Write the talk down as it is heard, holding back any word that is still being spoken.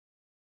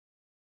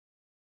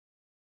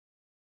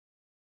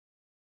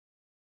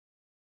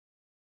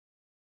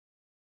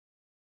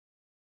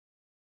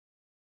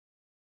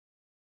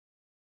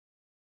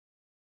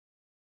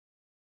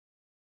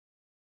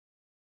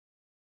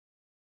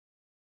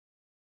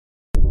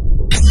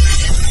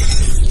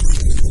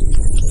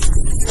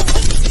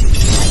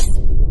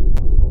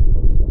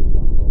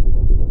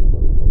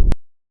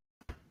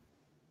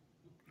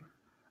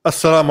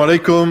Assalamu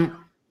alaikum.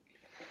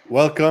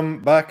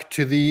 Welcome back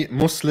to the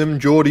Muslim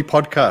Geordie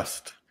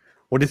podcast.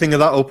 What do you think of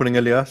that opening,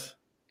 Alyas?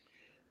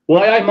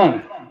 Why,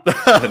 man?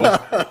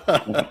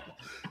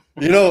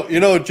 You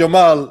know,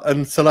 Jamal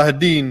and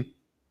Salahuddin,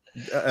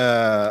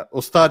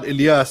 Ustadh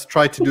Alyas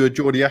tried to do a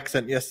Geordie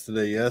accent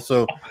yesterday, yeah?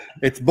 So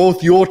it's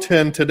both your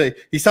turn today.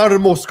 He sounded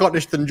more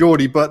Scottish than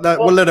Geordie, but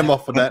we'll let him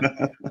off for that.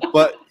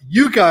 But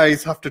you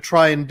guys have to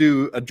try and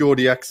do a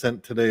Geordie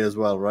accent today as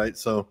well, right?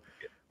 So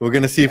we're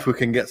going to see if we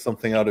can get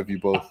something out of you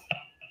both.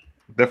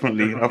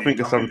 Definitely. I think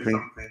it's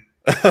something.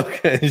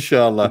 Okay,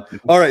 inshallah.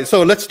 All right,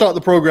 so let's start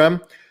the program.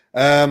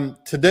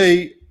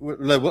 Today,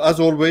 as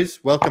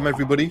always, welcome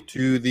everybody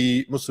to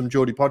the Muslim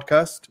Geordie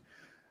podcast.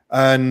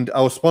 And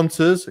our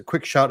sponsors, a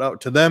quick shout out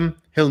to them.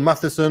 Hill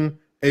Matheson,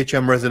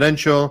 HM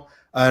Residential,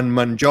 and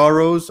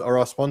Manjaro's are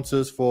our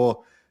sponsors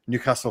for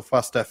Newcastle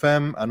Fast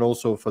FM and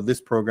also for this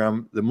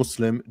program, the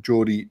Muslim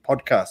Geordie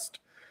podcast.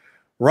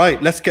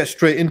 Right, let's get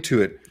straight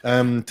into it.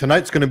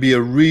 Tonight's going to be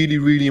a really,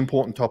 really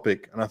important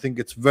topic. And I think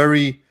it's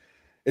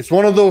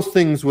one of those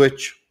things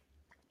which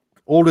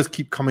always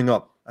keep coming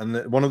up.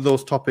 And one of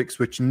those topics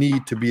which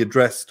need to be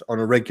addressed on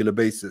a regular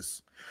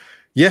basis.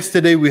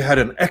 Yesterday, we had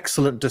an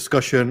excellent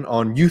discussion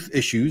on youth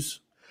issues.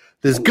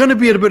 There's going to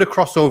be a bit of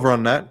crossover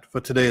on that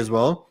for today as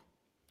well.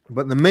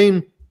 But the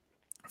main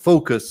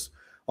focus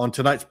on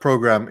tonight's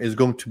program is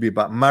going to be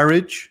about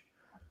marriage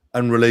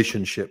and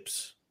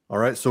relationships. All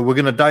right, so we're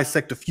going to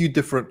dissect a few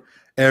different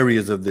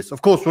areas of this.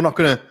 Of course, we're not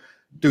going to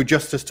do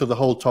justice to the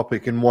whole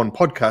topic in one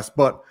podcast,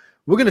 but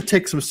we're going to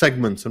take some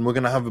segments and we're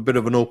going to have a bit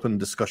of an open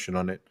discussion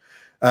on it.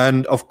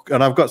 And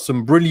I've got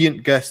some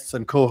brilliant guests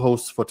and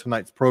co-hosts for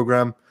tonight's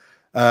program.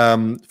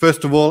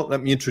 First of all,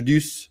 let me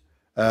introduce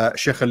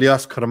Sheikh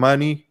Alyas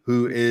Karmani,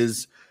 who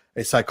is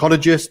a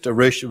psychologist, a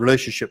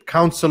relationship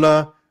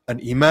counselor,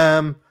 an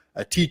imam,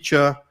 a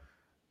teacher,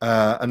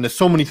 and there's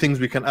so many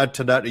things we can add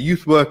to that, a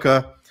youth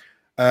worker.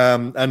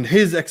 And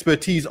his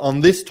expertise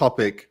on this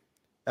topic,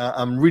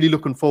 I'm really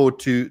looking forward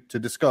to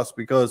discuss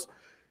because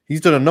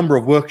he's done a number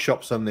of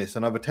workshops on this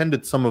and I've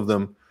attended some of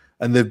them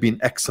and they've been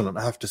excellent,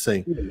 I have to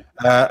say.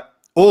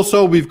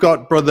 Also, we've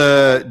got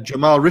brother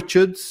Jamal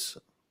Richards.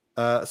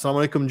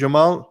 Assalamu alaikum,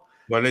 Jamal.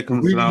 Really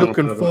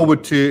looking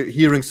forward to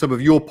hearing some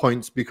of your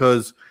points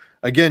because,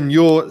 again,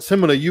 you're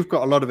similar. You've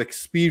got a lot of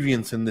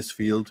experience in this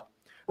field,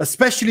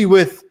 especially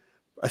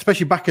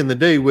back in the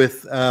day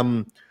with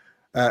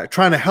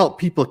trying to help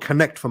people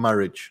connect for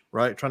marriage,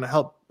 right? Trying to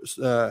help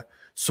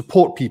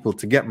support people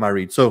to get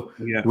married. So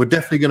we're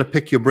definitely going to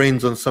pick your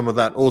brains on some of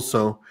that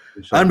also.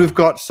 And we've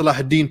got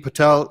Salahuddin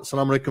Patel.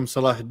 Assalamu alaikum,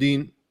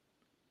 Salahuddin.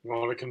 Wa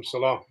alaikum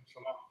salam.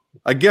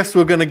 I guess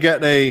we're going to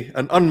get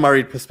an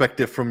unmarried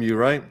perspective from you,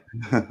 right?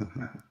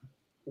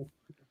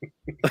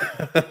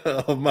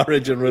 Of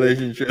marriage and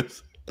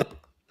relationships.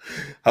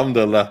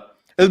 Alhamdulillah.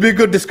 It'll be a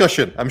good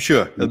discussion, I'm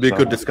sure. It'll be a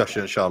good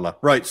discussion, inshallah.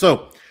 Right,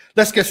 so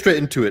let's get straight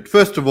into it.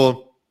 First of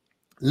all,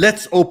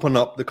 let's open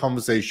up the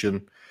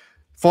conversation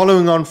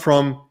following on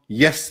from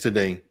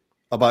yesterday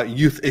about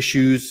youth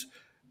issues,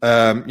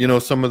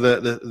 some of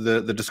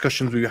the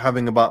discussions we were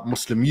having about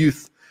Muslim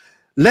youth.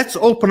 Let's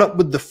open up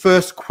with the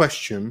first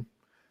question.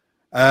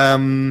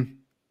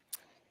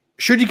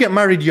 Should you get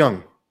married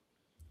young?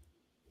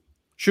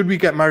 Should we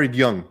get married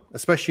young,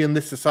 especially in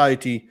this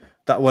society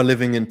that we're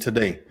living in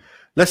today?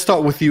 Let's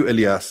start with you,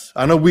 Alyas.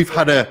 I know we've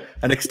had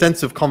an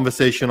extensive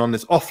conversation on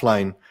this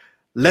offline.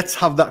 Let's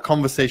have that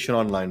conversation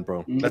online,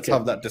 bro. Let's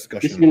have that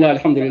discussion. Bismillah,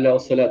 alhamdulillah,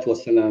 wassalatu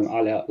wassalam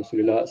ala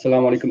rasulillah.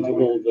 Assalamu alaikum to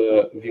all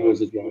the viewers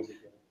as well.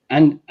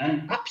 And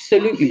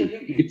absolutely,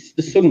 it's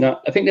the sunnah.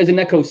 I think there's an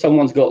echo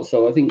someone's got,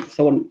 so I think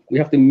we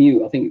have to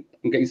mute. I think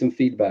I'm getting some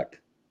feedback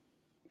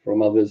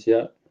from others,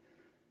 yeah?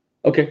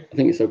 Okay, I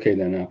think it's okay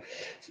there now.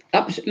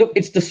 Look,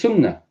 it's the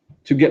sunnah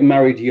to get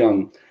married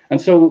young.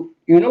 And so,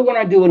 when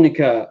I do a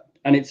nikah,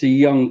 and it's a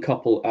young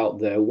couple out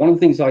there, one of the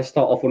things I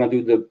start off when I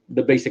do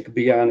the basic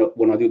bayan,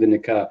 when I do the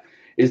nikah,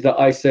 is that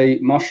I say,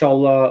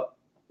 mashallah,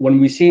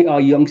 when we see our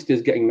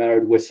youngsters getting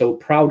married, we're so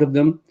proud of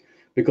them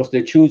because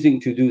they're choosing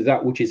to do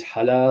that which is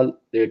halal.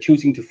 They're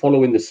choosing to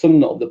follow in the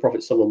sunnah of the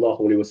Prophet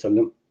sallallahu alaihi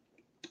wasallam.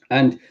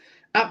 And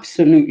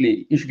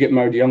absolutely, you should get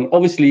married young.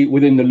 Obviously,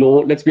 within the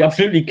law, let's be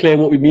absolutely clear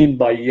what we mean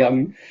by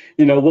young.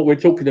 What we're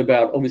talking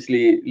about,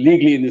 obviously,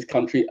 legally in this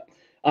country.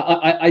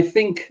 I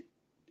think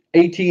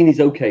 18 is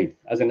okay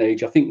as an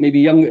age. I think maybe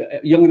younger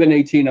than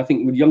 18, I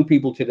think with young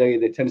people today,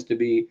 there tends to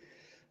be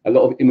a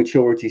lot of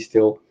immaturity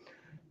still.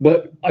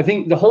 But I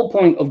think the whole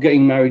point of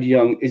getting married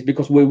young is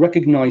because we're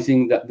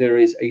recognizing that there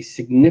is a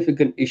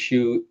significant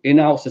issue in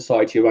our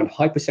society around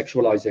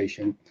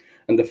hypersexualization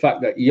and the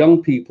fact that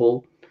young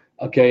people,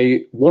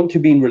 want to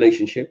be in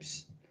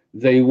relationships.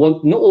 They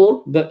want, not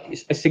all, but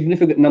a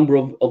significant number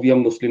of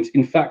young Muslims.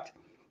 In fact,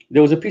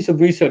 there was a piece of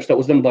research that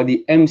was done by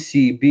the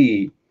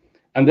MCB,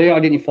 and they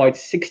identified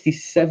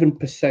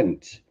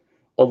 67%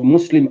 of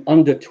Muslim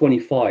under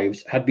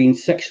 25s had been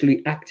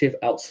sexually active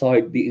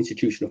outside the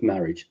institution of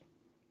marriage.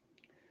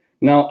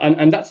 Now,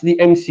 and that's the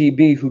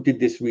MCB who did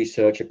this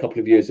research a couple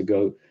of years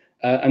ago.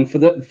 And for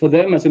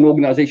them as an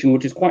organization,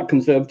 which is quite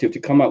conservative, to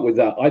come out with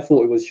that, I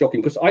thought it was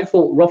shocking, because I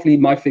thought roughly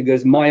my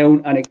figures, my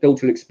own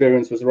anecdotal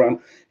experience was around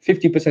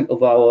 50%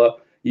 of our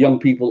young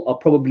people are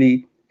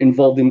probably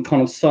involved in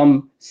kind of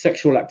some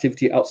sexual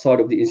activity outside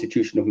of the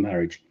institution of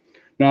marriage.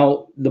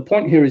 Now, the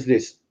point here is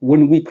this: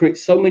 when we create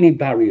so many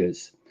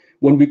barriers,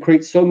 when we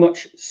create so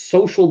much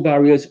social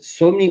barriers,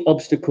 so many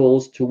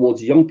obstacles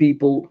towards young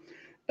people,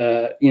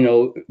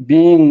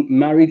 being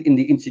married in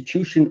the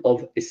institution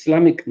of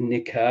Islamic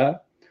nikah,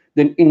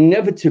 then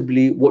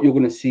inevitably what you're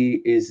going to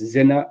see is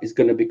zina is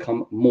going to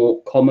become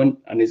more common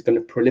and is going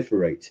to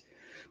proliferate,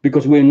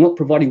 because we're not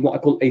providing what I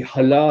call a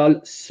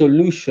halal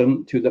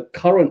solution to the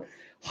current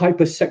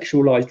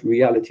hypersexualized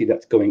reality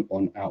that's going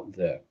on out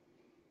there.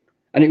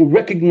 And it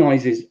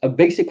recognizes a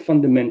basic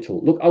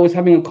fundamental. Look, I was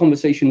having a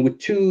conversation with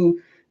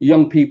two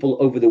young people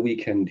over the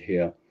weekend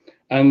here,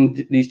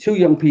 and these two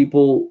young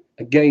people,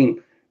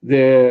 again,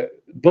 they're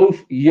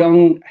both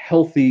young,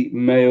 healthy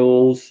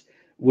males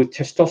with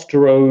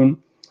testosterone.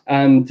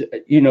 And,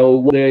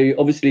 they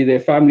obviously, their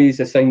families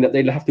are saying that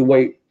they'll have to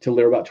wait till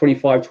they're about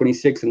 25,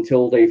 26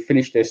 until they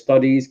finish their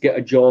studies, get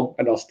a job,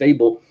 and are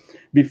stable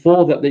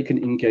before that they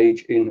can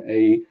engage in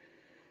a,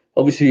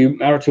 obviously,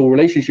 marital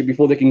relationship,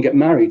 before they can get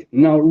married.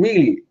 Now,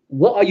 really,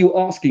 what are you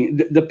asking?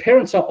 The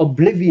parents are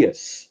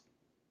oblivious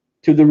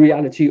to the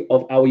reality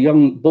of our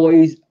young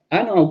boys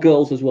and our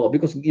girls as well,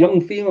 because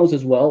young females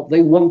as well,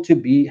 they want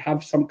to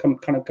have some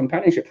kind of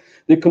companionship.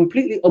 They're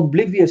completely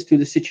oblivious to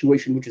the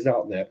situation which is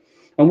out there.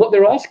 And what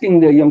they're asking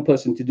their young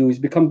person to do is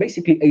become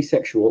basically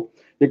asexual.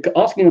 They're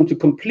asking them to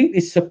completely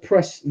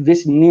suppress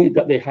this need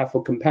that they have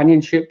for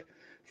companionship,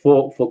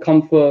 for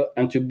comfort,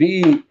 and to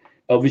be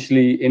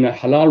obviously in a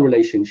halal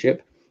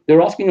relationship.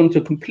 They're asking them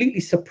to completely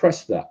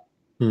suppress that.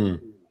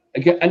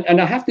 Again,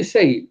 and I have to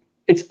say,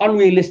 it's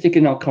unrealistic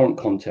in our current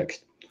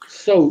context.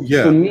 So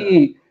for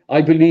me,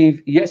 I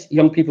believe, yes,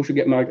 young people should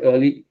get married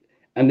early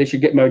and they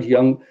should get married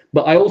young.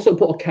 But I also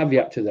put a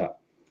caveat to that.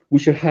 We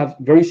should have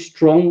very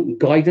strong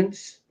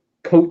guidance,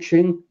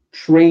 coaching,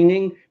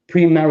 training,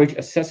 pre-marriage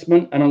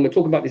assessment. And I'm going to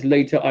talk about this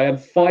later. I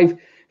have 5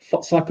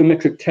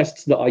 psychometric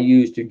tests that I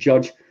use to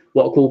judge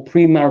what I call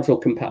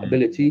premarital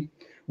compatibility.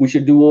 We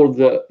should do all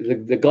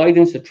the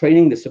guidance, the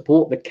training, the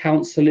support, the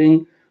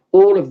counseling.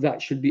 All of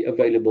that should be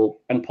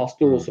available, and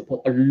pastoral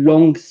support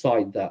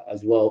alongside that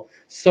as well,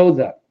 so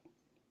that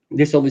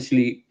this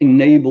obviously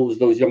enables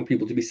those young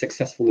people to be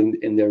successful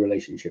in their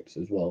relationships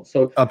as well.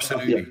 So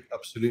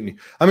absolutely.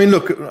 I mean,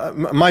 look,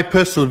 my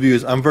personal view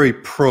is I'm very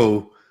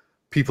pro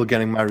people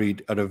getting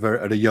married at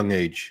a young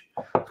age.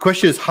 The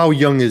question is, how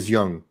young is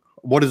young?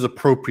 What is an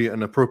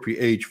appropriate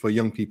age for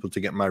young people to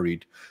get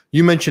married?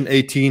 You mentioned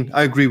 18.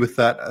 I agree with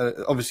that.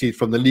 Obviously,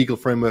 from the legal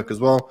framework as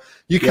well,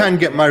 you can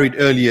get married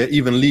earlier,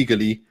 even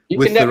legally,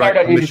 with the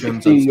right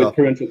permissions and stuff. With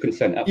parental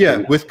consent. Yeah,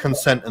 with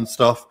consent and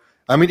stuff.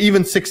 I mean,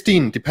 even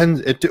 16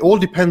 depends. It all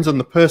depends on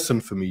the person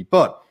for me.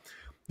 But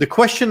the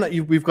question that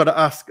we've got to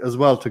ask as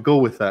well to go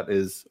with that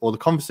is, or the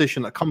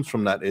conversation that comes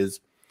from that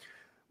is,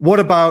 what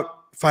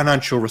about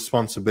financial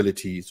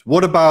responsibilities?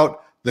 What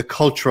about the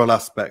cultural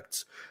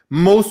aspects?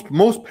 Most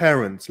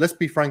parents, let's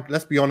be frank,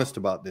 let's be honest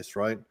about this,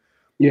 right?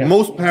 Yeah.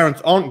 Most parents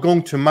aren't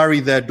going to marry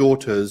their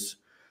daughters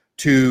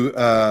to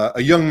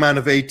a young man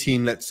of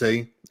 18, let's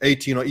say,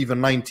 18 or even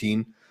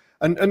 19.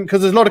 And because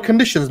there's a lot of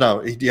conditions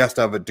now. He has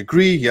to have a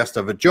degree, he has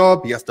to have a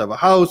job, he has to have a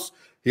house,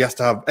 he has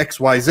to have X,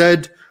 Y, Z,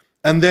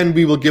 and then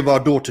we will give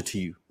our daughter to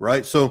you,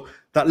 right? So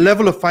that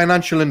level of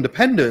financial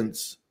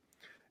independence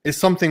is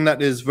something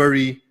that is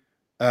very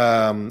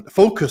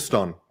focused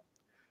on.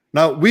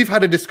 Now, we've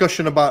had a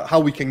discussion about how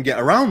we can get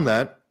around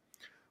that,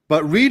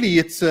 but really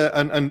it's,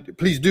 and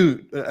please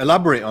do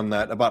elaborate on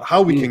that, about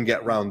how we can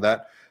get around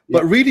that.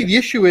 But really the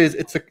issue is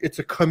it's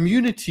a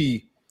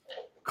community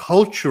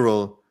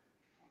cultural,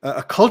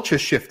 a culture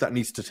shift that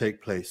needs to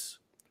take place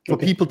for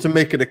people to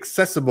make it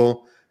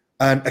accessible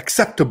and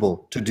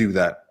acceptable to do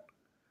that.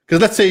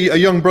 Because let's say a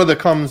young brother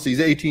comes, he's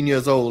 18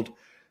 years old,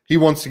 he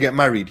wants to get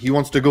married, he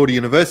wants to go to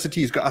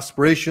university, he's got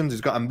aspirations,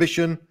 he's got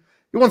ambition,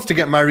 he wants to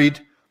get married.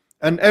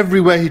 And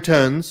everywhere he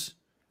turns,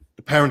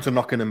 the parents are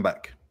knocking him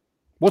back.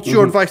 What's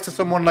your advice to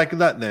someone like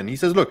that then? He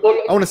says, look,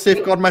 I want to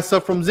safeguard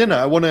myself from zina.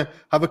 I want to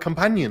have a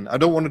companion. I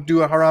don't want to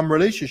do a haram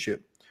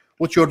relationship.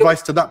 What's your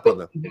advice to that,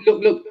 brother?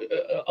 Look,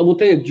 I will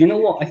tell you, do you know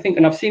what I think?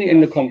 And I've seen it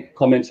in the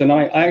comments, and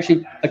I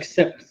actually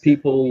accept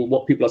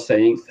what people are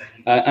saying.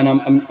 And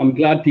I'm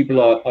glad people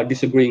are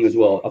disagreeing as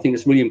well. I think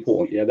it's really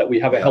important, that we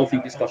have a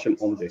healthy discussion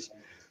on this.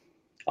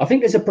 I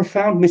think there's a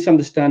profound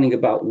misunderstanding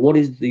about what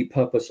is the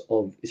purpose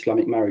of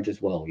Islamic marriage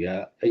as well.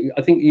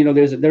 I think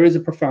there is a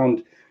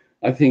profound,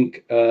 I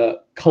think,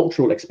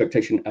 cultural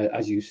expectation,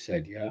 as you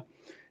said.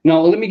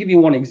 Now let me give you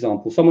one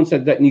example. Someone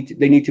said that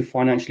they need to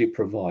financially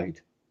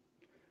provide.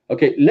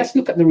 Okay, let's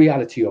look at the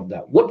reality of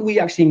that. What do we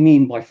actually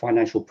mean by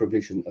financial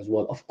provision as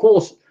well? Of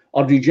course,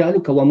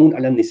 الرجال قوامون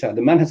على النساء.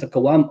 The man has a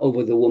qawam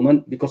over the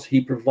woman because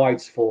he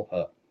provides for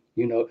her.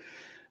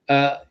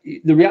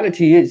 The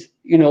reality is,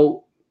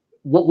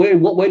 what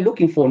we're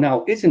looking for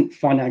now isn't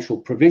financial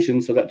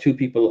provision so that two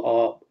people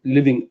are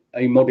living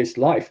a modest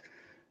life.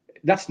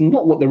 that's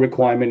not what the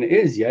requirement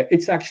is. Yeah,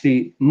 it's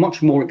actually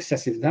much more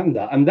excessive than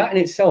that. And that in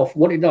itself,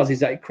 what it does is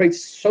that it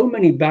creates so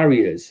many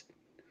barriers,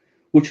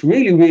 which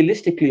really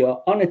realistically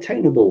are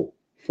unattainable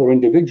for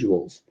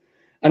individuals.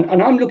 And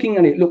I'm looking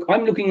at it. Look,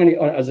 I'm looking at it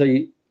as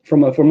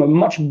from a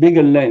much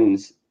bigger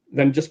lens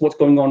than just what's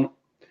going on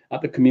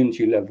at the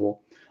community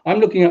level. I'm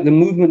looking at the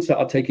movements that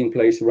are taking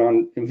place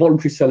around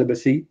involuntary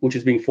celibacy, which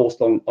is being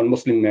forced on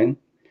Muslim men,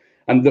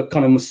 and the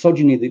kind of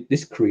misogyny that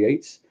this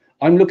creates.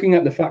 I'm looking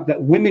at the fact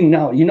that women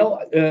now, you know,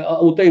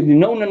 Dave, you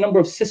know, a number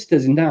of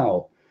sisters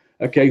now,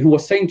 okay, who are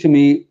saying to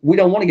me, we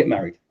don't want to get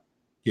married.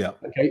 Yeah.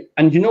 Okay.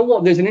 And you know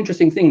what? There's an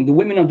interesting thing. The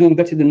women are doing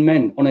better than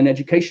men on an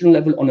educational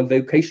level, on a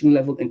vocational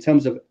level, in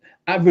terms of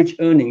average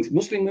earnings.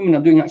 Muslim women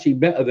are doing actually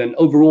better than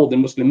overall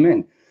than Muslim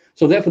men.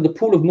 So therefore, the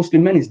pool of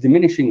Muslim men is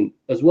diminishing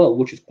as well,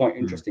 which is quite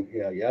interesting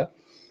here. Yeah.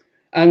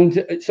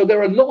 And so there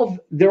are a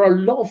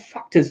lot of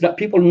factors that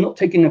people are not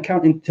taking into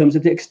account in terms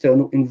of the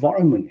external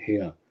environment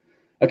here.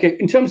 Okay.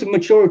 In terms of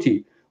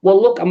maturity,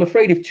 well, look, I'm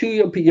afraid if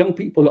two young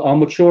people are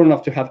mature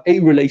enough to have a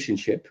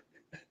relationship,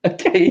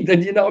 okay,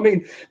 then you know what I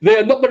mean,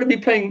 they're not going to be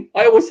playing,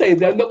 I always say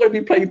they're not going to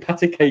be playing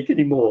patty cake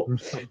anymore.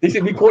 This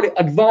is, we call it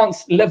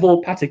advanced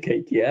level patty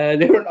cake. Yeah,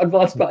 they're an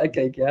advanced patty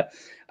cake. Yeah.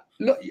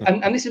 Look,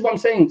 and this is what I'm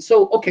saying.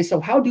 So, okay, so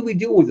how do we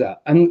deal with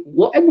that? And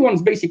what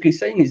everyone's basically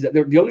saying is that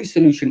the only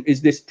solution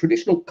is this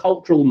traditional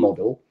cultural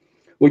model,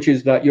 which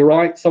is that you're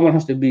right, someone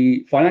has to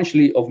be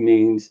financially of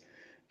means,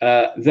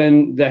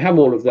 then they have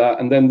all of that,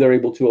 and then they're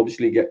able to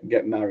obviously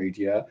get married.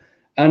 Yeah.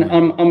 And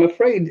I'm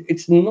afraid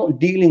it's not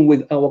dealing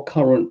with our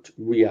current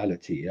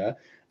reality. Yeah.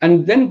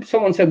 And then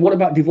someone said, what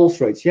about divorce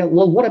rates? Yeah.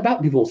 Well, what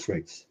about divorce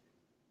rates?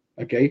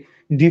 Okay.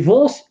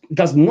 Divorce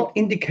does not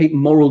indicate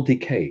moral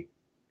decay.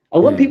 I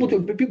want people to,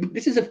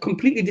 this is a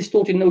completely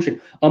distorted notion.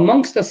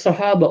 Amongst the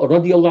Sahaba,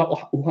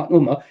 radiallahu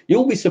anhum,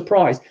 you'll be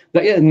surprised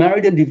that they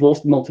married and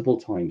divorced multiple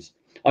times.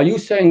 Are you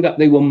saying that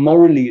they were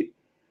morally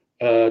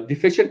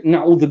deficient?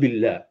 Na'udhu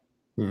billah.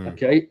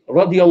 Okay,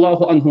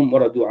 radiallahu anhum wa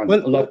radu an.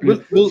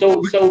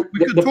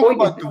 We could talk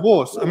about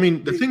divorce. I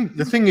mean, the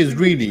thing is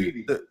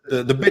really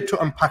the bit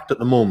to unpack at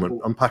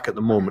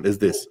the moment is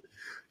this: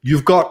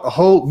 you've got a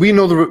whole. We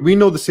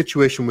know the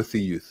situation with the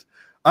youth.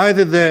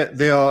 Either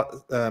they are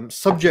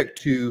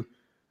subject to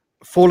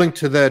falling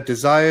to their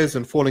desires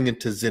and falling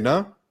into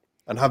zina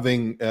and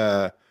having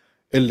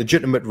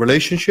illegitimate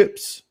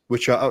relationships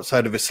which are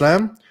outside of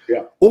Islam,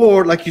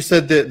 or like you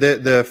said,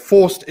 they're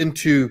forced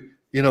into,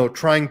 you know,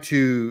 trying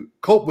to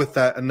cope with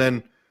that and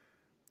then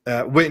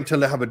wait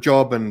until they have a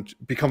job and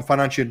become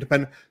financially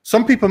independent.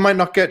 Some people might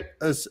not get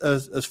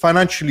as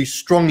financially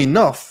strong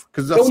enough,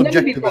 because that's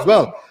subjective as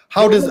well.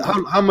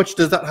 How much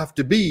does that have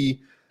to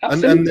be? And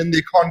then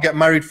they can't get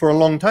married for a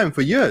long time,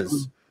 for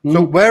years.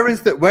 So where's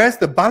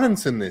the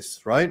balance in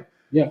this, right?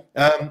 Yeah.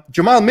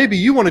 Jamal, maybe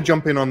you want to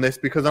jump in on this,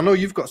 because I know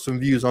you've got some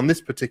views on this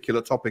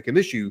particular topic and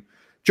issue.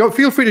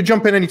 Feel free to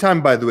jump in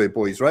anytime, by the way,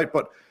 boys, right?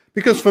 But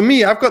because for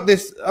me, I've got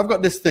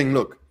this thing.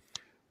 Look,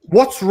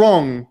 what's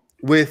wrong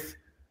with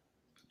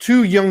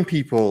two young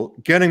people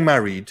getting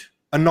married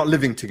and not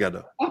living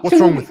together? Absolutely.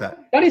 What's wrong with that?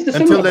 That is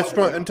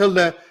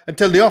the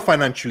until they are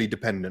financially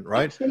dependent,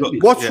 right? Absolutely.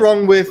 What's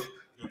wrong with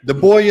the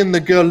boy and the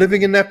girl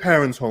living in their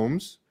parents'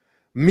 homes,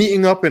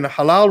 meeting up in a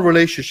halal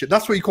relationship?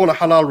 That's what you call a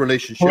halal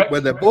relationship. Correct.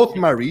 Where they're both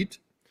married,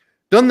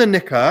 done the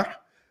nikah,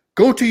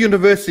 go to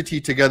university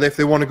together if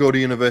they want to go to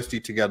university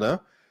together,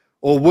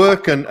 or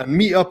work and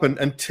meet up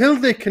until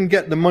they can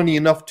get the money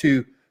enough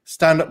to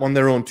stand up on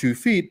their own 2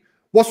 feet.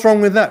 What's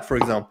wrong with that, for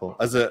example,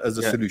 as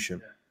a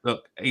solution?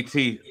 Look, AT,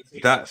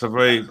 that's a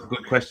very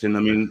good question.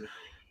 I mean,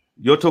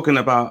 you're talking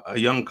about a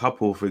young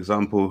couple, for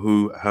example,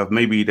 who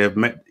they've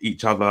met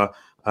each other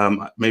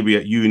maybe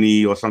at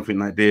uni or something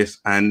like this,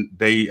 and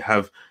they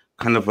have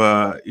kind of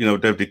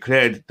they've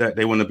declared that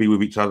they want to be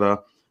with each other,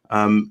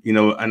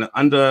 and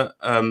under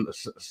a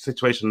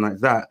situation like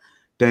that,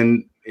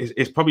 then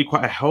it's probably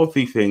quite a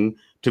healthy thing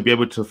to be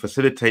able to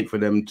facilitate for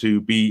them to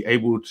be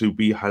able to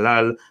be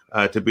halal,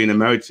 to be in a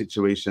marriage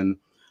situation.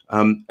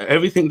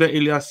 Everything that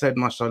Alyas said,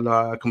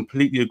 mashallah, I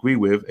completely agree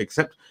with,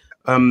 except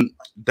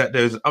that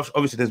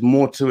there's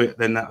more to it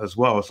than that as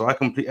well. So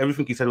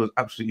everything he said was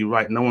absolutely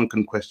right. No one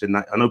can question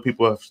that. I know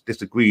people have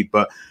disagreed,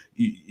 but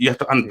you have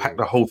to unpack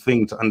the whole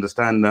thing to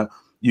understand that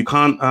you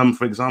can't,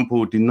 for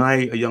example,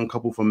 deny a young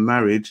couple from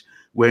marriage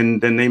when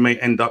then they may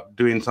end up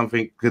doing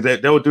something,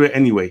 because they'll do it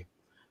anyway.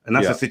 And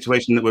that's the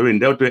situation that we're in.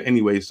 They'll do it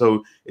anyway.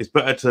 So it's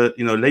better to,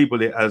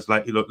 label it as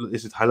like,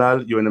 this is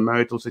halal. You're in a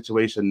marital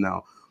situation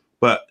now.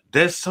 But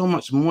there's so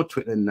much more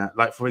to it than that.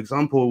 Like, for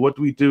example, what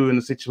do we do in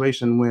a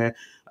situation where,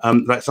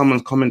 like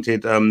someone's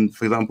commented,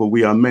 for example,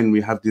 we are men,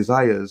 we have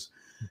desires.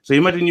 So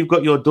imagine you've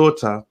got your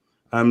daughter,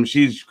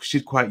 she's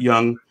quite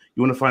young.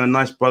 You want to find a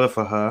nice brother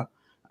for her.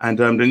 And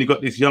then you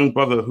got this young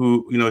brother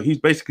who, he's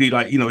basically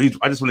like,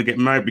 I just want to get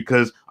married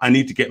because I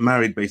need to get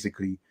married,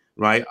 basically,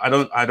 right? I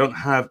don't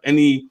have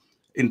any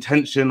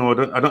intention, or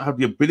I don't have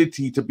the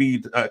ability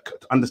to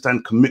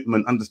understand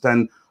commitment,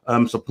 understand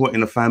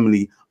supporting a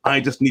family. I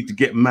just need to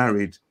get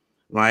married,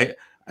 right?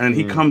 And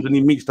he comes and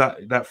he meets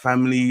that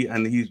family,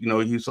 and he's, you know,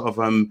 he sort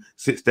of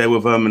sits there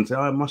with them and say,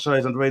 oh, mashallah,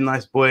 he's a very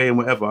nice boy and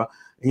whatever.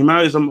 He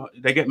marries them,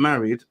 they get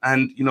married,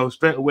 and, you know,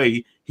 straight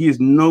away he is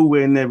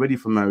nowhere near ready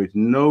for marriage,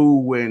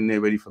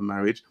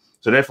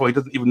 So therefore he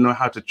doesn't even know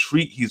how to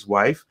treat his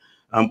wife.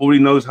 All he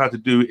knows how to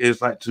do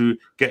is like to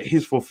get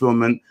his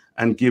fulfillment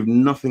and give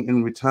nothing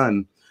in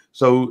return.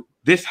 So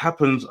this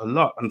happens a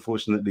lot,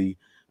 unfortunately,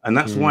 and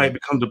that's why it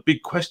becomes a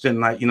big question.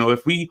 Like, you know,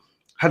 if we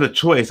had a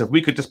choice, if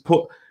we could just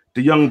put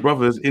the young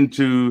brothers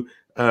into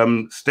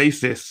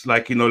stasis,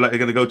 like, you know, like they're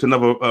going to go to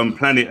another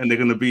planet and they're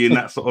going to be in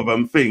that sort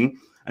of thing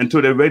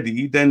until they're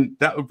ready, then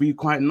that would be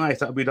quite nice.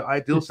 That would be the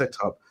ideal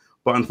setup.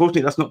 But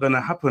unfortunately, that's not going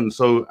to happen.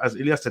 So as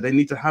Alyas said, they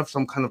need to have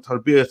some kind of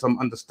tarbiyah, some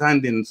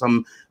understanding,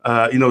 some,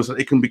 you know, so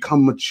they can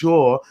become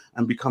mature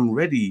and become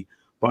ready.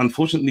 But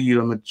unfortunately,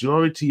 the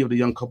majority of the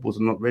young couples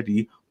are not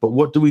ready. But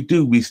what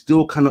do? We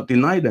still cannot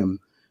deny them.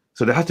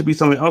 So there has to be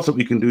something else that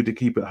we can do to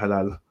keep it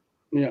halal.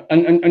 Yeah,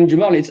 and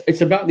Jamal,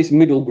 it's about this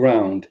middle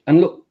ground.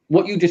 And look,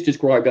 what you just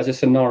described as a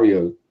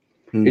scenario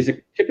is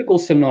a typical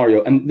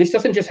scenario. And this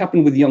doesn't just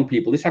happen with young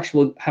people. This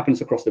actually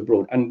happens across the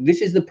board. And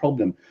this is the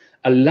problem,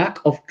 a lack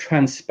of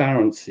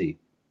transparency.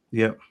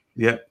 Yeah.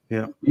 You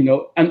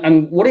know,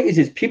 and what it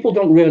is people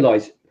don't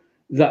realize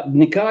that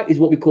nikah is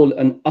what we call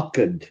an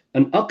aqd.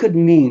 An aqd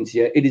means,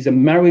 it is a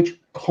marriage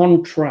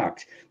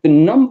contract. The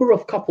number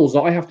of couples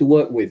that I have to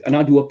work with, and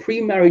I do a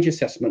pre-marriage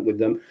assessment with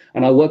them,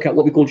 and I work out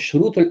what we call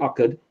shurut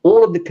al-aqd,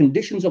 all of the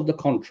conditions of the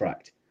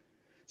contract.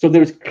 So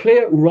there is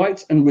clear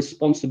rights and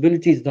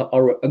responsibilities that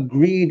are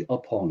agreed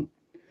upon.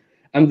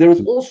 And there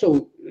is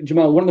also,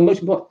 Jamal, one of the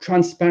most important,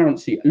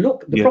 transparency.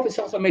 Look, the Prophet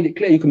ﷺ made it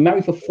clear you can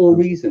marry for 4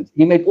 reasons.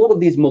 He made all of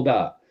these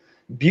mubah.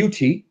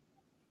 Beauty,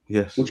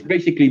 which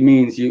basically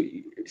means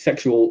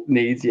sexual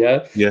needs,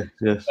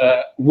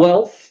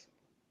 wealth,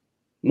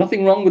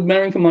 nothing wrong with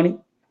marrying for money.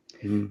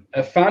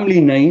 A family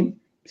name,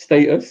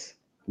 status,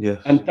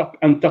 and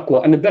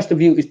taqwa. And the best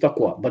of you is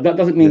taqwa, but that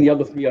doesn't mean the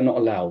other 3 are not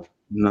allowed.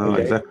 No,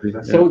 exactly.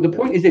 So the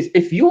point is this: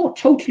 if you're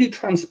totally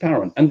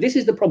transparent, and this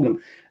is the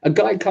problem, a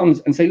guy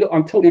comes and say, "Look,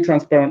 I'm totally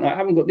transparent. I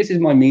haven't got. This is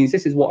my means.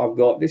 This is what I've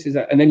got. This is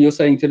that." And then you're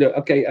saying to the,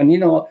 okay, and you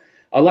know,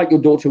 I like your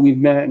daughter. We've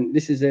met, and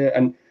this is it.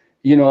 And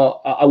you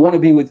know, I want to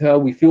be with her.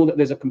 We feel that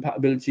there's a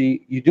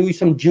compatibility. You do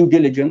some due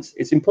diligence.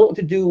 It's important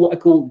to do what I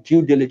call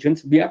due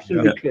diligence. Be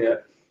absolutely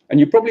clear. And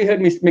you probably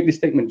heard me make this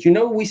statement. You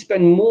know, we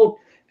spend more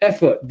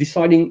effort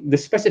deciding the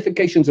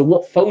specifications of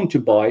what phone to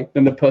buy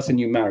than the person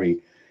you marry.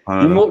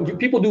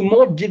 People do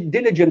more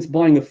diligence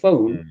buying a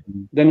phone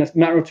than a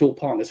marital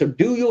partner. So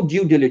do your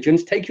due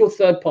diligence. Take your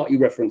third-party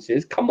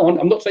references. Come on,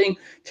 I'm not saying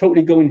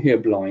totally go in here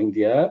blind.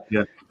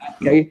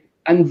 Okay.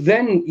 And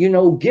then, you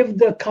know, give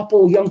the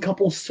young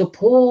couple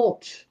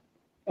support.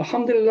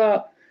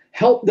 Alhamdulillah,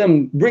 help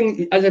them,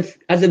 bring as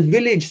a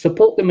village,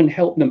 support them and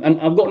help them. And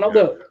I've got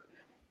another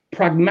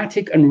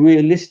pragmatic and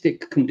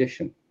realistic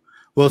condition.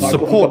 Well,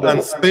 support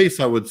and space,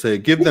 I would say.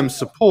 Give them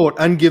support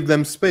and give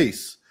them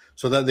space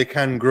so that they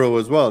can grow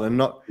as well, and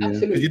not.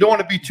 You don't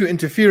want to be too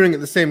interfering at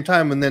the same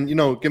time, and then, you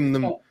know, giving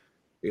them.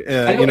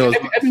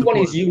 Everyone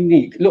is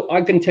unique. Look,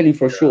 I can tell you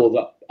for sure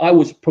that I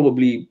was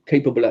probably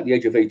capable at the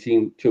age of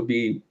 18 to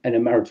be in a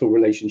marital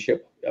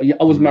relationship.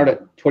 I was married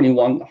at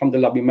 21.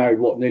 Alhamdulillah, I've been married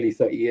nearly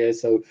 30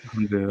 years. So,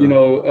 you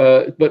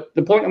know, but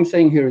the point I'm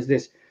saying here is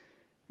this: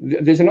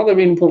 there's another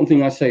really important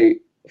thing I say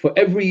for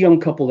every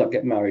young couple that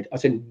get married. I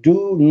said,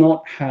 do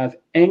not have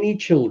any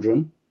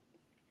children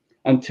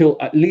until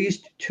at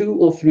least 2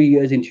 or 3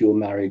 years into your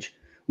marriage,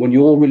 when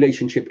your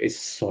relationship is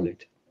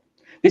solid.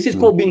 This is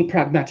called being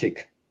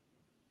pragmatic.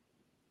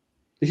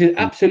 This is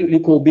absolutely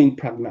called being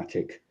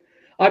pragmatic.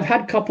 I've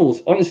had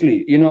couples,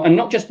 honestly, you know, and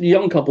not just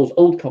young couples,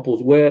 old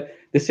couples, where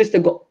the sister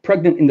got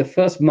pregnant in the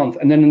first month,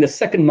 and then in the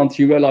second month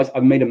she realized,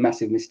 I've made a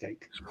massive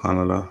mistake.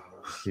 SubhanAllah.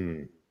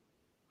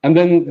 And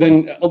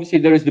then obviously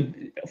there is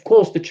of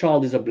course the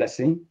child is a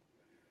blessing,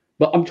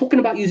 but I'm talking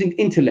about using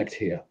intellect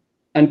here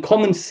and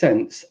common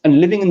sense and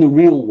living in the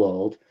real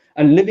world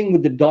and living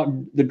with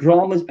the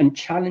dramas and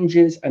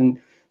challenges and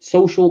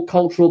social,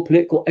 cultural,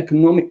 political,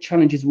 economic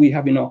challenges we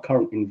have in our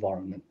current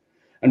environment,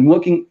 and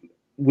working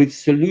with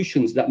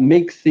solutions that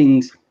make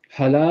things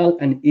halal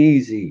and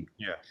easy.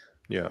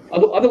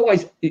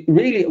 Otherwise,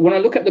 really, when I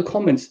look at the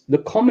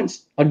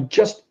comments are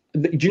just,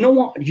 do you know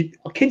what?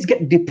 Kids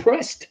get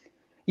depressed.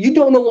 You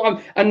don't know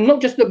why. And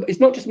it's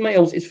not just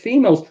males, it's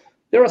females.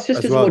 There are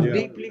sisters who are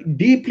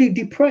deeply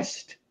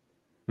depressed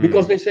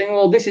because they're saying,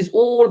 oh, this is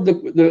all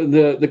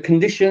the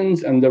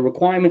conditions and the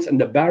requirements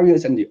and the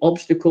barriers and the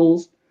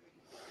obstacles.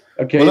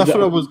 Okay. Well, that's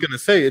what I was going to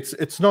say.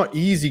 It's not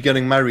easy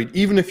getting married,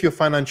 even if you're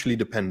financially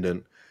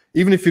dependent,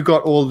 even if you've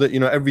got all the, you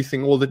know,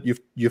 everything, all that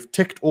you've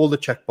ticked all the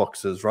check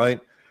boxes, right?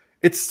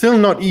 It's still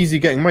not easy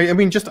getting married. I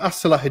mean, just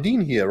ask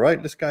Salahuddin here,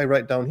 right? This guy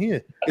right down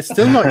here. It's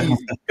still not easy.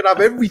 You can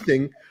have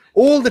everything,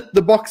 all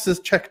the boxes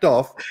checked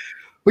off,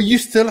 but you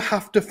still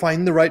have to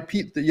find the right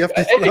people. That you have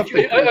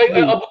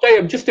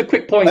to. Just a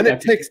quick point. And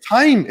it takes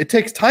time. It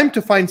takes time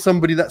to find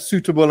somebody that's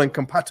suitable and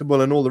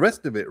compatible and all the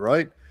rest of it,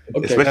 right?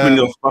 Okay. Especially when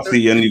you're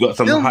fussy and you've got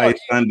some high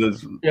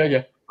standards.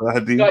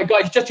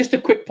 Guys, just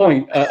a quick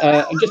point.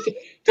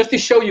 Just to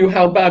show you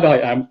how bad I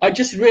am. I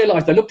just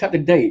realised I looked at the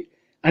date,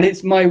 and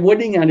it's my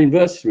wedding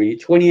anniversary,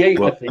 28,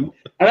 I think,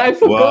 and I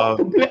forgot.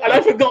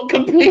 I forgot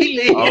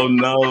completely. Oh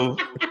no,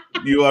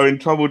 you are in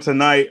trouble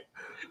tonight.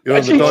 You're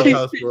on the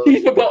doghouse, bro.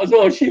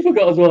 She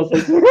forgot as well.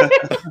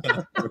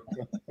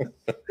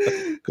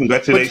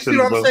 Congratulations, but you see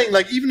what I'm saying?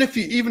 Like, even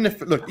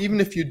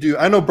if you do,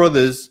 I know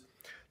brothers.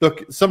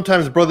 Look,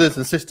 sometimes brothers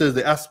and sisters,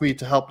 they ask me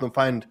to help them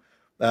find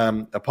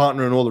a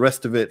partner and all the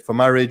rest of it for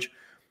marriage.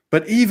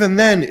 But even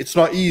then, it's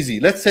not easy.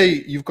 Let's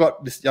say I've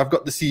got the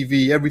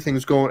CV,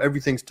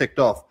 everything's ticked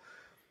off.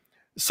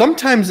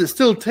 Sometimes it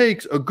still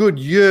takes a good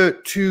year,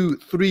 2,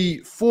 3,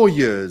 4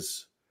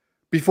 years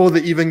before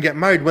they even get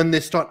married, when they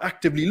start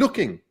actively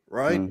looking,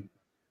 right? And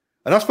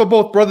that's for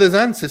both brothers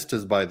and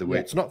sisters, by the way.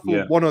 It's not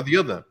for one or the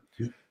other.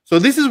 So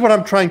this is what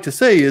I'm trying to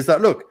say, is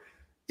that, look,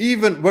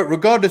 even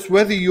regardless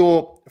whether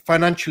you're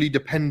financially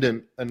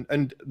dependent,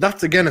 and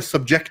that's again a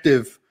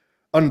subjective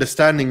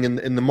understanding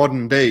in the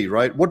modern day,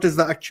 right? What does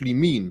that actually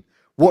mean?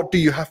 What do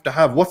you have to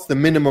have? What's the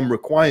minimum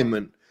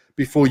requirement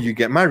before you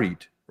get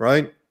married,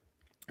 right?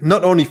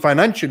 Not only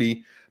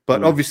financially,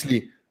 but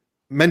obviously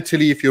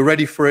mentally, if you're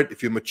ready for it,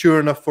 if you're mature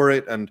enough for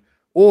it, and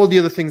all the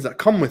other things that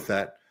come with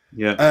that.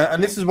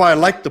 And this is why I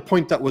like the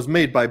point that was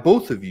made by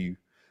both of you,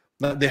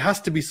 that there has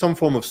to be some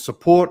form of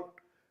support,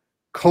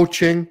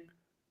 coaching,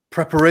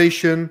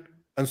 preparation,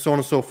 and so on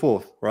and so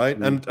forth, right?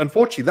 And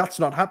unfortunately, that's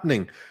not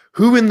happening.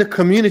 Who in the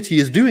community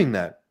is doing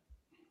that?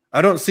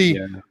 I don't see,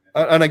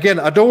 and again,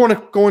 I don't want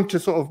to go into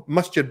sort of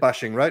masjid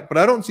bashing, right? But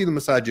I don't see the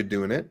masajid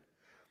doing it.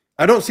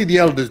 I don't see the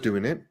elders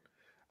doing it.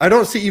 I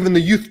don't see even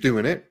the youth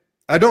doing it.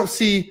 I don't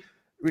see,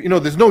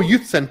 there's no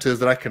youth centers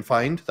that I can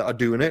find that are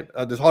doing it.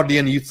 There's hardly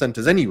any youth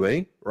centers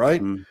anyway,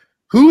 right?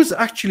 Who's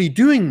actually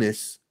doing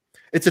this?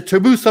 It's a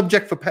taboo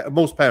subject for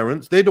most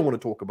parents. They don't want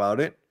to talk about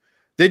it.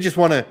 They just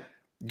want to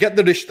get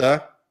the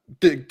rishta,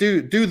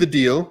 do the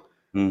deal,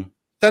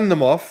 send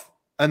them off,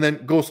 and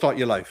then go start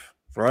your life,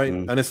 right?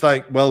 And it's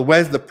like, well,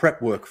 where's the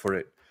prep work for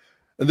it?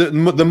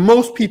 The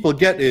most people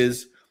get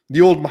is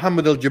the old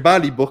Muhammad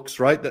al-Jabali books,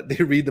 right? That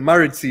they read, the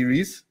marriage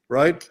series,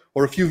 right?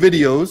 Or a few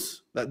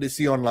videos that they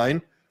see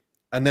online,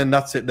 and then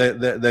that's it.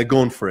 They're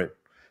going for it.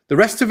 The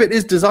rest of it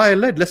is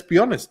desire-led. Let's be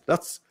honest.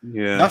 That's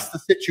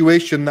the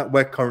situation that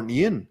we're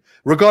currently in,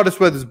 regardless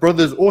whether it's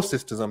brothers or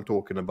sisters. I'm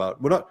talking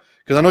about. We're not,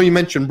 because I know you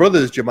mentioned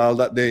brothers, Jamal,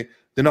 that they're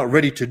not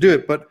ready to do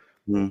it, but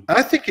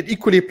I think it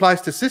equally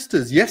applies to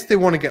sisters. Yes, they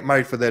want to get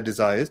married for their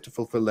desires, to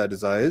fulfill their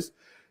desires.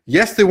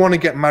 Yes, they want to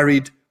get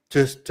married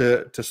to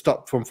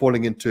stop from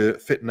falling into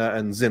fitna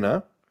and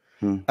zina.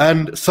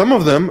 And some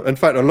of them, in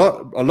fact, a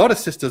lot of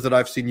sisters that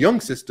I've seen,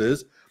 young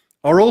sisters,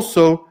 are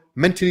also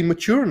mentally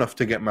mature enough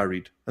to get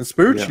married and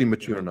spiritually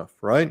mature enough,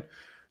 right?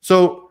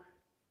 So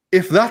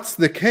if that's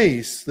the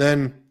case,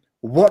 then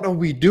what are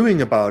we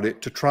doing about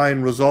it to try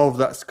and resolve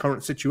that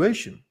current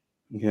situation?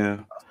 That's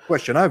the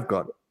question I've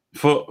got.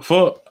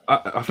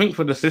 I think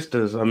for the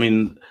sisters, I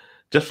mean,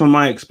 just from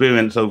my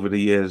experience over the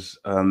years,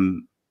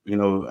 and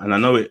I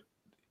know it,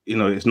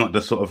 it's not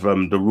the sort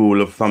of the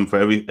rule of thumb for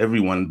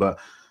everyone, but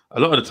a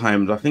lot of the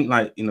times I think,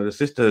 like, the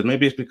sisters,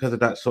 maybe it's because of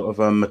that sort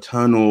of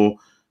maternal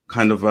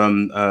kind of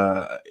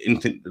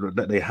instinct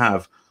that they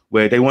have,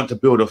 where they want to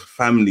build a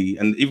family,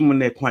 and even when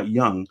they're quite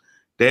young,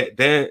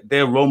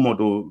 their role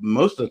model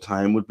most of the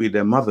time would be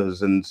their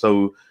mothers. And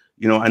so,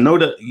 I know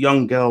that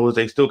young girls,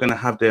 they're still going to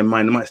have their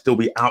mind, they might still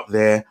be out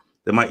there,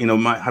 they might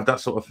have that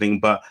sort of thing,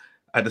 but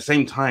at the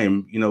same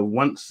time,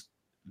 once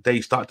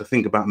they start to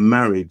think about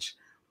marriage,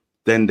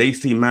 then they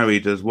see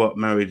marriage as what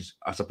marriage,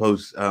 I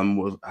suppose,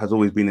 has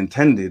always been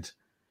intended.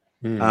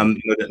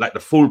 Like the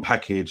full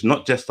package,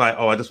 not just like,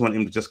 oh, I just want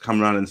him to just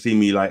come around and see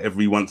me like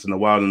every once in a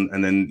while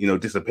and then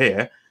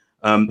disappear.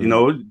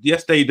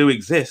 Yes, they do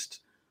exist,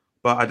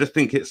 but I just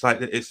think it's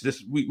like, it's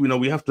just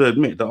we have to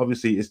admit that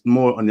obviously it's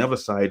more on the other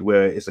side,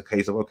 where it's a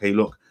case of, okay,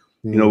 look,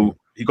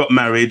 he got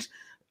married.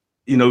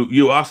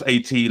 You ask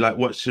AT, like,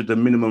 what should the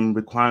minimum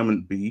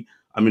requirement be?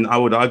 I mean, I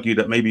would argue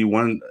that maybe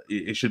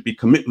it should be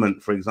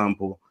commitment, for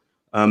example.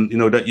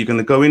 That you're going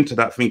to go into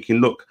that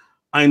thinking, look,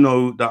 I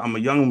know that I'm a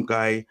young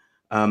guy.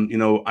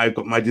 I've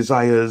got my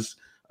desires,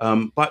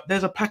 but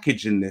there's a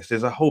package in this.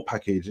 There's a whole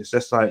package. It's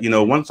just like,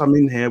 once I'm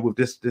in here with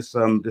this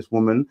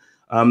woman,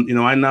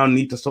 I now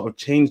need to sort of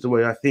change the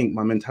way I think.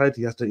 My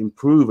mentality has to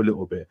improve a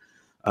little bit.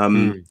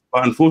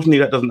 But unfortunately,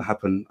 that doesn't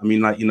happen. I mean,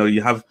 like,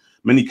 you have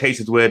many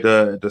cases where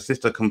the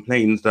sister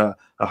complains that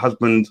her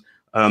husband,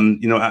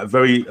 at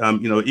very,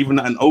 even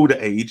at an older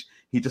age,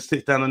 he just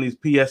sits down on his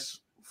PS4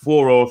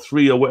 or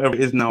 3 or whatever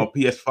it is now,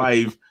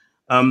 PS5,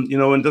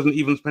 and doesn't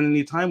even spend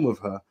any time with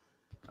her.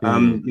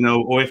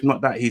 Or if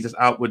not that, he's just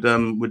out with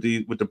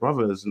the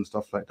brothers and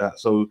stuff like that.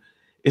 So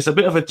it's a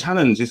bit of a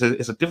challenge. It's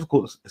a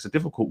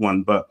difficult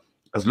one. But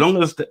as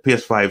long as the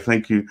PS5,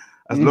 thank you.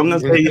 As long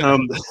as they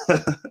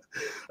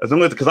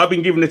because I've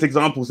been giving this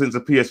example since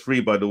the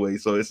PS3, by the way,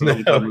 so it's a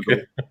long time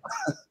ago.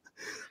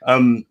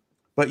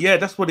 But yeah,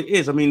 that's what it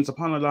is. I mean,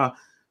 subhanAllah,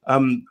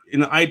 in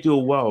an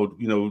ideal world,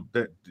 you know,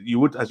 that you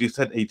would, as you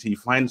said, AT,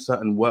 find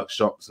certain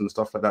workshops and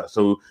stuff like that.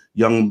 So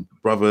young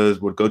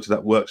brothers would go to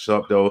that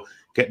workshop, they'll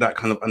get that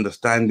kind of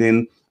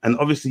understanding, and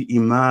obviously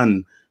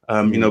iman,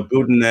 you know,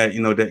 building their,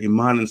 you know, their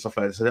iman and stuff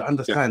like that. So they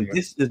understand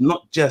this is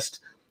not just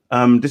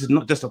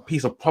a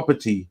piece of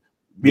property.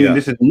 Meaning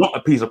this is not a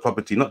piece of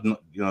property, not you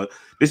know,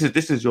 this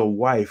is your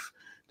wife.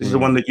 This is the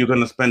one that you're going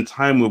to spend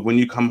time with when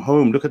you come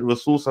home. Look at the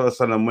Rasul Sallallahu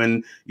Alaihi Wasallam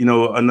when, you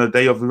know, on the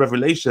day of the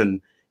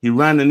revelation, he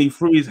ran and he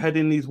threw his head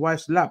in his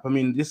wife's lap. I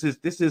mean, this is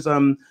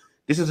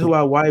who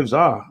our wives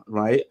are,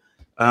 right?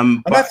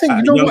 And I think,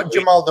 you know what,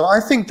 Jamal, though, I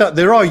think that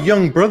there are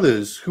young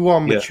brothers who are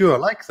mature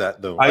like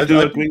that, though. I do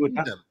agree with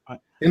that.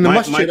 In the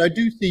masjid, I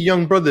do see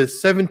young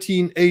brothers,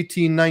 17,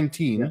 18,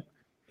 19.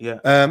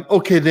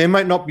 Okay, they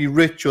might not be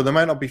rich or they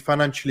might not be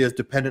financially as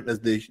dependent as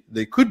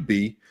they could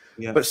be,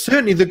 but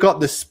certainly they've got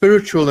the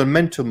spiritual and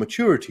mental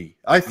maturity.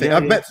 I think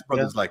I've met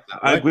brothers like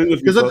that. Right? I agree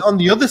with you. Because on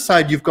the other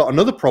side, you've got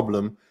another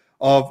problem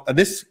of, and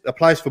this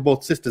applies for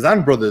both sisters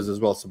and brothers as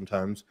well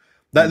sometimes,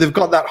 that they've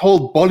got that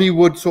whole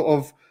Bollywood sort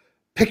of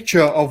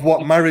picture of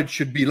what marriage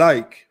should be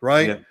like,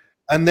 right?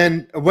 And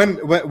then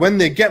when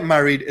they get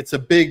married, it's a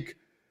big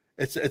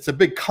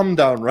come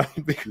down,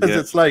 right? Because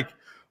it's like,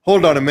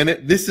 hold on a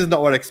minute, this is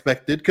not what I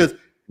expected. Because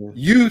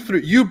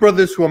you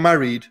brothers who are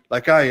married,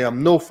 like I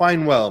am, know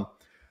fine well,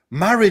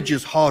 marriage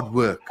is hard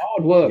work.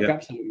 Hard work,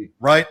 absolutely.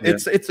 Right?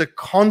 It's a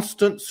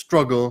constant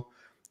struggle,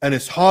 and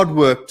it's hard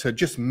work to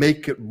just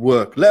make it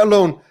work, let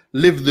alone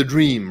live the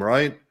dream,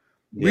 right?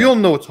 We all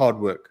know it's hard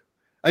work.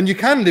 And you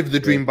can live the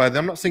dream by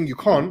them. I'm not saying you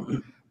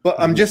can't, but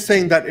I'm just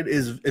saying that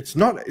it's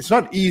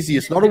not easy.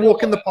 It's not a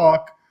walk in the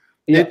park.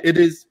 It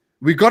is.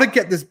 We got to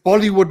get this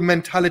Bollywood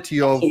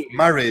mentality of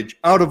marriage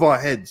out of our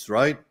heads,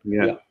 right?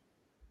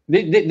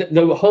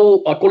 The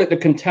whole, I call it the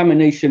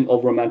contamination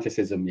of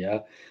romanticism.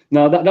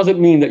 Now that doesn't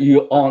mean that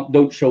you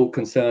don't show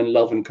concern,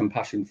 love, and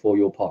compassion for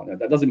your partner.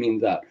 That doesn't mean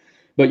that.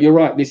 But you're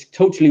right. This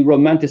totally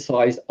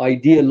romanticized,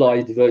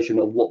 idealized version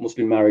of what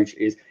Muslim marriage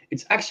is,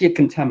 it's actually a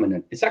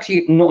contaminant. It's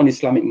actually not an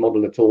Islamic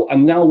model at all.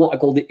 And now what I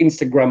call the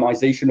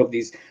Instagramization of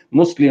these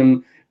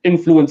Muslim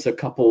influencer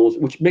couples,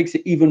 which makes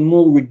it even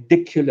more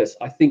ridiculous.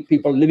 I think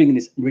people are living in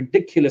this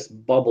ridiculous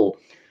bubble,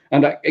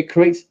 and it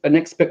creates an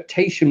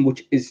expectation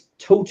which is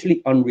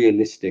totally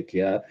unrealistic.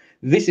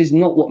 This is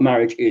not what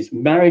marriage is.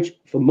 Marriage,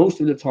 for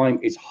most of the time,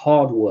 is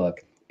hard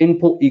work.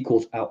 Input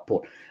equals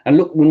output. And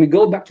look, when we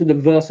go back to the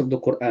verse of the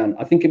Quran,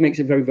 I think it makes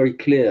it very, very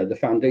clear the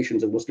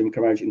foundations of Muslim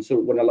marriage. In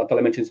Surah, when Allah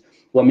Ta'ala mentions,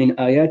 وَمِنْ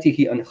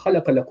آيَاتِهِ أَنْ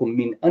خَلَقَ لَكُم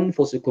مِّنْ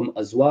أَنفُسِكُمْ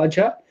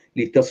أَزْوَاجًا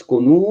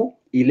لِتَسْكُنُوا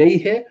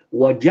إِلَيْهِ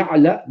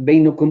وَجَعَلَ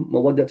بَيْنَكُمْ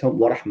مَوَدَّةً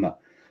وَرَحْمَةً.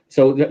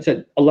 So that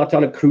said, Allah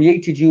Ta'ala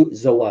created you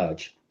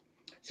zawaj.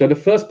 So the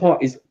first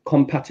part is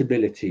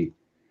compatibility.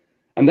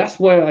 And that's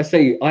where I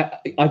say,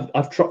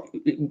 I've tried,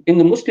 in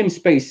the Muslim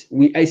space,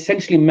 we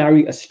essentially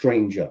marry a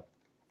stranger,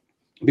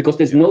 because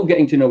there's no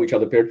getting to know each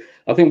other, period.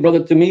 I think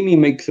Brother Tamimi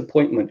makes a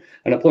point. Now,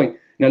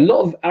 a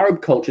lot of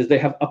Arab cultures, they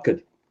have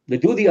akad. They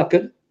do the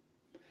akad.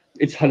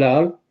 It's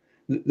halal.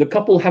 The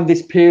couple have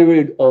this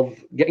period of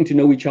getting to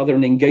know each other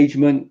and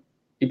engagement.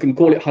 You can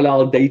call it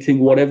halal dating,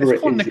 whatever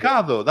it's called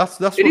nikah, though.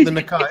 That's what the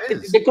nikah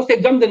is. Because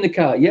they've done the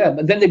nikah,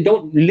 but then they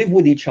don't live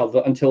with each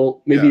other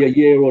until maybe a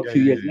year or 2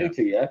 years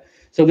later,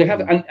 So they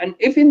have, and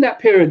if in that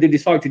period they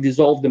decide to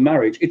dissolve the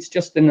marriage, it's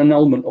just an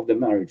annulment of the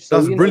marriage. So,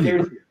 that's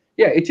brilliant.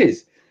 It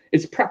is.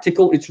 It's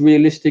practical, it's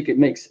realistic, it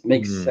makes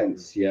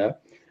sense,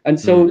 And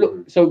so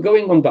look, so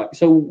going on back,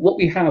 so what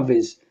we have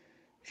is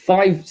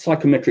 5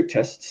 psychometric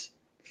tests,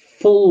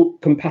 full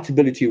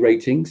compatibility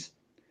ratings,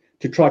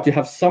 to try to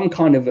have some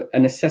kind of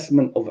an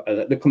assessment of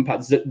the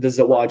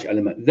zawaj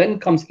element. Then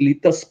comes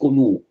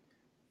litaskunu,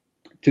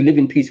 to live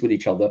in peace with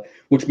each other,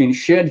 which means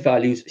shared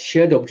values,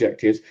 shared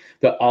objectives,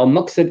 that our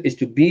maqsad is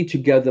to be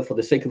together for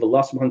the sake of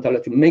Allah subhanahu wa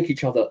ta'ala, to make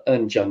each other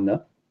earn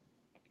Jannah.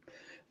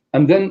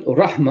 And then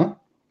rahmah,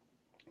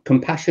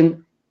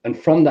 compassion, and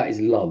from that is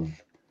love.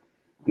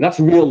 And that's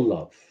real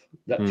love,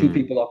 that two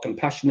people are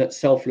compassionate,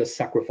 selfless,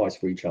 sacrifice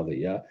for each other.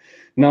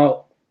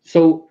 Now,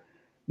 so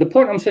the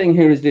point I'm saying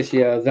here is this,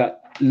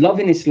 that love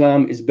in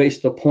Islam is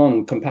based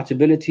upon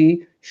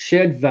compatibility,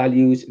 shared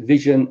values,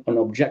 vision, an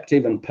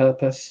objective and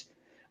purpose,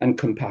 and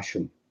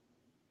compassion.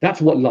 That's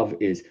what love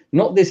is,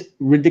 not this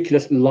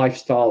ridiculous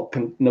lifestyle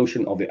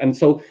notion of it. And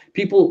so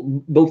people,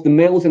 both the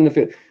males and the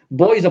females,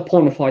 boys are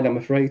pornified, I'm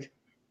afraid.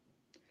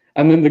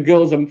 And then the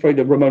girls, I'm afraid,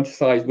 are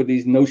romanticized with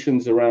these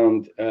notions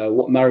around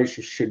what marriage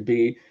should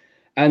be.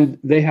 And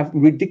they have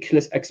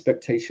ridiculous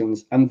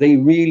expectations. And they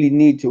really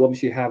need to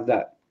obviously have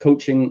that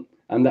coaching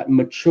and that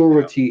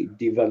maturity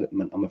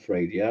development, I'm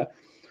afraid,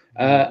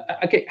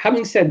 Okay,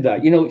 having said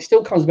that, it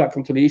still comes back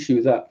to the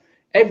issue that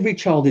every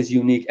child is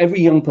unique.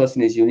 Every young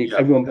person is unique.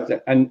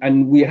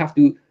 And we have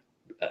to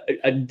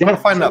adapt. You've got to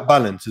find that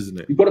balance, isn't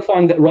it? You've got to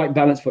find that right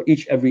balance for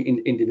every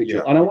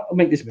individual. And I want to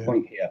make this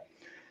point here.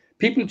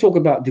 People talk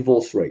about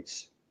divorce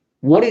rates.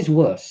 What is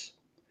worse?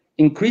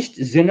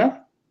 Increased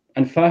zina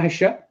and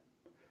fahisha,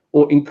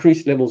 or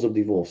increased levels of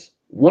divorce?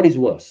 What is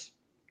worse?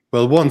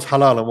 Well, one's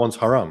halal and one's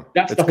haram.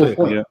 That's the whole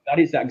point. Yeah. That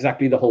is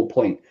exactly the whole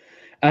point.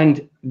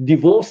 And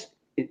divorce,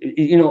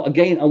 you know,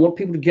 again, I want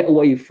people to get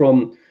away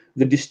from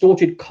the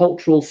distorted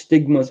cultural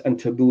stigmas and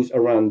taboos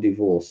around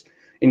divorce.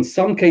 In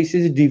some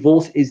cases,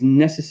 divorce is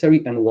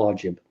necessary and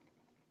wajib,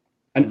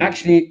 and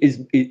actually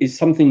is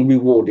something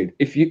rewarded.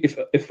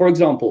 If for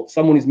example,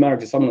 someone is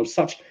married to someone of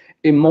such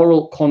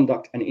immoral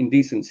conduct and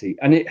indecency,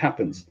 and it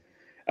happens,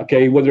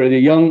 okay, whether they're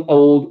young,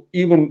 old,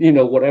 even, you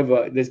know,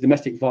 whatever, there's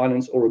domestic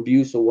violence or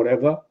abuse or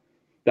whatever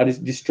that is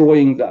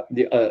destroying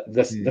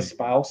the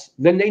spouse,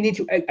 then they need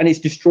to, and it's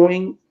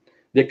destroying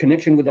their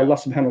connection with Allah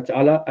subhanahu wa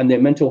ta'ala and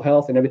their mental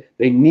health and everything.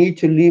 They need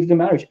to leave the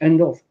marriage.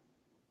 End of.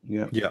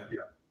 Yeah.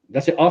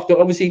 That's it. After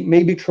obviously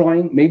maybe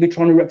trying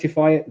to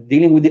rectify it,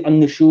 dealing with the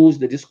nushuz,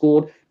 the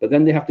discord, but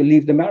then they have to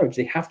leave the marriage.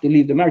 They have to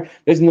leave the marriage.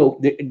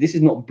 This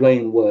is not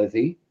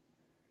blameworthy,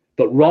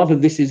 but rather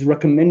this is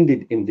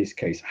recommended in this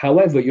case.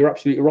 However, you're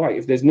absolutely right.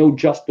 If there's no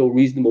just or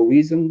reasonable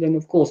reason, then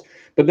of course.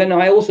 But then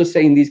I also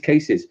say in these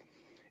cases,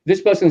 this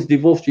person's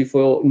divorced you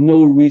for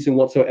no reason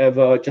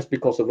whatsoever, just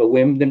because of a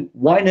whim, then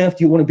why on earth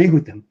do you want to be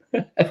with them?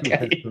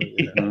 Okay.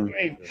 You know what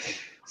I mean?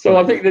 So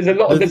I think there's a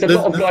lot of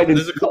guidance.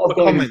 There's a couple of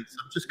comments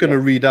I'm just going to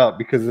read out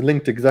because they're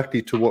linked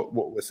exactly to what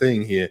we're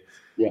saying here.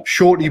 Yeah.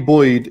 Shorty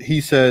Boyd, he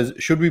says,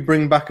 should we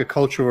bring back a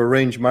culture of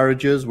arranged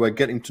marriages where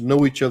getting to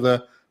know each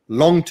other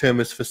long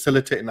term is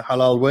facilitated in a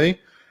halal way?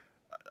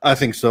 I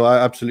think so. I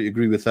absolutely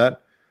agree with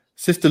that.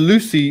 Sister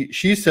Lucy,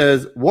 she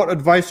says, what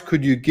advice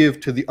could you give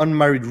to the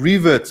unmarried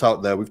reverts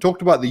out there? We've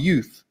talked about the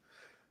youth.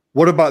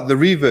 What about the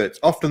reverts?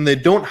 Often they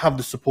don't have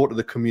the support of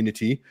the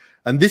community.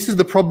 And this is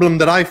the problem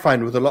that I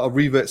find with a lot of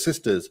revert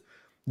sisters.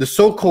 The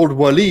so-called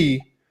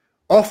wali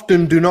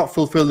often do not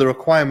fulfill the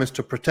requirements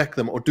to protect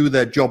them or do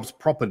their jobs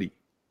properly,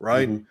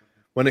 right?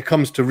 When it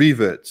comes to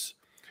reverts.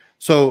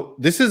 So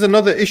this is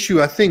another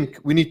issue I think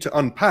we need to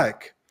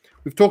unpack.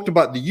 We've talked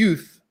about the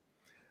youth.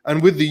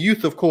 And with the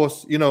youth, of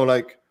course, you know,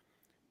 like,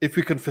 if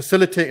we can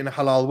facilitate in a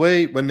halal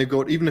way when they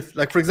go, even if,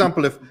 like, for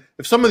example, if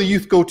some of the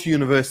youth go to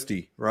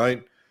university,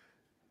 right,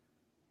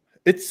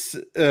 it's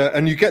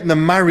and you get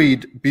them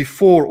married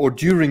before or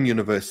during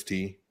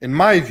university, in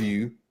my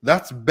view,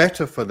 that's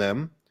better for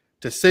them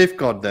to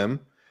safeguard them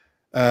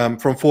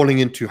from falling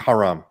into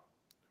haram,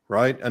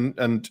 right?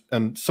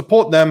 And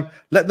support them,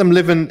 let them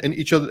live in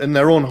each other in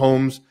their own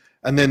homes,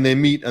 and then they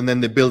meet and then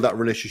they build that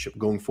relationship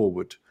going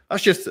forward.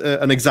 That's just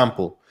an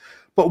example.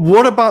 But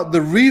what about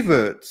the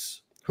reverts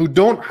who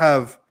don't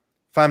have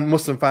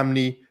Muslim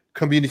family,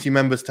 community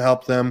members to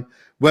help them,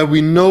 where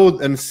we know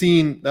and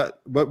seen that,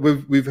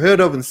 we've heard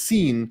of and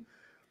seen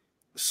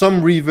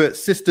some revert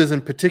sisters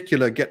in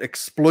particular get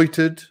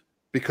exploited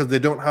because they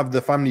don't have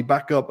the family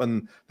backup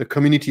and the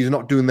community is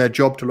not doing their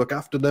job to look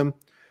after them,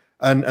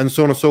 and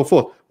so on and so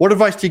forth. What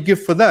advice do you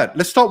give for that?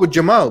 Let's start with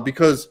Jamal,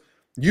 because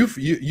you've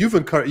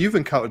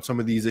encountered some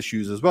of these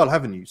issues as well,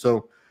 haven't you?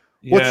 So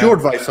what's your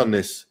advice on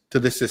this to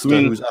this sister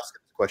who's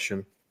asking this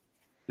question?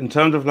 In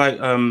terms of like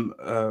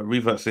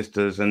revert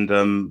sisters and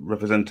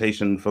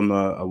representation from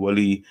a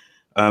wali,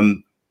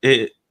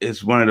 it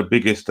is one of the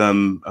biggest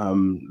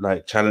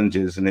like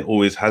challenges, and it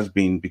always has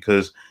been,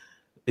 because,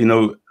 you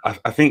know,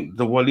 I think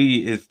the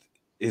wali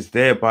is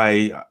there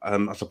by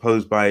I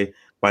suppose by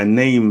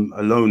name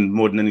alone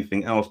more than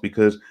anything else,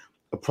 because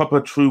a proper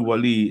true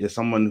wali is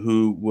someone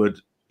who would,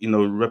 you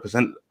know,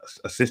 represent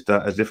a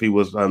sister as if he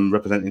was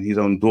representing his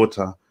own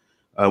daughter.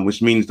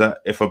 Which means that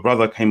if a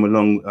brother came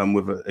along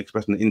with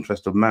expressing the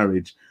interest of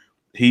marriage,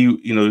 he,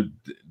 you know,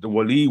 the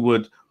wali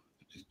would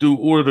do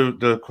all of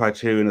the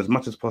criterion as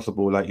much as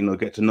possible, like, you know,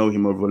 get to know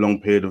him over a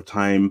long period of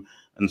time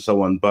and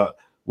so on. But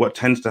what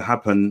tends to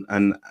happen,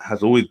 and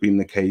has always been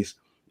the case,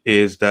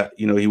 is that,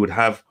 you know, he would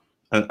have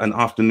an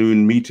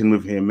afternoon meeting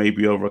with him,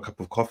 maybe over a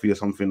cup of coffee or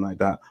something like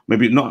that.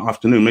 Maybe not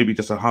afternoon, maybe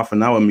just a half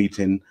an hour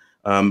meeting,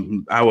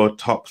 hour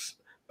tops,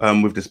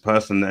 with this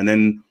person, and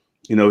then,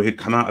 you know, he'd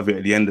come out of it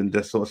at the end and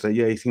just sort of say,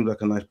 yeah, he seems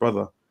like a nice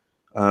brother,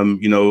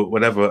 you know,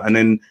 whatever. And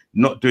then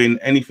not doing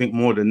anything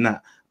more than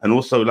that. And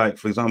also, like,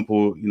 for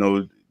example, you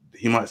know,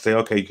 he might say,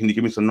 okay, can you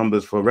give me some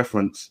numbers for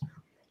reference?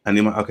 And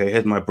he might, okay,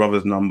 here's my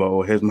brother's number,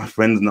 or here's my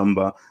friend's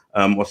number,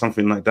 or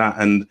something like that.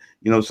 And,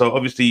 you know, so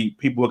obviously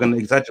people are going to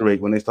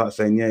exaggerate when they start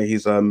saying, yeah,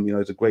 he's, you know,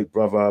 he's a great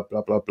brother,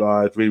 blah, blah,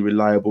 blah. It's really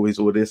reliable. He's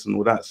all this and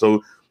all that.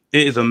 So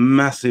it is a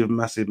massive,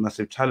 massive,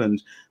 massive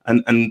challenge.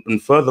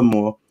 And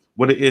furthermore,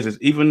 what it is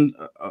even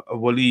a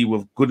wali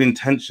with good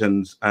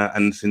intentions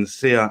and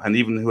sincere, and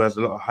even who has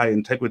a lot of high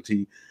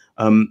integrity,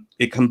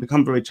 it can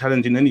become very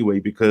challenging anyway,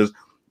 because,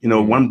 you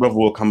know, one brother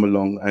will come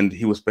along and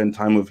he will spend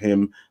time with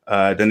him,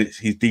 then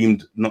he's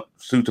deemed not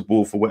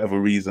suitable for whatever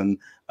reason.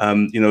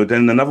 You know,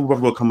 then another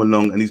brother will come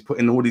along and he's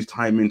putting all his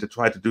time in to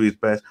try to do his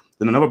best.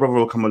 Then another brother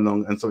will come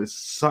along, and so it's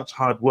such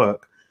hard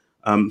work.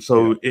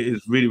 So it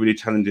is really, really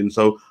challenging.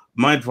 So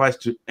my advice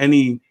to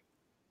any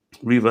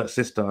revert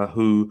sister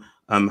who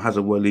has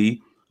a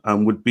wali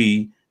would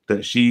be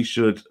that she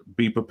should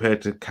be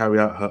prepared to carry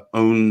out her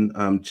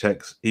own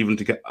checks, even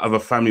to get other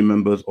family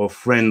members or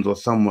friends or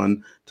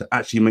someone to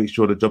actually make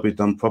sure the job is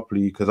done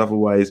properly, because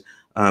otherwise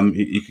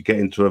you could get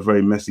into a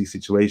very messy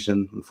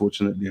situation,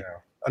 unfortunately. Yeah.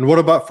 And what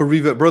about for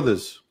revert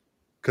brothers?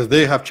 Because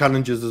they have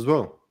challenges as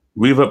well.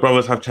 Revert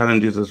brothers have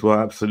challenges as well,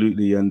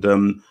 absolutely. And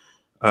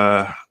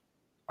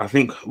I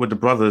think with the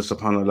brothers,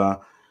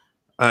 subhanAllah,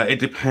 it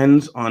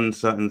depends on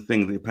certain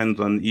things. It depends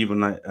on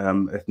even like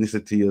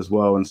ethnicity as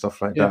well and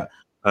stuff like that.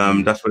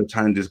 That's where the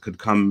challenges could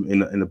come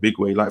in a big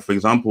way. Like, for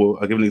example,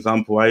 I'll give an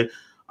example.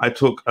 I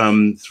took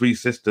 3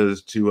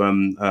 sisters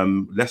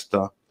to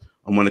Leicester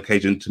on one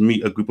occasion to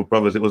meet a group of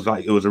brothers. It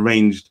was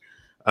arranged,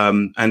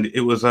 and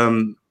it was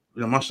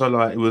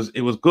mashallah,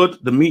 it was good.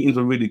 The meetings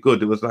were really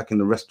good. It was like in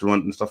the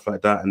restaurant and stuff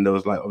like that, and there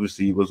was like,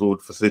 obviously it was all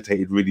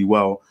facilitated really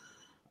well.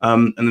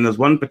 And then there's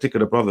one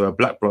particular brother, a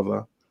black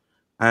brother,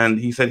 and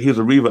he said he was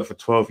a revert for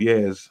 12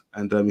 years,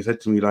 and he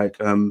said to me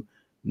like,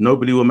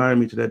 nobody will marry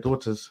me to their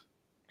daughters.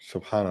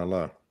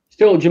 Subhanallah.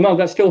 Still, Jamal,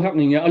 that's still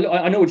happening. Yeah,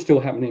 I know it's still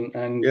happening,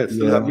 and yes,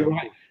 you're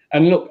right.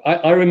 And look,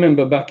 I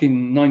remember back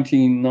in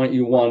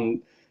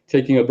 1991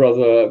 taking a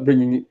brother,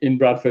 bringing in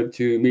Bradford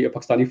to meet a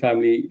Pakistani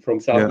family from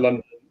South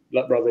London,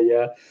 black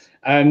brother,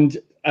 and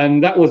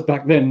that was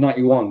back then,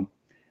 91.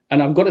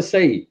 And I've got to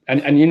say,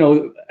 and you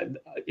know,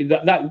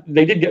 that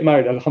they did get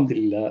married,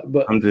 alhamdulillah.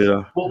 But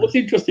what's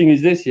interesting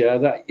is this,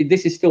 that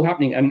this is still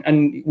happening,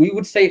 and we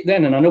would say it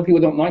then, and I know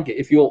people don't like it.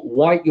 If you're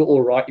white, you're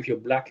all right. If you're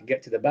black,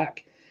 get to the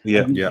back.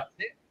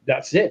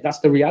 That's it. That's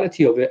the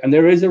reality of it. And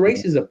there is a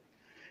racism.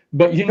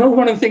 But you know,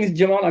 one of the things,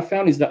 Jamal, I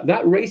found is that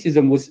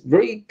racism was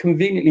very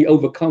conveniently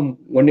overcome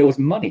when there was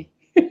money.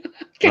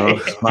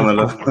 What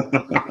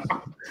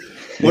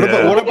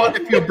about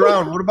if you're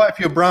brown? What about if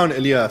you're brown,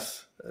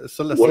 Ilyas?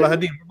 What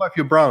about if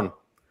you're brown?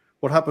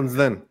 What happens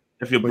then?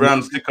 If you're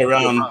brown, stick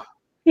around.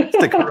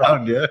 Stick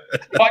around, yeah.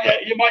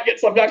 You might get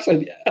some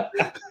action.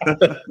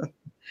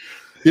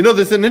 You know,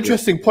 there's an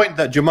interesting point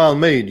that Jamal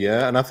made,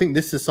 and I think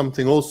this is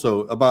something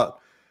also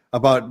about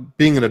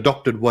being an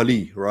adopted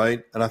wali,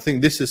 right? And I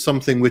think this is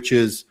something which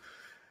is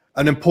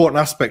an important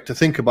aspect to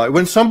think about.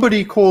 When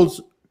somebody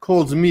calls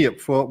me up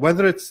for,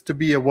 whether it's to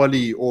be a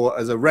wali or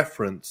as a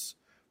reference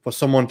for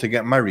someone to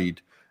get married,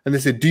 and they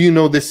say, do you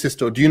know this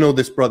sister, or do you know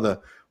this brother?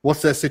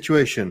 What's their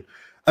situation?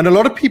 And a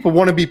lot of people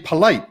want to be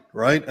polite,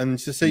 right? And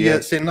to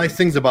say, say nice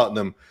things about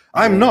them.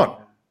 I'm not.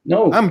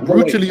 No, I'm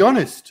brutally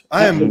honest.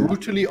 I am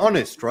brutally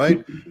honest,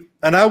 right?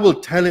 And I will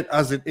tell it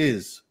as it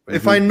is.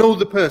 If I know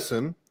the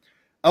person,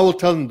 I will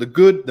tell them the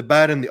good, the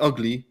bad, and the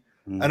ugly.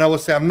 And I will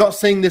say, I'm not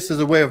saying this as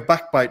a way of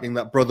backbiting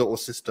that brother or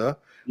sister.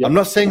 I'm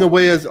not saying a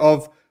way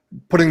of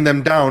putting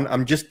them down.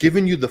 I'm just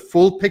giving you the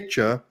full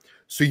picture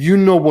so you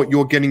know what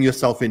you're getting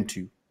yourself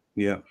into.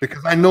 Yeah.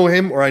 Because I know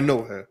him or I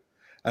know her.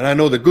 And I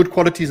know the good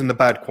qualities and the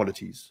bad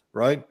qualities,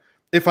 right?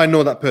 If I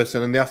know that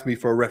person and they ask me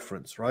for a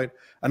reference, right?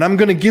 And I'm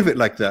going to give it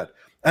like that.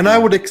 And I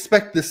would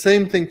expect the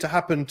same thing to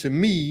happen to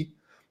me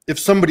if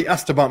somebody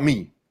asked about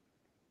me,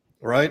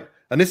 right?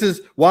 And this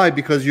is why,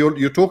 because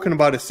you're talking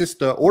about a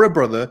sister or a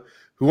brother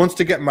who wants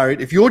to get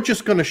married. If you're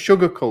just going to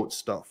sugarcoat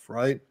stuff,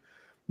 right,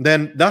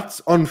 then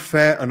that's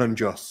unfair and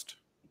unjust.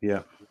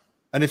 Yeah.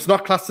 And it's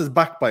not classed as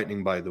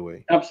backbiting, by the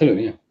way.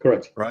 Absolutely, yeah,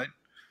 correct. Right?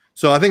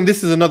 So I think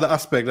this is another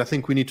aspect I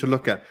think we need to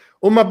look at.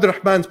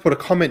 Abdurrahman's put a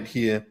comment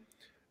here.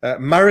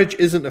 Marriage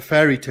isn't a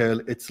fairy tale.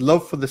 It's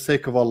love for the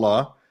sake of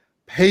Allah,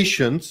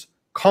 patience,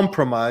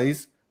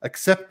 compromise,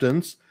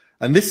 acceptance,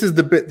 and this is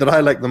the bit that I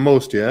like the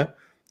most,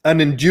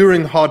 and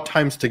enduring hard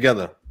times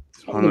together.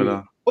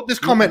 Put this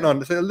comment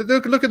on. Say,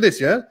 look at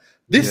this,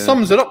 This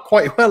sums it up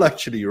quite well,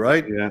 actually,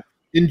 right? Yeah.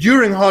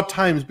 Enduring hard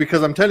times,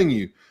 because I'm telling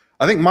you,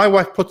 I think my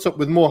wife puts up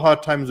with more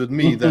hard times with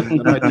me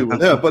than I do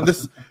with her. But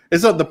this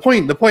is not the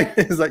point. The point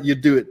is that you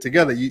do it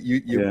together.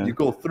 You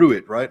go through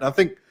it, right? And I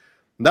think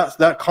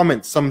that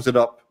comment sums it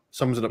up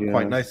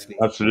quite nicely.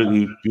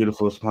 Absolutely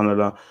beautiful,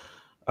 subhanAllah.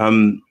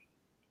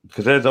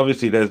 Because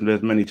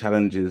there's many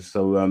challenges.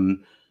 So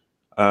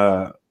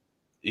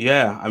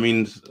I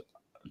mean,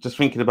 just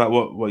thinking about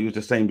what you were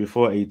just saying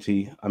before, AT.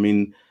 I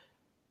mean,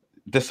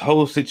 this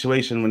whole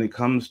situation when it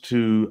comes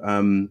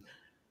to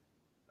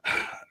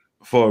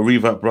for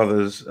revert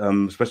brothers,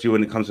 especially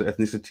when it comes to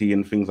ethnicity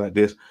and things like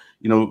this,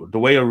 you know, the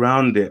way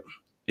around it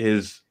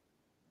is,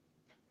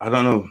 I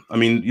don't know. I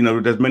mean, you know,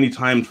 there's many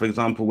times, for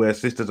example, where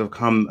sisters have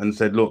come and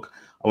said, look,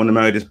 I want to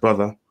marry this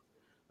brother.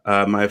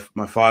 My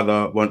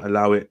father won't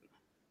allow it.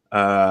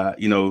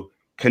 You know,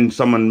 can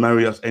someone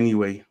marry us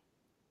anyway?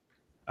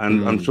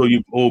 And I'm sure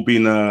you've all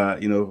been,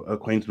 you know,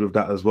 acquainted with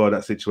that as well,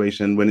 that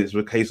situation when it's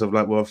a case of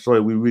like, well, sorry,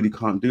 we really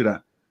can't do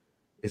that.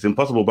 It's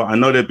impossible. But I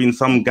know there've been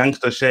some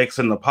gangster sheikhs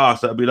in the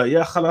past that'll be like,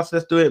 yeah, khalas,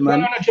 let's do it,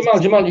 man. No,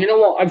 Jamal, you know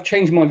what? I've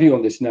changed my view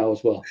on this now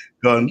as well.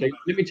 Go on. Okay?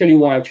 Let me tell you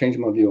why I've changed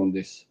my view on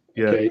this.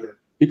 Okay?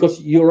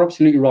 Because you're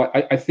absolutely right.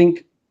 I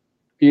think,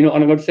 you know,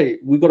 and I'm going to say,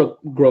 we've got to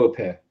grow a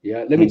pair.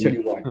 Yeah. Let me tell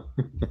you why.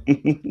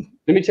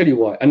 Let me tell you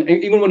why. And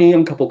even when a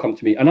young couple come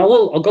to me, and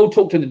I'll go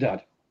talk to the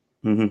dad.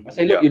 I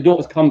say, look, your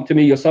daughters come to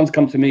me, your sons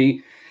come to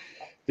me.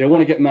 They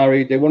want to get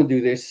married. They want to do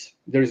this.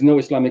 there is no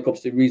Islamic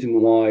opposite reason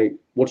why.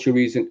 What's your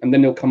reason? And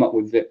then they'll come up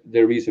with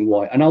their reason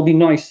why. And I'll be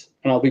nice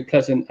and I'll be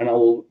pleasant and I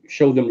will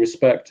show them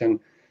respect and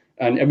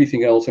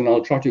everything else. And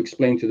I'll try to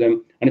explain to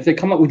them. And if they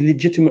come up with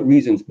legitimate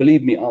reasons,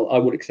 believe me, I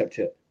will accept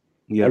it.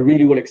 Yeah. I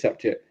really will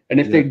accept it. And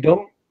if they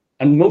don't,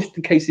 and most of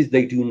the cases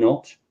they do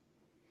not,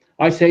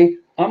 I say,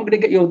 I'm going to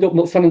get your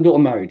son and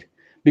daughter married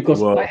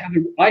because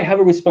I have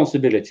a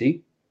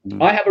responsibility.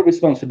 I have a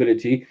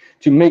responsibility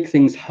to make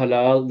things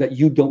halal that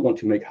you don't want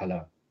to make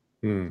halal.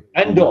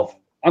 End of.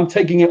 I'm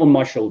taking it on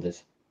my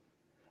shoulders.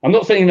 I'm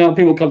not saying now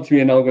people come to me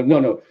and I'll go,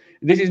 no.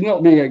 This is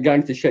not being a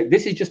gangster shake.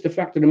 This is just the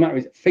fact of the matter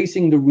is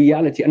facing the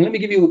reality. And let me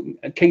give you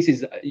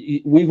cases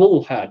we've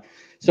all had.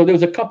 So there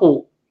was a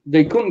couple,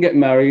 they couldn't get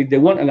married. They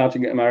weren't allowed to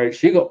get married.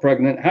 She got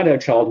pregnant, had her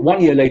child.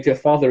 1 year later,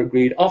 father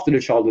agreed. After the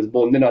child was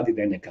born, then I did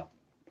their nikah.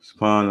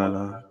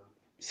 SubhanAllah.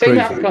 Same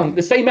outcome,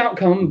 the same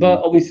outcome,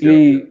 but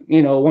obviously,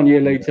 1 year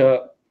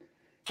later,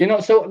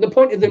 so the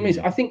point of them is,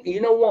 I think,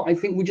 I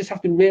think we just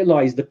have to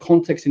realize the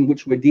context in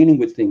which we're dealing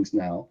with things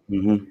now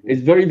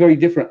is very, very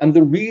different. And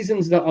the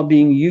reasons that are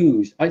being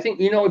used, I think,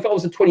 if I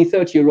was a 20,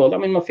 30-year-old,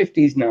 I'm in my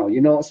 50s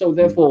now, so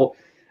therefore,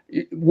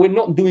 we're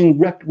not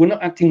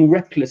acting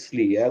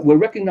recklessly. Yeah? We're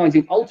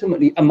recognizing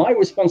ultimately, and my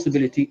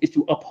responsibility is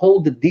to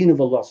uphold the deen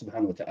of Allah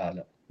subhanahu wa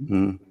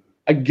ta'ala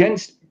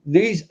against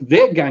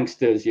their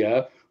gangsters,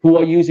 who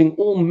are using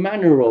all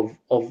manner of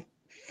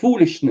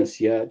foolishness,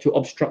 to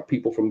obstruct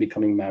people from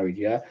becoming married,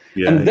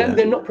 and then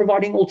they're not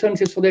providing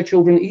alternatives for their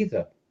children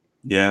either.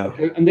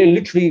 Okay? And they're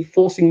literally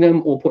forcing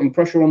them or putting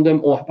pressure on them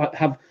or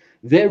have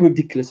their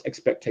ridiculous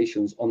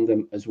expectations on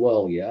them as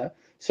well,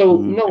 So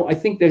no, I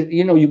think that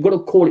you've got to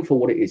call it for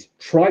what it is.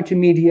 Try to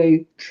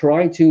mediate,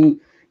 try to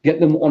get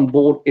them on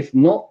board. If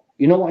not,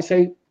 you know what I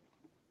say?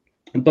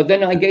 But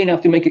then again, I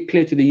have to make it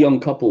clear to the young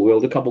couple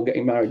or the couple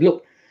getting married.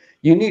 Look,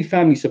 you need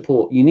family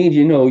support. You need,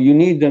 you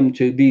need them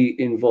to be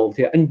involved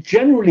here. And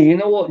generally, you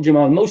know what,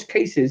 Jamal, in most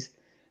cases,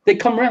 they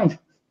come round.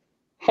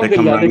 They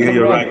come round.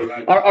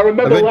 Right. I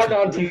remember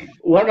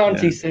one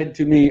auntie said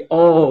to me,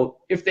 "Oh,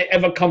 if they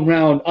ever come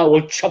round, I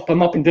will chop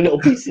them up into little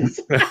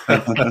pieces."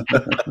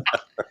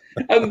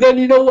 And then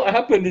you know what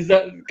happened is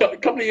that a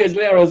couple of years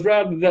later, I was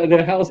round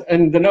their house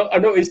and I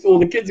noticed all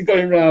the kids are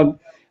going round.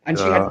 And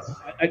she had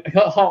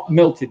her heart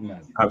melted,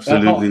 man.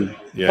 Absolutely,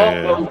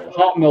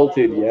 heart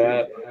melted,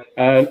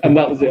 and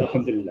that was it.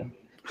 Alhamdulillah.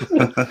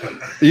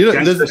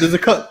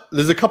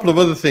 There's a couple of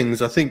other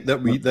things I think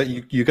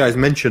that you guys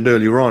mentioned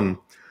earlier on.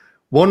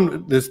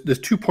 One, there's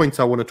 2 points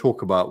I want to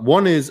talk about.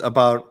 One is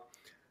about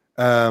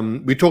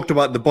we talked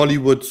about the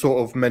Bollywood sort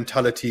of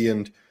mentality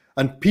and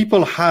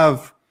people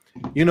have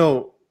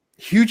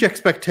huge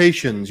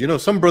expectations.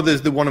 Some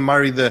brothers, they want to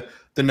marry the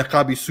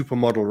niqabi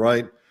supermodel,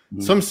 right?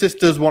 Some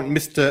sisters want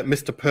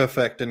Mr.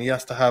 Perfect, and he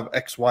has to have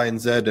X, Y,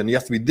 and Z, and he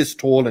has to be this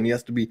tall, and he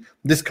has to be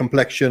this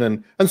complexion,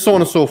 and so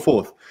on and so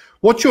forth.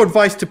 What's your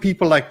advice to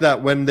people like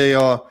that when they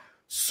are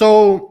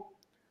so?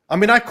 I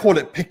mean, I call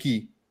it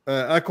picky,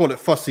 I call it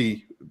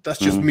fussy. That's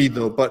just me,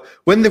 though. But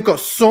when they've got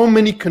so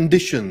many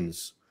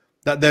conditions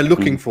that they're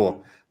looking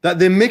for, that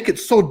they make it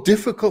so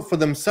difficult for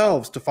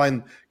themselves to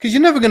find, because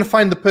you're never going to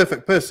find the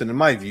perfect person, in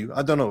my view.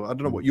 I don't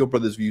know what your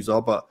brother's views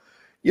are, but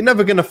you're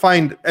never going to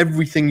find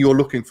everything you're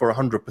looking for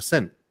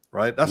 100%,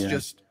 right? That's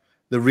just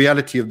the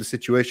reality of the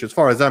situation as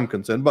far as I'm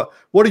concerned. But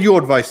what are your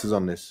advices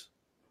on this?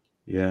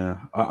 Yeah,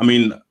 I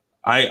mean,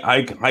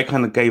 I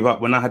kind of gave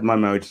up when I had my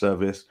marriage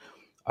service.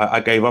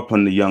 I gave up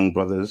on the young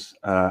brothers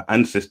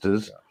and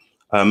sisters.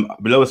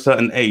 Below a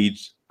certain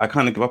age, I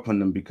kind of gave up on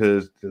them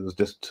because there was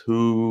just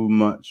too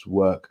much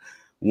work.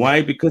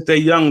 Why? Because they're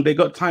young, they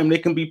got time, they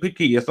can be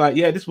picky. It's like,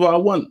 this is what I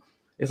want.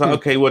 It's like,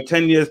 okay, well,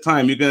 10 years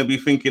time, you're going to be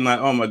thinking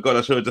like, oh my God,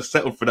 I should have just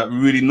settled for that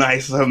really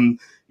nice, brother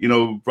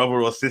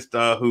or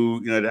sister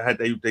who,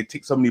 they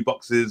tick so many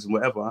boxes and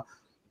whatever.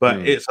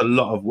 But it's a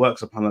lot of work,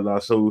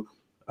 subhanAllah. So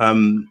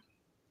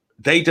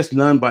they just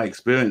learn by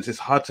experience. It's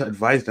hard to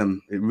advise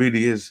them. It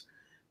really is.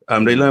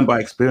 They learn by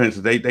experience.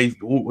 They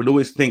would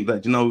always think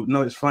that,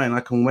 no, it's fine. I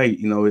can wait.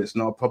 It's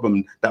not a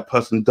problem. That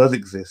person does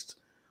exist.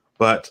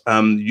 But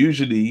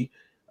usually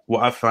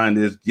what I find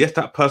is, yes,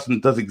 that person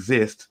does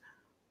exist,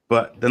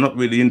 but they're not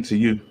really into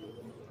you.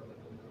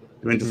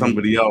 They're into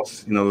somebody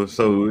else,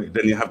 so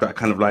then you have that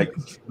kind of like...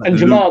 And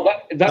Jamal,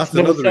 that's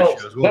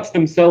themselves. Well. That's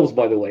themselves,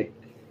 by the way.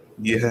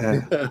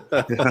 Yeah.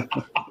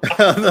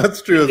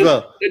 That's true as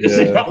well. They're just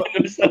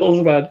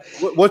themselves, man.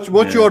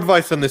 What's your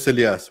advice on this,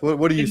 Alyas?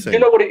 What do you say? You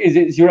know what it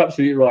is? You're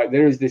absolutely right.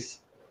 There is this,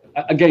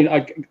 again,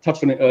 I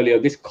touched on it earlier,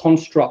 this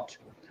construct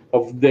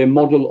of their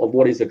model of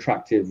what is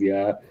attractive,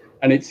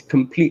 and it's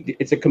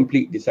a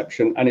complete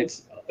deception. And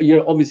it's,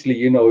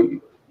 obviously,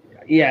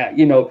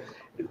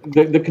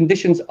 the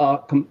conditions are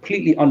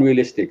completely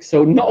unrealistic.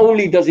 So not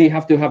only does he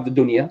have to have the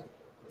dunya,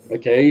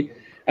 okay,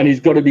 and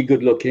he's got to be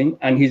good looking,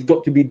 and he's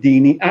got to be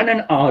deeni and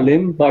an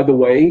alim, by the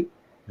way,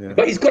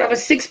 but he's got to have a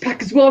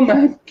six-pack as well,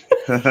 man.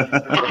 And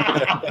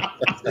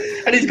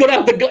he's got to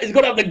have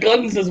the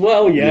guns as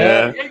well, He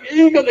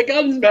got the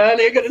guns, man.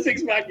 He got the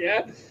six-pack,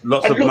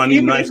 Lots of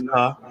money, nice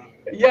car.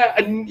 Yeah,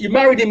 and you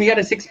married him, he had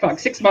a 6-pack.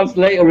 6 months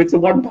later, it's a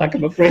 1-pack,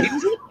 I'm afraid.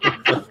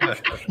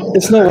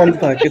 It's not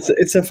 1-pack,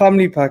 it's a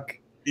family pack.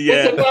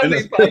 Yeah, It's a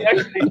family pack,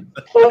 actually.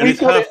 Or and we it's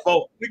call her it,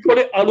 fault. we call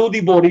it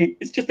aludi body.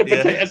 It's just a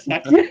Yeah. potato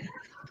sack. Yeah.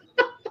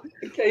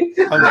 Okay.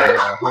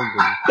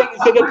 Alhamdulillah.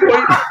 So the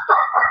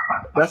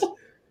point.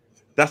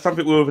 That's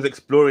something we were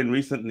exploring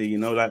recently. You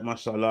know, like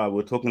mashallah,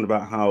 we're talking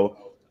about how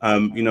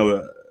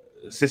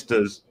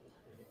sisters,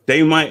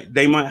 they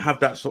might have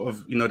that sort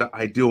of, that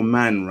ideal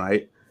man,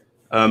 right?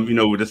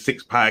 With the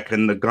 6-pack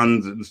and the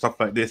guns and stuff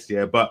like this,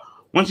 yeah. But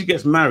once she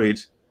gets married,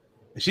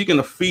 she's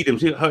gonna feed him.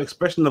 Her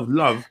expression of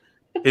love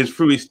is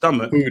through his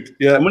stomach. Food,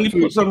 yeah. And when he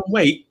puts on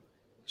weight,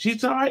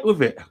 she's all right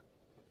with it.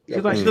 She's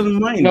like, she doesn't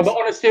mind. No, but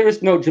on a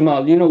serious note,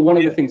 Jamal, one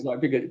of the things that I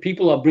figure,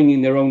 people are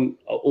bringing their own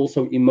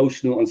also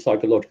emotional and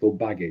psychological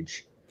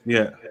baggage.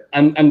 Yeah.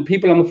 And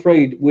people, I'm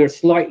afraid, we're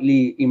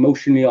slightly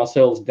emotionally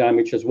ourselves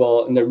damaged as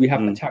well, and we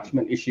have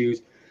attachment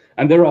issues.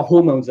 And there are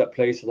hormones at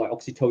play, so like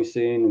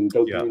oxytocin and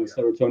dopamine and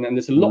serotonin, and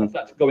there's a lot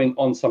that's going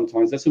on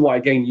sometimes. This is why,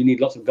 again, you need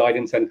lots of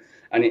guidance and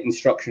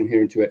instruction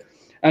here into it.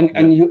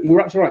 And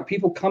you're absolutely right.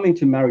 People come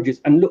into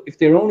marriages and look, if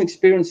their own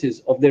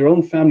experiences of their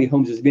own family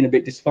homes has been a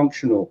bit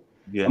dysfunctional,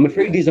 I'm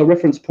afraid these are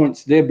reference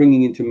points they're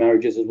bringing into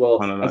marriages as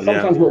well. And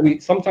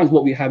sometimes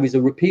what we have is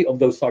a repeat of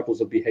those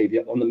cycles of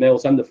behavior on the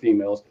males and the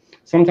females.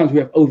 Sometimes we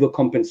have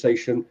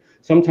overcompensation.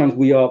 Sometimes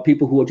we are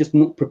people who are just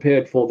not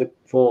prepared for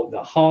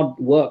the hard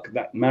work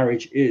that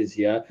marriage is.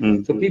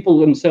 So people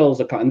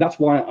themselves are and that's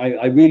why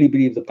I really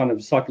believe the kind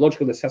of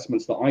psychological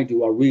assessments that I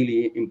do are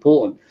really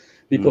important,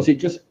 because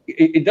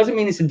it doesn't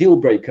mean it's a deal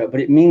breaker,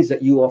 but it means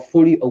that you are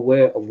fully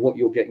aware of what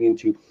you're getting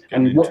into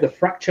and what the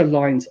fracture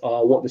lines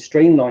are, what the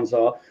strain lines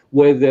are,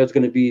 where there's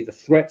going to be the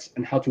threats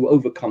and how to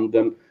overcome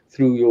them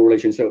through your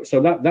relationship.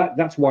 So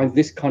that's why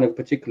this kind of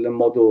particular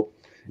model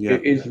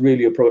is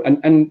really appropriate.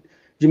 And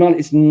Jamal,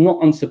 it's not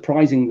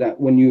unsurprising that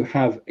when you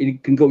have,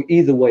 it can go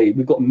either way.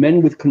 We've got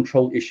men with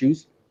control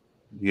issues.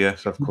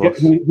 Yes, of course.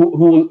 Who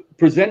will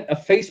present a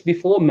face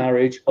before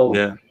marriage of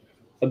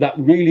that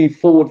really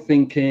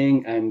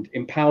forward-thinking and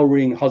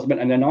empowering husband,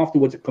 and then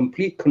afterwards a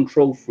complete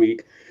control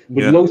freak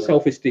with low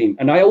self-esteem.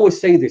 And I always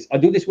say this. I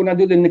do this when I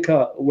do the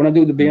nikah, when I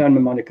do the bayan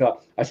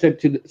nikah. I say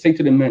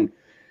to the men,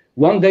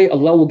 one day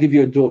Allah will give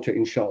you a daughter,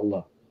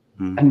 inshallah,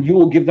 and you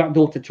will give that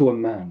daughter to a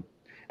man.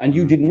 And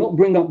you did not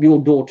bring up your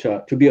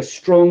daughter to be a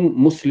strong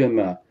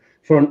Muslimah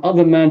for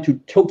another man to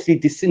totally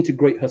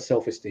disintegrate her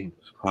self-esteem.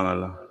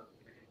 SubhanAllah.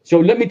 So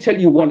let me tell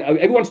you one.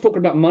 Everyone's talking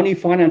about money,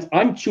 finance.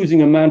 I'm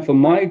choosing a man for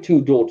my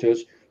 2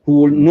 daughters who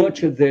will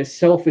nurture their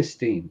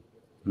self-esteem,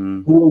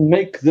 who will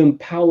make them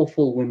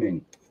powerful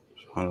women.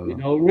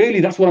 Really,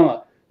 that's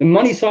what the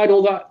money side,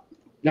 all that,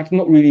 that's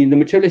not really the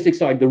materialistic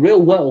side. The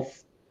real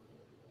wealth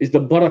is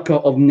the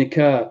barakah of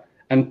nikah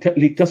and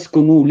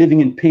litaskunu,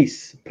 living in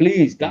peace.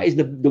 Please, that is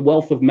the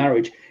wealth of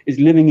marriage, is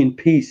living in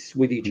peace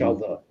with each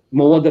other.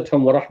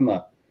 Mawaddatan wa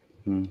rahmah.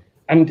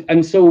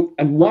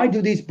 And why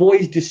do these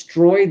boys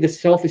destroy the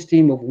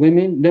self-esteem of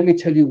women? Let me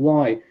tell you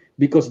why.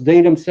 Because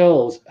they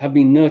themselves have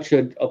been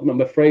nurtured,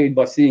 I'm afraid,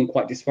 by seeing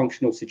quite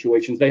dysfunctional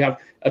situations. They have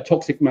a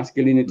toxic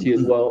masculinity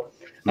as well.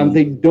 And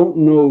they don't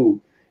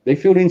know. They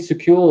feel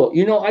insecure.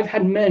 I've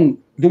had men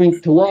doing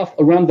tawaf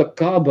around the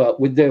Kaaba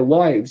with their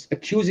wives,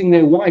 accusing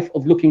their wife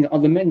of looking at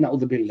other men,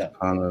 na'udhu billah.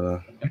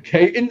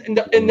 Okay, in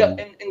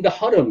the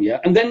haram,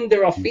 And then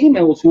there are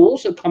females who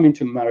also come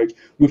into marriage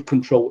with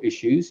control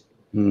issues,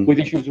 with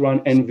issues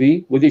around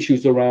envy, with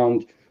issues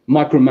around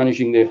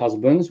micromanaging their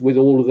husbands, with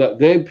all of that,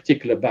 their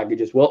particular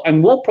baggage as well,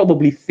 and will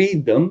probably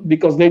feed them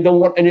because they don't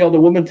want any other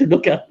woman to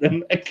look at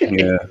them.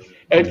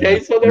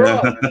 So there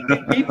are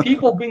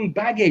people bring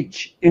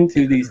baggage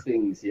into these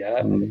things,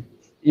 and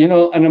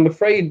I'm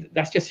afraid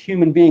that's just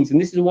human beings.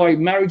 And this is why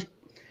marriage,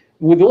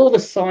 with all the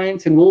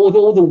science and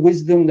all the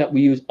wisdom that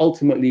we use,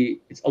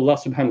 ultimately it's Allah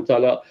subhanahu wa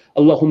ta'ala,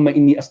 Allahumma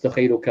inni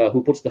astaghfiruka,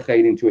 who puts the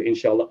khair into it,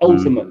 inshallah.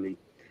 Ultimately,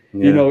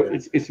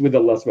 it's with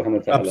Allah subhanahu wa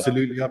ta'ala.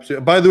 Absolutely.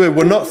 By the way,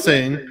 we're not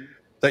saying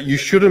that you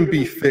shouldn't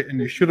be fit and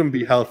you shouldn't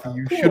be healthy.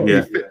 You should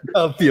be fit and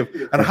healthy.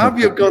 And have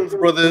your guns,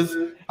 brothers,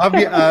 have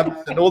your abs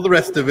and all the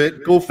rest of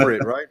it. Go for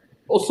it, right?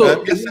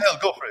 Also, yes,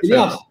 go for it.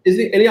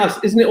 Alyas,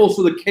 isn't it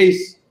also the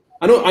case?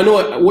 I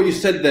know what you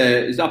said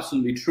there is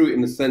absolutely true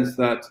in the sense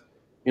that,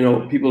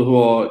 people who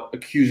are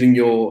accusing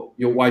your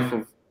wife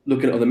of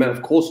looking at other men,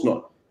 of course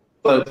not.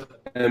 But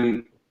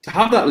to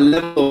have that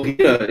level of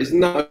ghira, isn't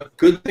that a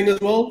good thing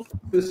as well,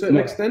 to a certain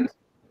extent?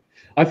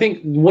 I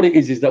think what it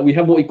is that we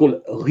have what we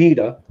call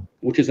ghira,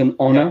 which is an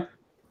honor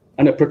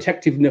and a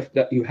protectiveness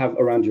that you have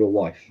around your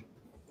wife.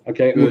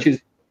 Okay,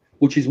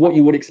 which is what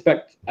you would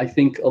expect, I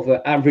think, of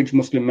an average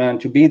Muslim man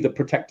to be a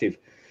protective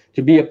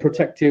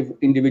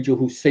individual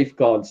who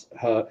safeguards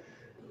her.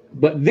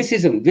 But this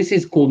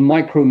is called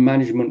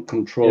micromanagement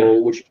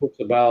control, which talks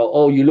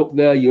about, you look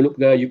there,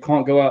 you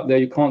can't go out there,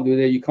 you can't do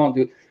there, you can't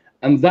do.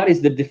 And that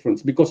is the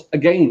difference, because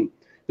again,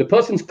 the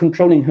person's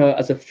controlling her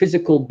as a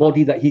physical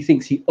body that he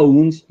thinks he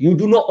owns. You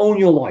do not own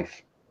your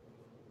wife.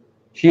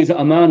 She is an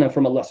amana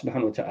from Allah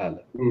subhanahu wa ta'ala.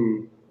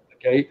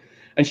 Okay?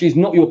 And she's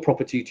not your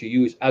property to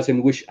use as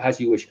you wish.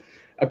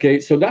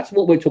 Okay, so that's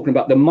what we're talking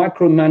about, the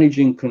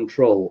micromanaging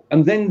control.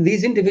 And then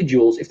these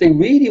individuals, if they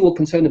really were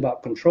concerned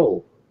about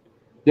control,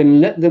 then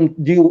let them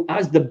deal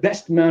as the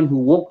best man who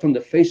walked on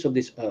the face of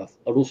this earth,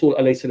 Rasul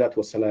alayhi salatu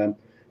wasalam.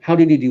 How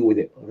did he deal with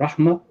it?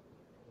 Rahmah,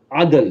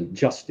 adl,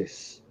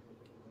 justice.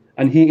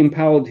 And he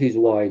empowered his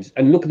wives.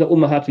 And look at the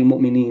Ummahatul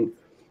Mu'mineen.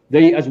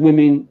 They, as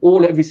women,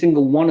 every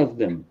single one of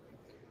them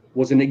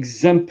was an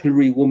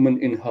exemplary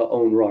woman in her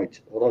own right.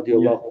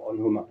 Radiallahu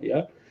anhuma,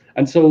 yeah?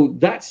 And so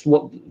that's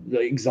what the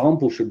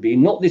example should be,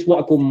 not this what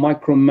I call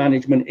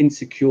micromanagement,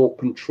 insecure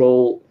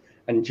control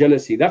and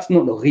jealousy. That's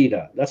not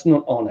ghira, that's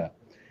not honor.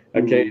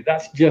 Okay,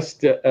 that's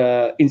just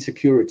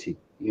insecurity,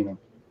 you know.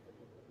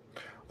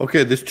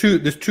 Okay, there's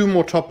two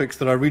more topics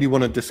that I really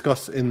want to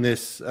discuss in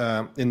this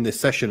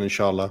session,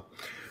 inshallah.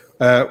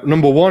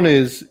 Number one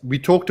is we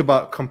talked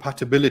about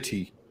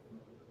compatibility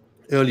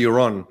earlier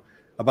on,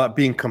 about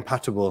being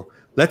compatible.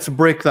 Let's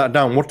break that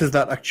down. What does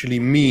that actually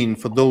mean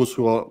for those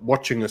who are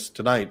watching us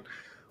tonight?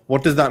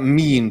 What does that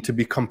mean to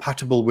be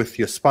compatible with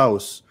your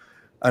spouse?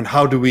 And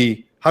how do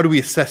we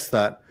assess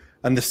that?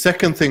 And the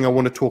second thing I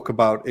want to talk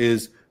about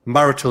is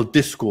marital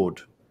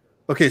discord.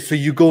 Okay, so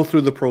you go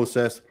through the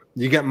process,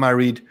 you get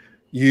married,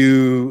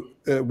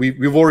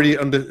 we've already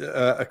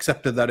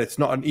accepted that it's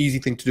not an easy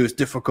thing to do, it's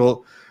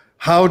difficult.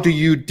 How do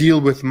you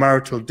deal with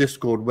marital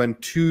discord when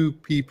two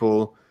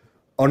people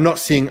are not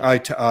seeing eye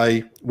to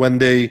eye, when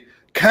they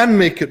can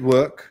make it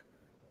work,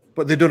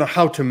 but they don't know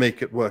how to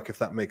make it work, if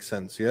that makes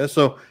sense? Yeah.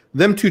 So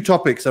them two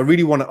topics, I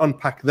really want to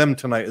unpack them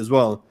tonight as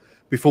well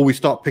before we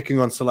start picking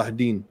on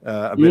Salahuddin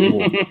a bit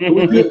more.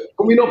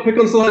 Can we not pick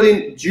on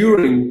Salahuddin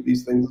during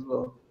these things as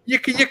well? You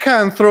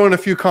can throw in a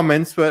few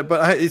comments, but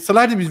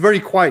Salahuddin is very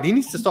quiet. He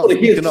needs to start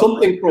speaking up.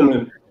 Something from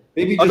him.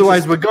 Maybe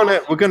otherwise, we're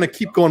gonna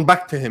keep going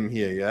back to him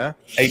here. Yeah.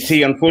 AT,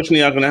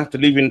 unfortunately, I'm gonna have to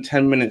leave in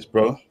 10 minutes,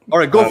 bro. All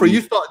right, go for it.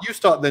 You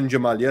start then,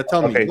 Jamal. Yeah,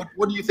 tell me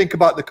what do you think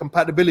about the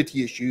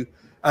compatibility issue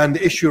and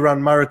the issue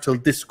around marital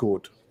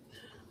discord?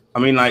 I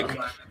mean, like,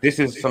 this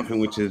is something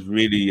which is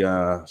really,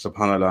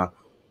 subhanallah,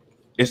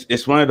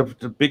 it's one of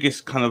the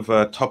biggest kind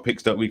of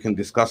topics that we can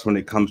discuss when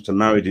it comes to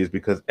marriages,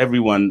 because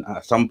everyone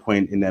at some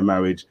point in their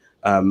marriage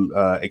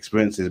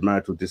experiences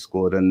marital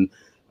discord, and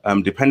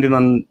depending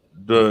on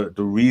the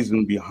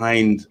reason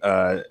behind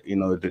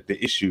the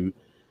issue,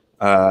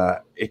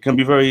 it can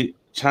be very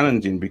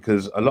challenging,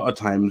 because a lot of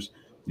times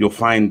you'll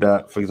find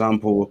that, for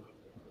example,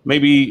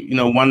 maybe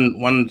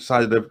one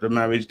side of the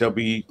marriage, they'll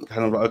be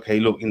kind of like, okay,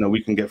 look,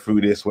 we can get through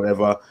this,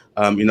 whatever.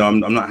 I'm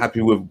not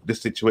happy with this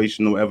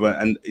situation or whatever,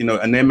 and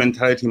and their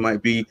mentality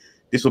might be,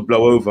 this will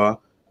blow over.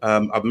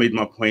 I've made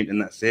my point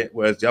and that's it.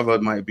 Whereas the other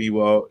might be,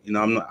 well,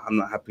 I'm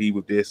not happy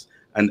with this,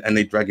 and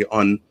they drag it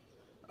on.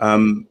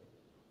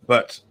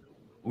 But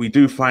we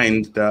do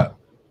find that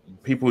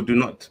people do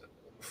not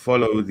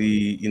follow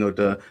the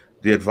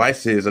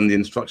advices and the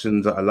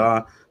instructions that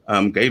Allah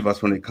gave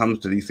us when it comes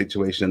to these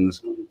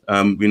situations,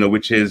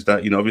 which is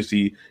that,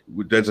 obviously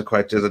there's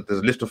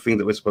a list of things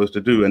that we're supposed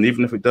to do. And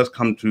even if it does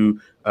come to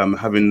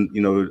having,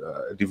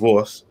 a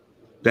divorce,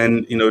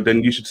 then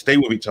you should stay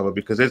with each other,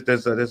 because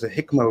there's a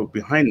hikmah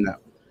behind that,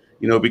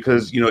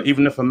 because,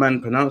 even if a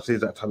man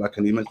pronounces that talaq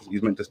and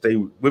he's meant to stay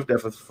with there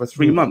for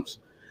 3 months,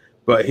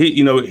 but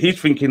he's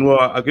thinking, well,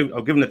 I'll give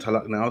him the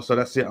talaq now, so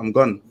that's it, I'm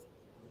gone.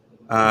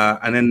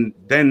 And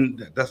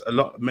then that's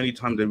many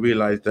times they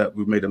realize that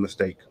we've made a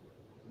mistake,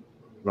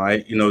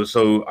 right?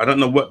 So I don't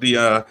know what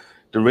the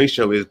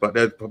ratio is, but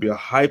there's probably a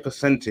high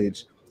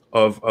percentage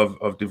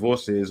of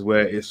divorces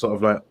where it's sort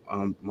of like,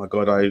 my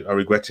God, I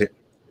regret it.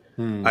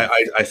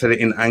 I said it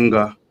in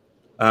anger.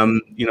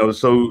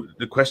 So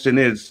the question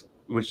is,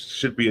 which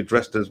should be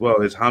addressed as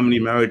well, is how many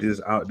marriages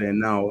out there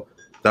now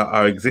that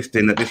are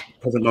existing at this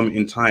present moment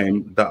in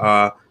time that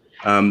are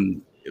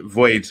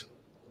void.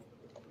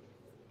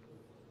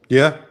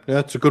 Yeah,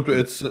 it's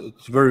a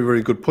very,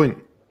 very good point.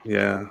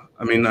 Yeah,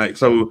 I mean, like,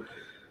 so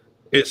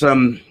it's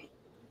I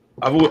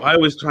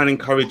always try and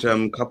encourage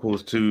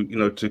couples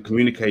to to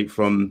communicate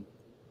from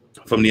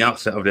the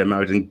outset of their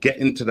marriage and get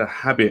into the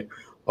habit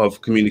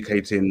of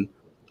communicating,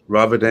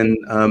 rather than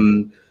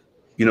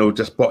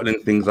just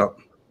bottling things up.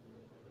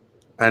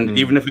 And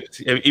even if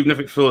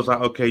it feels like,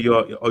 okay,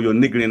 you're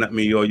niggling at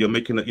me, or you're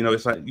making it,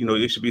 it's like,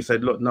 it should be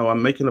said, look, no,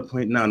 I'm making a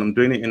point now, and I'm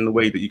doing it in a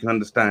way that you can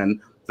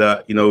understand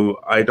that,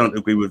 I don't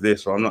agree with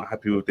this, or I'm not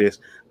happy with this,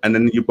 and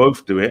then you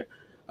both do it.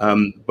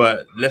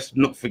 But let's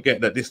not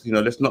forget that this,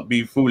 let's not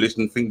be foolish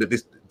and think that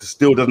this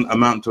still doesn't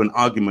amount to an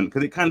argument,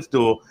 because it can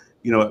still,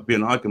 be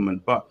an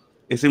argument. But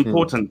it's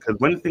important, because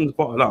when things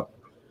bottle up,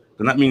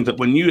 then that means that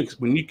when you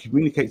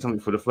communicate something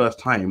for the first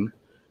time,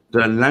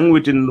 the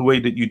language and the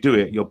way that you do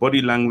it, your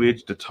body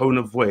language, the tone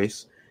of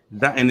voice,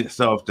 that in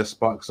itself just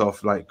sparks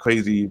off like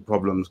crazy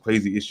problems,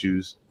 crazy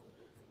issues.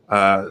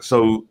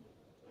 So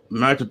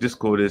marital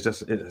discord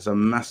it's a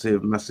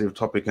massive, massive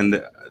topic.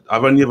 And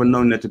I've only ever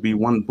known there to be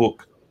one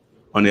book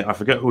on it. I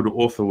forget who the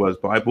author was,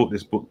 but I bought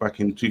this book back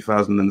in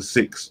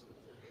 2006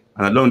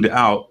 and I loaned it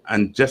out.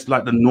 And just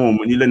like the norm,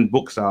 when you lend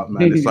books out,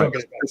 man, it's like,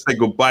 let's say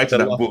goodbye to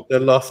that book.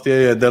 They're lost.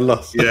 Yeah, they're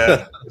lost.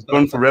 Yeah, it's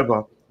gone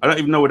forever. I don't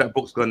even know where that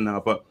book's gone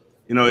now, but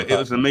You know, it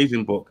was an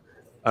amazing book.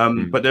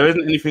 But there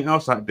isn't anything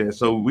else out there.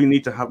 So we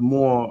need to have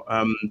more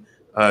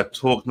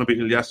talks, maybe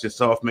Alyas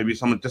yourself, maybe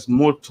someone, just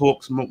more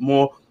talks,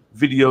 more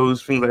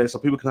videos, things like that, so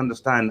people can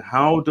understand,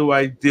 how do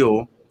I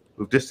deal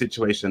with this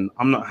situation?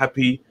 I'm not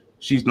happy,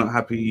 she's not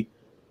happy.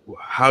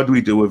 How do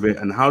we deal with it?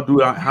 And how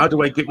do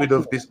I get rid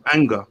of this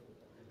anger?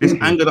 This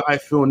anger that I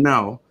feel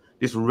now,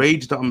 this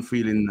rage that I'm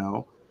feeling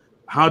now,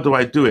 how do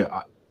I do it?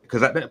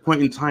 Because at that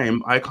point in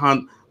time, I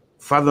can't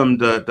fathom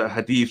the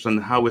hadiths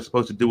and how we're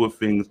supposed to deal with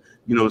things,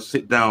 you know,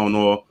 sit down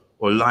or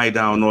lie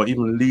down or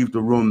even leave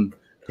the room,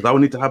 because I will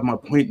need to have my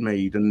point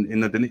made, and you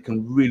know, then it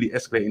can really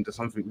escalate into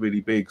something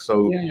really big.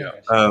 So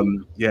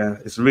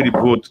it's a really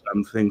broad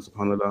thing,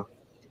 subhanAllah.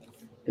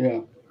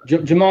 Yeah,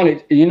 Jamal,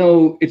 you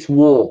know, it's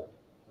war.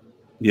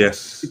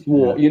 Yes, it's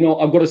war. You know,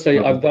 I've got to say,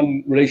 I've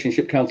done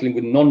relationship counseling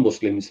with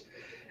non-Muslims,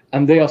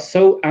 and they are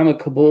so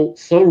amicable,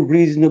 so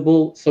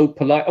reasonable, so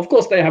polite. Of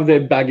course, they have their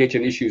baggage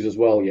and issues as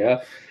well,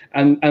 yeah.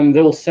 And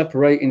they'll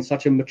separate in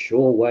such a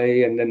mature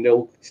way, and then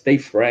they'll stay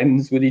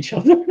friends with each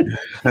other.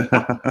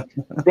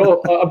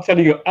 Bro, I'm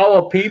telling you,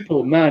 our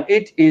people, man,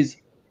 it is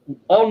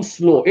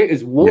onslaught, it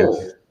is war.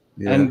 Yes.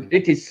 Yeah. And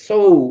it is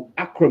so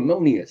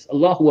acrimonious.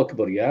 Allahu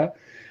Akbar, yeah.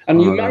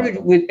 And you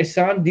married with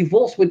ihsan,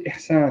 divorced with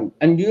ihsan,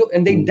 and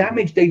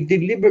they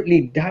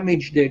deliberately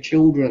damage their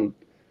children.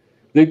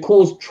 They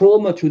cause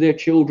trauma to their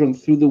children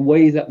through the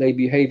way that they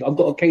behave. I've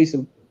got a case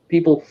of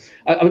people.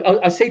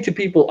 I say to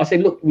people, I say,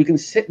 look, we can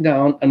sit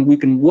down and we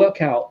can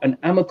work out an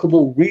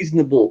amicable,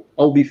 reasonable.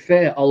 I'll be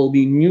fair, I'll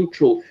be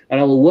neutral, and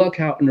I will work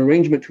out an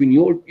arrangement between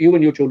you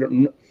and your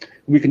children.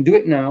 We can do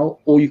it now,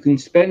 or you can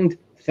spend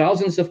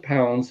thousands of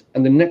pounds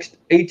and the next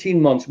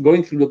 18 months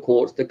going through the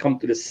courts to come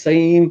to the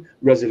same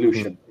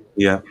resolution.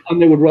 Yeah.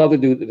 And they would rather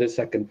do the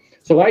second.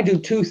 So I do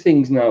two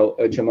things now,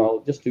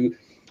 Jamal.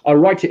 I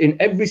write it in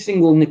every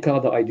single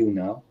nikah that I do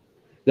now,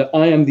 that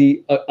I am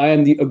the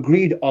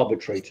agreed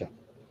arbitrator.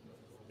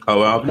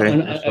 Oh,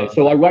 okay.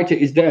 So I write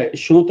it, it's there.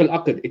 Shurut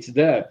al-aqd, it's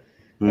there.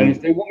 And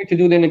if they want me to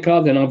do the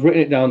nikah, then I've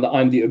written it down that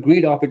I'm the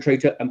agreed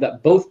arbitrator, and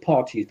that both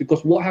parties,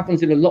 because what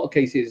happens in a lot of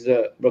cases,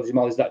 Brother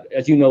Jamal, is that,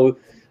 as you know,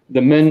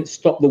 the men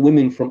stop the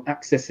women from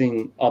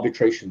accessing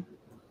arbitration.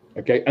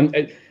 Okay,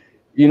 and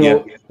you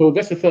know, so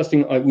that's the first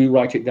thing. We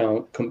write it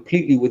down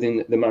completely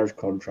within the marriage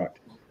contract.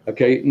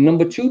 Okay,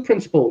 number two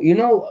principle, you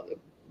know,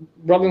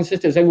 brothers and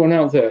sisters, everyone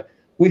out there,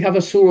 we have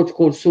a surah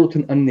called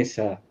Surah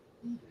An-Nisa,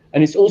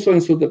 and it's also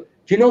in Surah.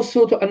 Do you know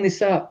Surah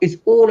An-Nisa is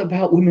all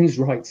about women's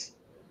rights?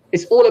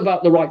 It's all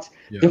about the rights.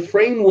 The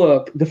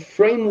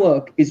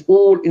framework is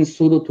all in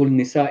Surah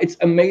An-Nisa. It's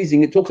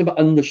amazing. It talks about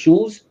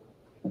an-nushuz,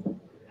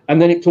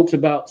 and then it talks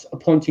about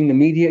appointing the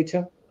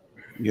mediator.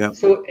 Yeah.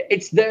 So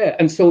it's there.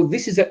 And so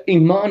this is an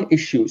iman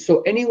issue.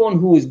 So anyone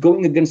who is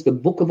going against the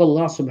book of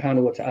Allah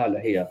subhanahu wa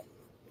ta'ala here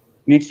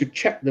needs to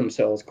check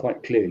themselves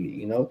quite clearly,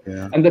 you know.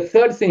 Yeah. And the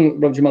third thing,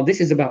 Brother Jamal, this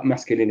is about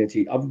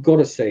masculinity. I've got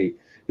to say,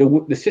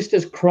 the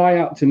sisters cry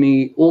out to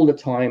me all the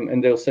time,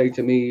 and they'll say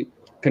to me,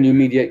 can you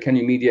mediate? Can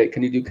you mediate?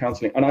 Can you do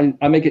counseling? And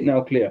I make it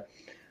now clear.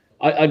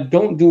 I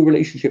don't do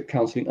relationship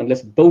counseling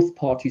unless both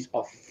parties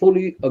are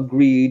fully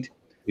agreed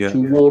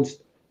towards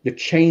the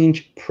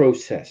change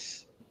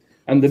process.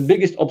 And the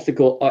biggest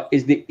obstacle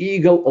is the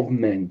ego of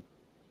men,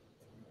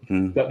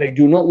 that they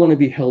do not want to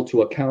be held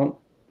to account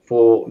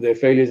for their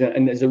failures.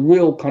 And there's a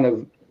real kind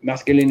of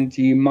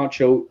masculinity,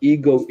 macho,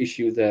 ego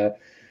issue there.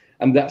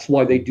 And that's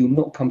why they do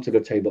not come to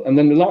the table. And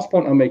then the last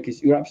point I make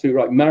is, you're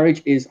absolutely right.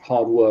 Marriage is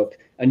hard work,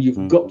 and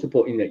you've got to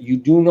put in that. You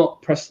do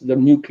not press the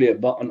nuclear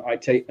button,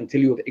 until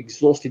you have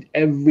exhausted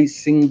every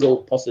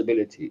single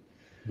possibility.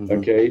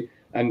 Okay.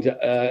 And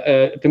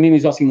Tamim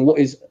is asking, what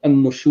is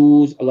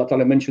an-nushuz? Allah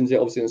Ta'ala mentions it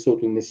obviously in Surah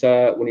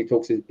An-Nisa when he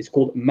talks. It's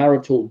called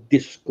marital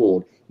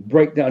discord,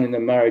 breakdown in the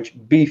marriage,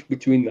 beef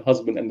between the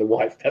husband and the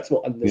wife. That's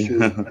what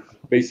an-nushuz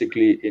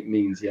basically it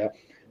means. Yeah.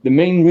 The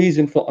main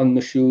reason for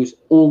an-nushuz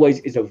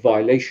always is a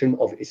violation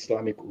of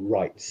Islamic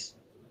rights.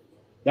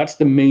 That's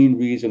the main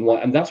reason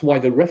why, and that's why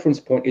the reference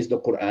point is the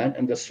Quran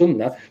and the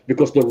Sunnah,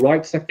 because the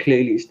rights are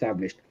clearly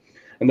established.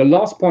 And the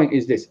last point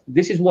is this.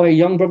 This is why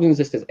young brothers and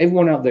sisters,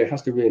 everyone out there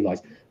has to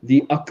realize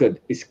the aqd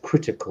is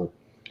critical.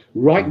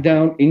 Write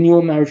down in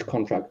your marriage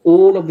contract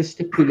all of the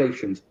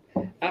stipulations.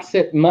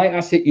 Asset, my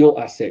asset,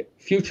 your asset.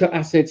 Future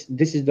assets,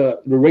 this is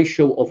the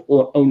ratio of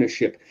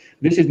ownership.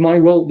 This is my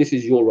role, this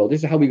is your role.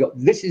 This is how we go.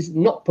 This is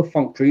not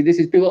perfunctory. This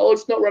is people, oh,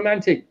 it's not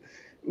romantic.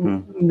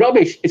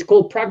 Rubbish. It's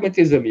called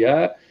pragmatism,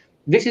 yeah?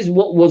 This is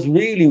what was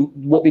really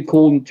what we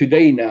call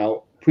today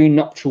now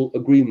prenuptial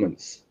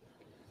agreements.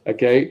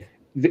 Okay?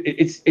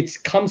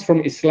 It comes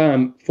from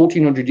Islam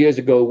 1400 years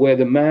ago, where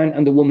the man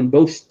and the woman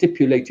both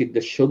stipulated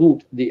the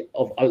shurut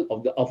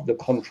of the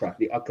contract,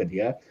 the aqd,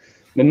 yeah?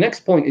 The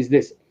next point is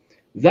this.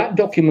 That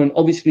document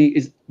obviously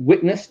is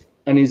witnessed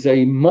and is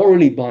a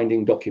morally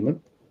binding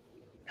document.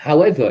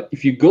 However,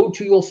 if you go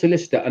to your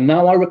solicitor, and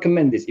now I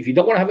recommend this, if you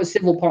don't want to have a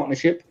civil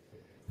partnership,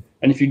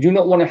 and if you do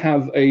not want to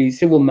have a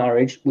civil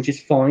marriage, which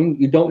is fine,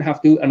 you don't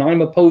have to, and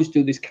I'm opposed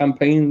to this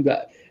campaign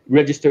that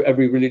register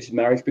every religious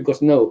marriage,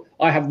 because no,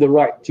 I have the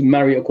right to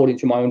marry according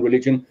to my own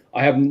religion.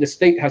 The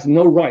state has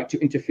no right to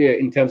interfere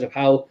in terms of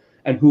how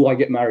and who I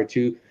get married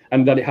to,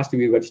 and that it has to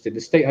be registered.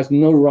 The state has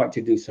no right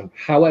to do so.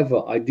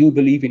 However, I do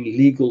believe in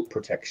legal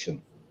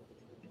protection.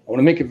 I want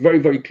to make it very,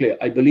 very clear.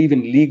 I believe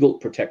in legal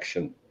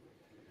protection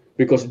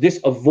because this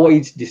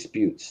avoids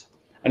disputes.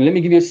 And let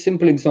me give you a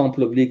simple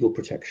example of legal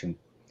protection.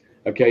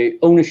 Okay,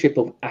 ownership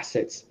of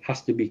assets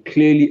has to be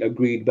clearly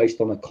agreed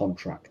based on a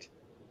contract.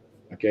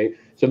 Okay,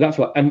 so that's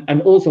what,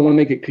 and also I want to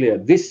make it clear,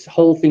 this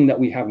whole thing that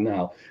we have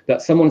now,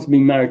 that someone's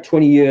been married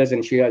 20 years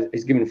and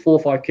is given 4 or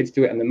 5 kids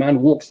to it, and the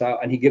man walks out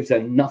and he gives her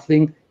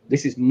nothing,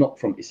 this is not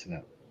from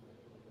Islam.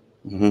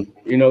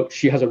 You know,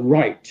 she has a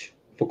right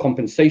for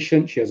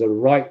compensation, she has a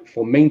right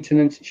for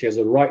maintenance, she has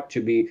a right to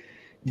be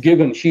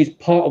given, she's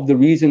part of the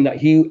reason that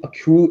he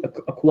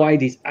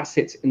acquired his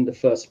assets in the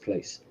first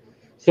place.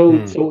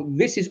 So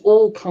this is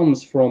all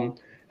comes from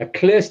a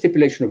clear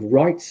stipulation of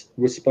rights,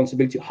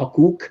 responsibility,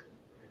 haqooq,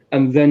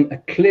 and then a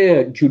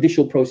clear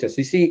judicial process.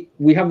 You see,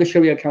 we have the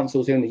Sharia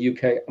councils here in the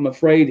UK. I'm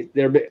afraid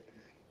they're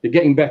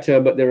getting better,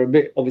 but they're a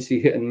bit obviously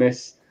hit and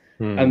miss.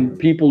 And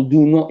people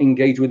do not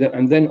engage with it.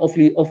 And then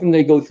often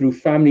they go through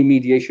family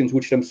mediations,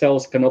 which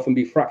themselves can often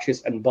be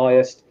fractious and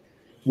biased.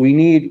 We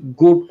need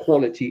good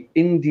quality,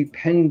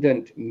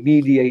 independent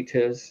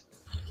mediators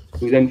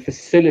who then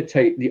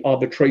facilitate the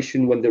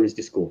arbitration when there is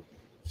discord.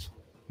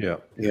 Yeah.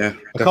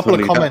 A couple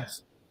of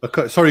comments.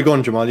 Sorry, go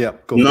on, Jamal. Yeah.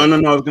 Go no.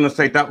 I was going to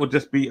say that would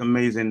just be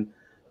amazing.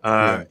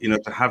 You know,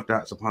 to have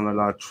that,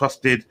 subhanAllah,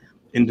 trusted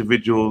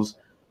individuals.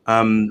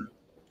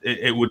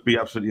 It would be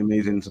absolutely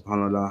amazing,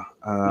 subhanAllah.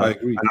 I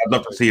agree. And I'd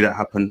love to see that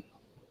happen.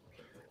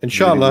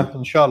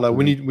 Inshallah,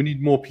 we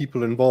need more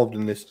people involved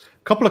in this.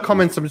 A couple of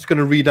comments I'm just going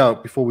to read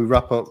out before we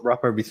wrap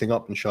everything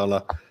up,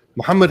 inshallah.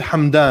 Muhammad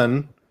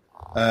Hamdan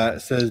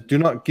says, do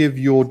not give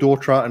your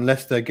daughter out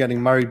unless they're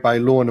getting married by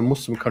law in a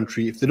Muslim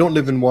country. If they don't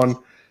live in one,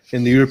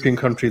 in the European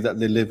country that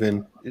they live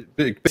in,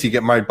 basically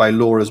get married by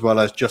law as well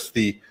as just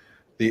the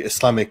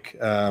Islamic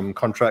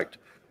contract.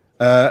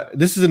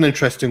 This is an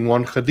interesting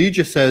one.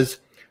 Khadija says,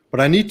 but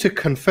I need to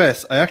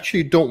confess, I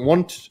actually don't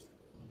want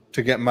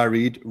to get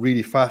married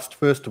really fast.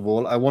 First of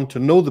all, I want to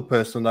know the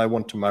person I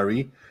want to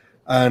marry,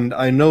 and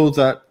I know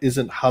that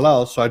isn't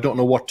halal, so I don't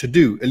know what to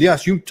do.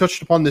 Alyas, you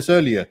touched upon this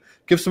earlier.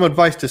 Give some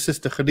advice to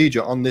Sister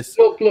Khadija on this.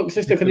 Look,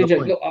 Sister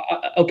Khadija,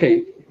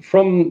 okay,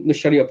 from the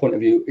Sharia point of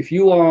view, if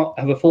you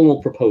have a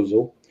formal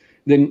proposal,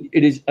 then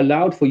it is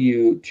allowed for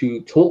you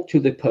to talk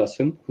to the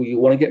person who you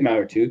want to get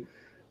married to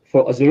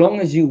for as long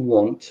as you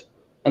want,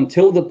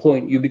 until the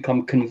point you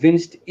become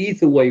convinced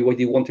either way whether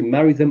you want to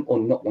marry them or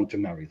not want to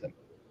marry them.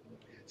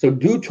 So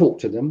do talk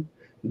to them,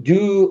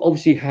 do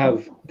obviously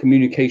have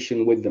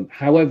communication with them.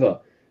 However,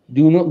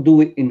 do not do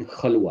it in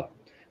khalwa.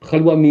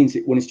 Khalwa means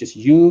when it's just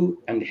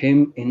you and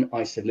him in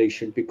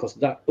isolation, because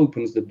that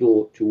opens the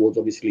door towards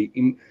obviously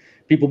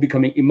people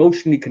becoming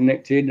emotionally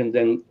connected and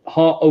then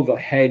heart over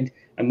head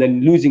and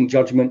then losing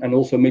judgment and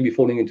also maybe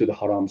falling into the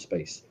haram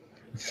space.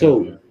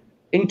 So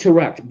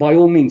interact, by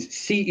all means,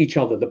 see each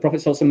other. The Prophet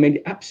ﷺ made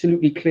it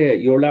absolutely clear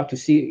you're allowed to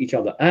see each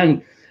other,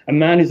 and a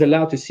man is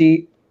allowed to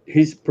see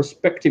his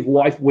prospective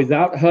wife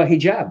without her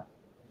hijab.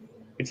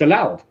 It's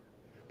allowed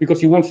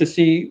because he wants to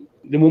see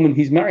the woman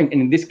he's marrying,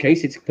 and in this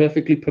case it's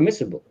perfectly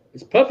permissible.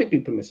 It's perfectly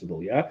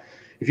permissible. Yeah,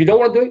 if you don't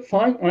want to do it,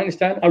 fine, I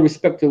understand. I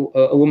respect a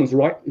woman's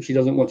right if she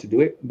doesn't want to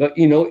do it, but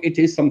you know, it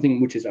is something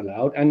which is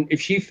allowed. And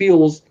if she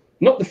feels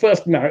not the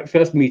first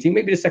meeting,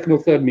 maybe the second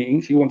or third meeting,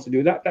 she wants to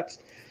do that, that's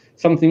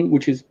something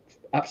which is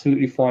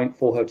absolutely fine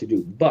for her to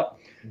do. But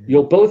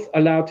you're both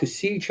allowed to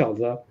see each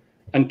other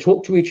and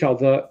talk to each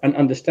other and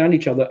understand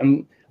each other,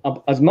 and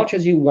as much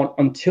as you want,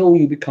 until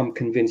you become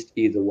convinced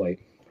either way.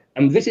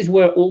 And this is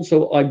where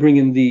also I bring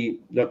in the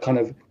kind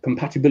of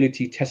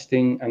compatibility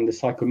testing and the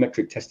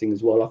psychometric testing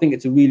as well. I think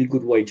it's a really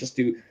good way just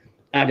to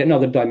add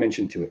another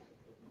dimension to it.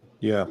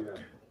 Yeah.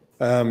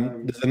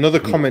 There's another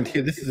comment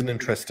here. This is an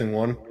interesting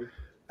one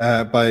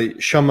by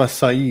Shama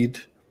Saeed.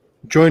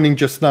 Joining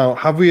just now,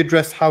 have we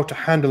addressed how to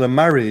handle a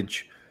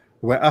marriage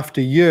where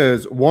after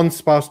years one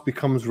spouse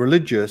becomes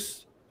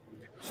religious,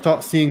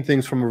 start seeing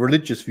things from a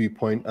religious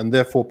viewpoint, and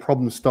therefore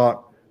problems start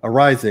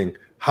arising?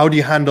 How do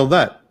you handle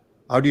that?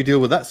 How do you deal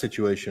with that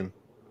situation?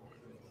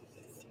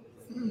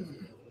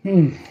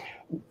 Well,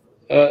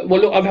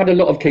 look, I've had a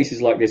lot of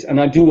cases like this,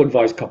 and I do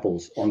advise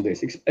couples on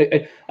this.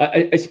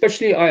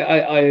 Especially,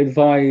 I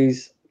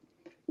advise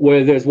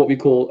where there's what we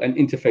call an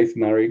interfaith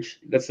marriage.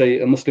 Let's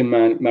say a Muslim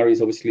man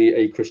marries obviously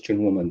a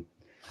Christian woman.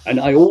 And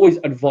I always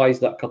advise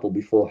that couple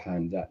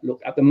beforehand that, look,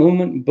 at the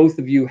moment, both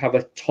of you have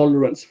a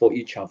tolerance for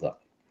each other.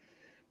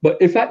 But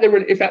if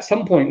at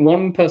some point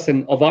one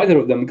person of either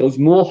of them goes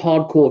more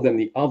hardcore than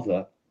the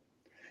other,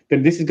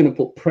 then this is going to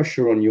put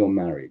pressure on your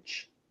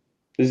marriage.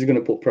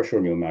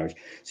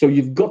 So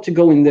you've got to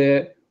go in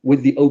there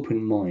with the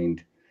open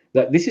mind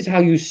that this is how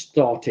you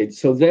started.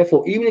 So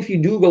therefore, even if you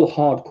do go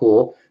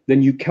hardcore,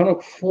 then you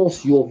cannot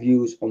force your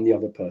views on the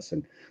other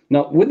person.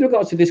 Now, with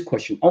regards to this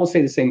question, I will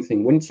say the same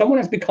thing. When someone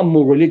has become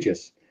more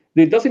religious,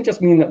 it doesn't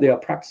just mean that they are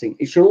practicing.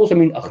 It should also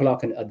mean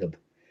akhlaq and adab.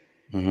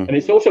 And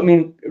it's also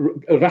mean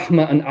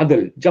rahma and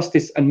adl,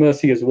 justice and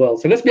mercy as well.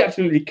 So let's be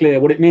absolutely clear.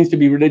 What it means to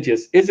be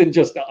religious isn't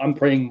just that I'm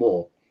praying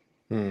more.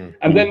 And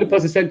then the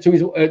person said to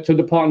his to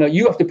the partner,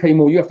 you have to pray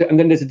more, you have to, and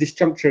then there's a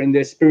disjuncture in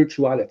their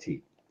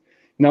spirituality.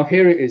 Now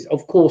here it is,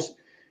 of course,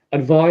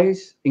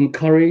 advise,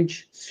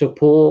 encourage,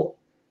 support,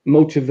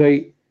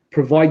 motivate,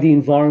 provide the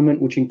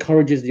environment which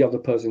encourages the other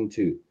person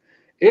too.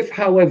 If,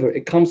 however,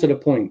 it comes to the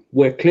point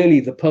where clearly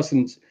the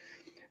person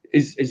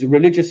is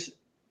religious,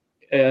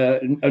 a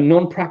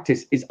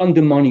non-practice is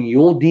undermining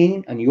your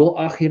deen and your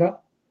akhirah,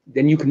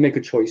 then you can make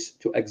a choice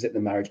to exit the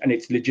marriage, and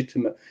it's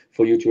legitimate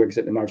for you to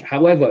exit the marriage.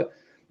 However,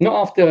 not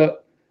after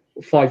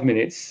 5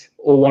 minutes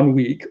or 1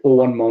 week or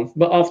 1 month,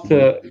 but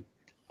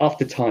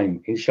after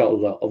time,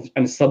 inshallah,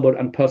 and sabr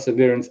and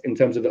perseverance in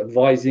terms of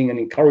advising and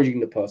encouraging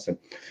the person.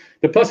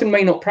 The person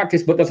may not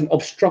practice, but doesn't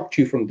obstruct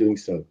you from doing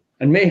so,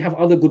 and may have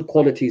other good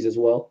qualities as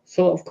well.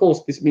 So, of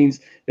course, this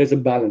means there's a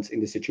balance in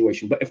the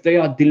situation. But if they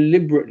are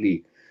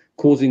deliberately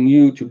causing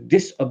you to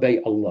disobey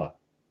Allah,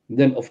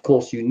 then, of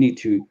course, you need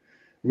to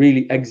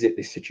really exit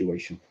this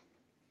situation.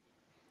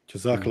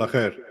 Jazakallah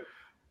khair.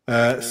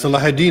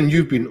 Salahuddin,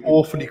 you've been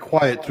awfully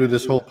quiet through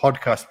this whole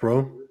podcast,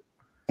 bro.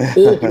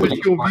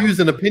 What's your views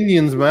and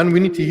opinions, man? We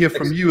need to hear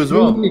from you as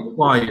well.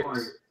 Quiet.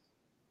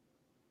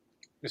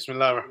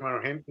 Bismillah ar-Rahman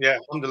ar-Rahim. Yeah,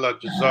 alhamdulillah,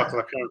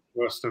 Jazakallah khair,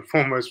 first and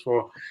foremost,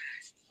 for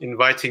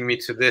inviting me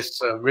to this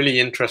really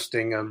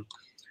interesting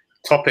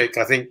topic.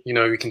 I think,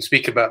 we can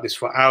speak about this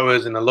for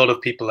hours, and a lot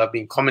of people have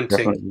been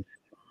commenting.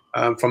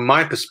 From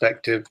my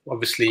perspective,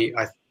 obviously,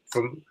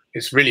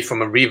 it's really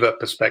from a revert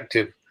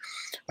perspective.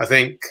 I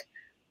think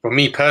for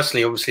me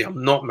personally, obviously,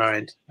 I'm not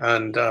married,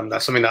 and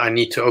that's something that I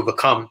need to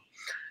overcome,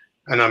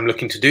 and I'm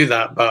looking to do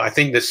that. But I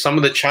think there's some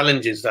of the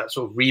challenges that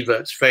sort of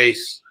reverts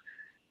face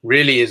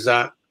really is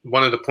that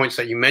one of the points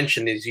that you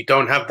mentioned is you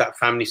don't have that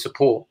family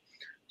support.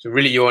 So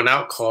really you're an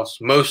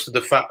outcast. Most of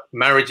the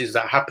marriages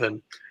that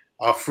happen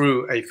are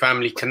through a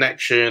family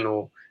connection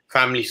or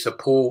family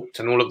support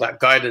and all of that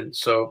guidance.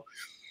 So,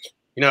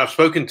 I've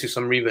spoken to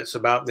some reverts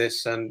about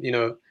this, and,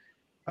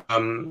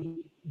 a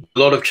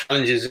lot of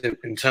challenges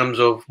in terms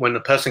of when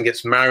a person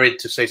gets married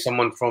to, say,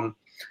 someone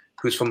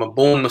who's from a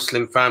born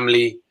Muslim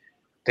family,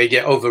 they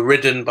get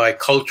overridden by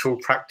cultural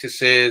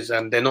practices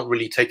and they're not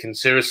really taken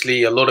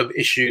seriously. A lot of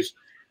issues,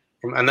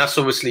 and that's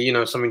obviously,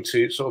 something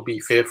to sort of be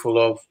fearful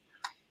of.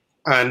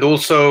 And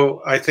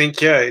also, I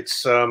think,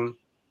 it's something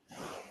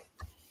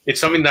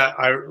that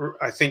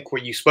I think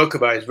what you spoke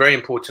about is very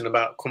important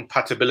about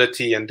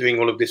compatibility and doing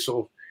all of this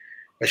sort of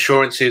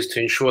assurances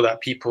to ensure that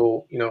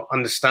people,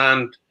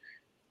 understand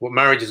what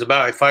marriage is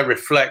about. If I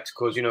reflect,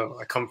 because,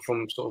 I come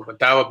from sort of a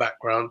dawah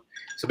background,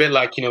 it's a bit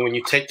like, when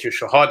you take your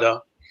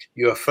shahada,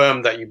 you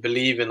affirm that you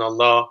believe in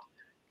Allah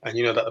and,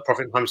 that the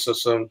Prophet Muhammad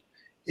Sallallahu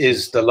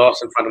is the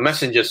last and final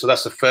messenger. So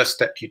that's the first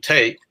step you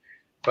take.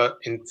 But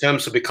in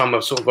terms of become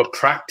a sort of a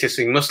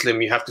practicing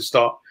Muslim, you have to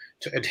start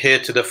to adhere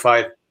to the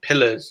 5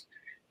 pillars.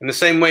 In the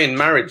same way in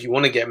marriage, you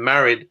want to get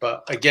married,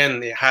 but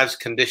again, it has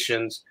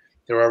conditions.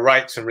 There are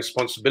rights and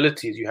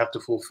responsibilities you have to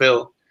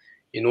fulfill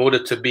in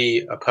order to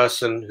be a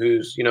person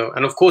who's,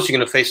 and of course you're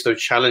going to face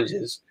those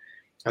challenges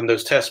and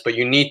those tests, but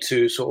you need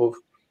to sort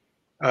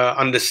of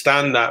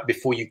understand that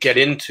before you get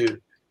into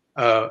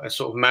a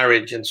sort of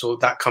marriage. And so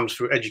that comes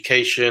through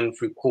education,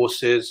 through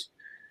courses.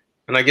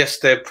 And I guess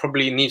there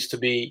probably needs to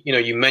be,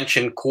 you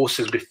mentioned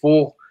courses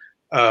before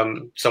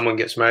someone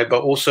gets married,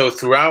 but also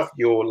throughout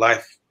your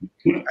life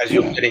as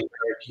you're getting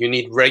married, you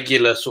need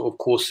regular sort of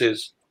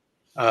courses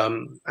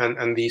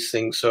and these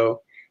things.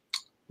 So,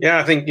 yeah,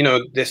 I think,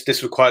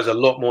 this requires a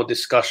lot more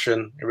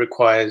discussion. It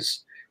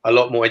requires a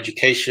lot more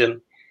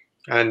education.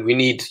 And we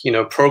need,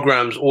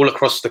 programs all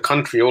across the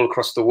country, all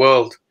across the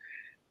world,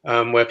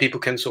 where people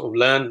can sort of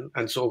learn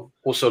and sort of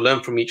also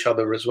learn from each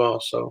other as well.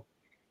 So,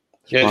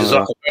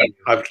 yeah,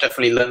 I've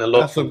definitely learned a lot.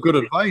 That's some good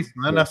advice,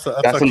 man. That's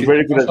some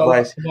very good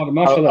advice.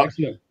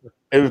 Excellent.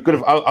 It was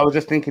good. I was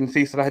just thinking,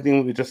 see, Salahuddin,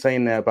 what we were just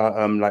saying there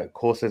about like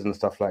courses and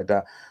stuff like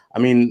that. I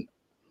mean,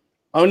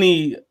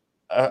 only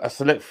a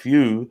select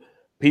few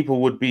people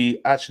would be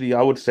actually,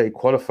 I would say,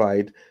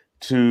 qualified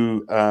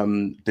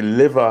to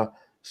deliver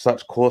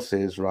such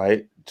courses,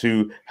 right?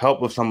 To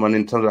help with someone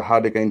in terms of how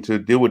they're going to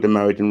deal with the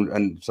marriage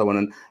and so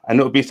on. And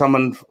it would be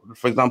someone,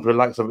 for example, the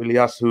likes of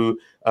Alyas, who,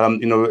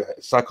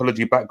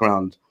 psychology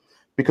background,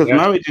 because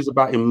marriage is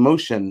about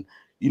emotion.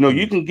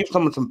 You can give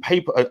someone some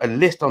paper, a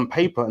list on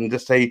paper, and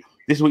just say,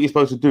 this is what you're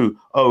supposed to do.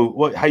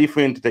 Oh, how are you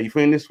feeling today? You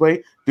feeling this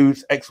way? Do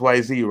X,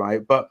 Y, Z,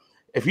 right? But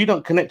if you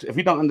don't connect, if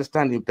you don't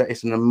understand that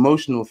it's an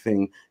emotional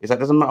thing, it's like,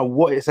 it doesn't matter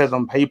what it says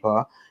on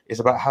paper. It's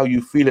about how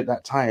you feel at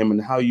that time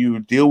and how you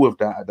deal with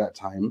that at that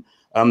time.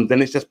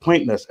 Then it's just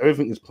pointless.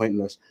 Everything is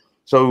pointless.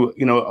 So,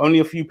 only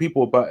a few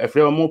people, but if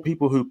there are more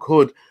people who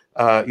could,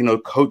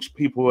 coach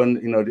people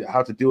and,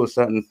 how to deal with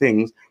certain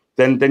things,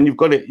 then you've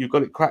got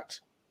it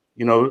cracked.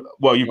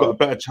 You've got a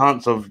better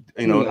chance of,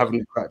 having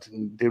it cracked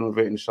and dealing with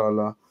it,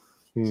 inshallah.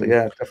 So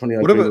yeah, definitely.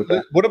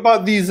 What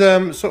about these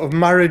sort of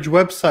marriage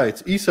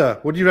websites? Isa,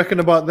 what do you reckon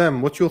about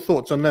them? What's your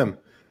thoughts on them?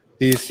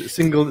 these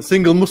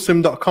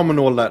singlemuslim.com and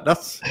all that.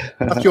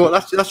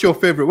 That's your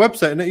favorite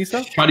website, isn't it,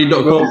 Isa?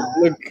 Shadi.com.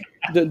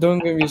 Look, don't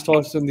get me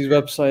started on these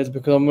websites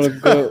because I'm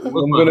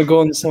gonna go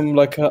on some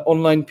like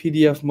online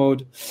PDF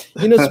mode.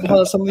 You know,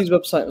 subhanAllah, some of these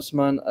websites,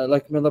 man,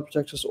 like may Allah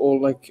protect us all.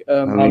 Like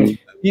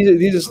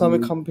these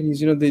Islamic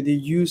companies, you know, they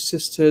use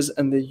sisters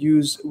and they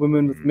use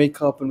women with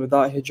makeup and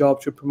without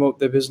hijab to promote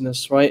their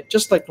business, right?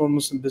 Just like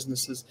non-Muslim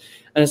businesses,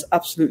 and it's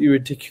absolutely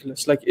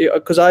ridiculous. Like,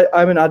 because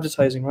I'm in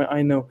advertising, right?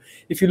 I know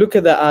if you look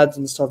at their ads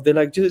and stuff, they're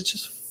like it's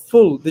just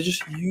full. They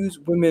just use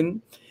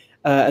women.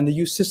 And they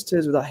use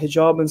sisters without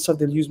hijab and stuff.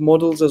 They'll use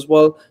models as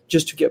well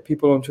just to get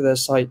people onto their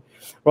site,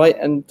 right?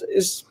 And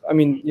I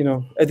mean, you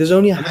know, there's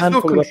only a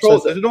handful of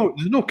websites. There's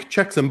no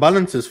checks and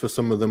balances for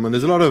some of them, and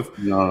there's a lot of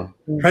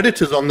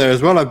predators on there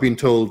as well. I've been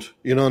told,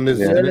 you know, and it's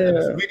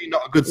really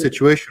not a good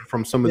situation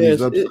from some of these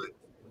websites.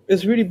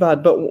 It's really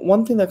bad. But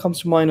one thing that comes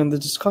to mind on the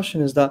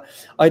discussion is that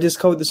I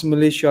discovered this in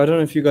Malaysia. I don't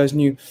know if you guys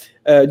knew.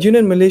 Do you know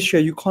in Malaysia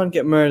you can't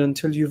get married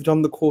until you've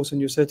done the course and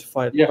you're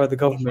certified by the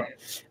government?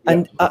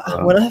 And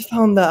when I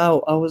found that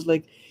out, I was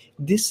like,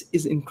 this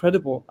is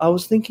incredible. I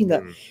was thinking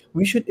that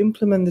we should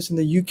implement this in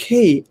the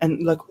UK,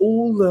 and like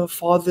all the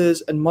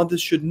fathers and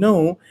mothers should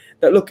know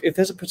that, look, if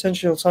there's a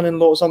potential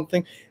son-in-law or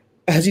something,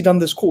 has he done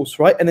this course,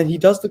 right? And then he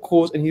does the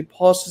course and he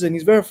passes and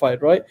he's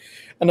verified, right?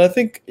 And I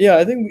think we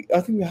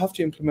have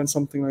to implement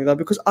something like that,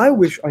 because I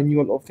wish I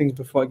knew a lot of things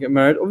before I get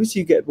married.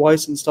 Obviously, you get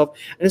advice and stuff,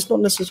 and it's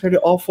not necessarily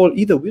our fault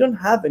either. We don't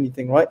have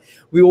anything, right?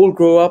 We all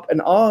grow up,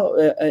 and our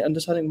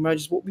understanding of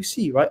marriage is what we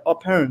see, right? Our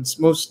parents,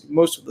 most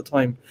of the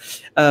time.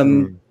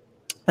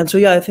 And so,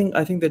 I think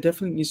there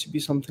definitely needs to be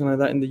something like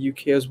that in the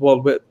UK as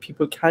well, where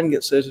people can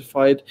get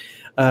certified,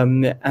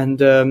 and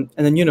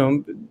then, you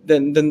know,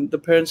 then the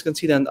parents can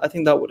see that. And I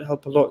think that would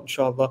help a lot,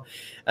 inshallah.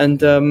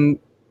 And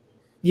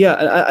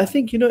I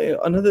think, you know,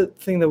 another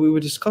thing that we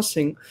were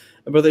discussing,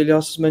 Brother Alyas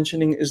was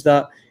mentioning, is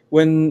that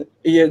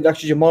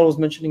actually Jamal was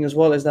mentioning as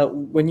well, is that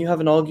when you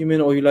have an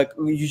argument or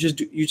you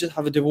just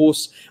have a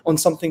divorce on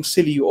something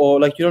silly,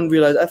 or like you don't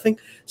realize, I think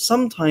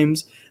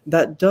sometimes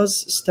that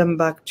does stem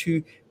back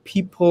to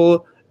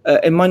people.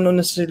 It might not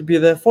necessarily be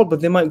their fault, but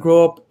they might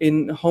grow up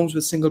in homes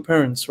with single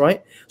parents,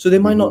 right? So they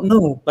might not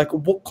know like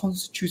what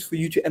constitutes for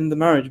you to end the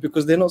marriage,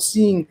 because they're not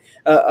seeing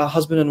a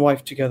husband and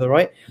wife together,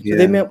 right? So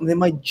they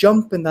might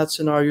jump in that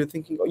scenario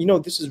thinking, oh, you know,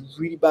 this is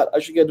really bad, I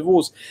should get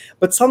divorced.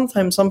 But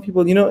sometimes some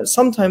people, you know,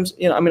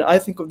 I mean, I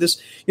think of this,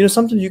 you know,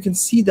 sometimes you can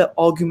see the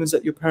arguments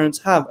that your parents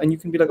have, and you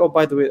can be like, oh,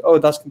 by the way, oh,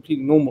 that's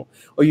completely normal.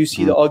 Or you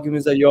see the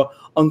arguments that your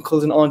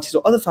uncles and aunties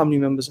or other family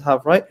members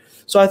have, right?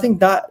 So I think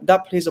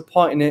that plays a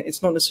part in it.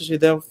 It's not necessarily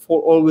their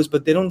fault always,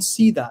 but they don't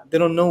see that. They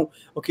don't know,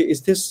 okay,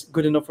 is this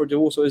good enough for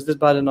divorce, or is this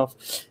bad enough?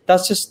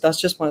 That's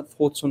just my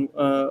thoughts on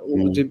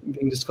what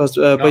being discussed.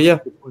 But yeah,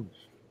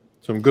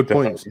 some good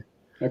points.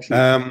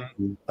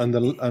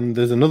 And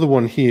there's another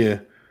one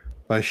here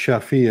by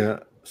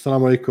Shafia.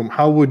 Assalamu alaikum.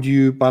 How would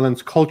you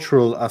balance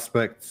cultural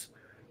aspects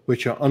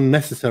which are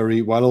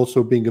unnecessary while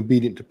also being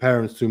obedient to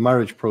parents through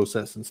marriage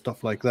process and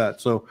stuff like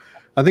that? So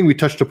I think we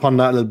touched upon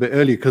that a little bit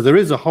earlier, because there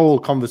is a whole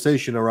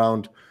conversation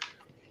around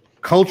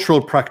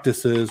cultural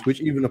practices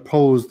which even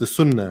oppose the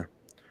sunnah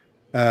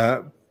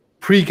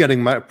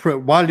pre-getting married,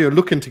 while you're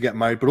looking to get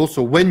married, but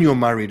also when you're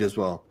married as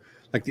well,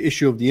 like the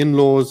issue of the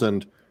in-laws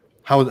and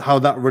how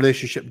that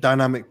relationship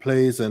dynamic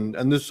plays, and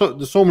there's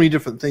so many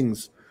different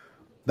things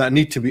that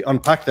need to be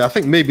unpacked there. I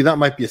think maybe that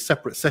might be a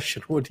separate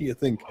session. What do you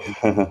think?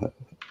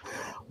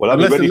 Well,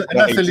 unless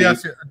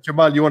Ilyas,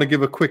 Jamal, you want to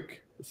give a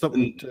quick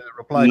something to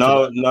reply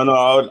to? No,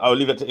 I'll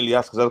leave it to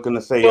Ilyas, because I was going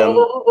to say.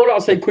 What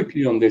I'll say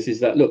quickly on this is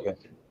that, look,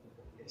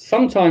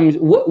 sometimes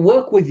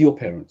work with your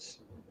parents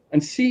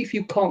and see if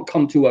you can't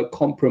come to a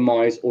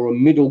compromise or a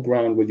middle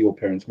ground with your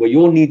parents where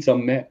your needs are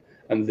met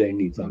and their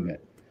needs are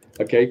met.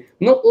 Okay,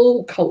 not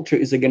all culture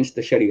is against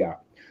the Sharia.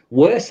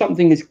 Where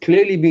something is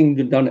clearly being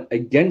done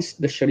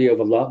against the Sharia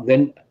of Allah,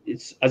 then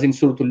it's, as in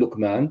Surah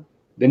Al-Luqman,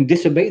 then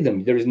disobey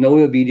them. There is no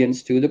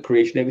obedience to the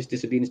creation, there is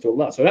disobedience to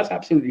Allah. So that's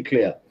absolutely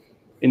clear.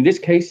 In this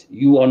case,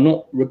 you are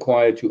not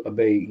required to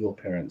obey your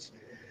parents.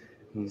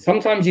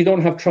 Sometimes you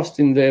don't have trust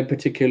in their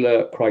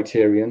particular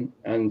criterion,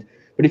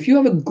 but if you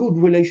have a good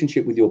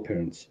relationship with your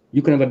parents,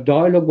 you can have a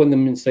dialogue with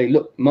them and say,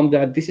 look, mum,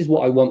 dad, this is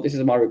what I want, this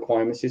is my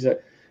requirements,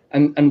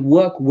 and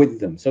work with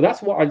them. So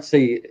that's what I'd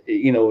say,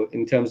 you know,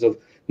 in terms of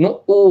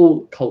not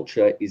all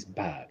culture is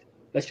bad.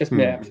 Let's just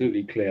be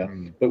absolutely clear.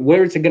 But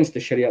where it's against the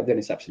Sharia, then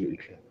it's absolutely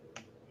clear.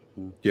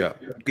 Yeah.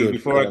 Good.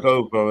 Before I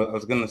go, bro, I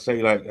was gonna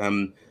say, like,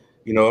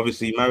 you know,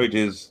 obviously marriage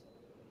is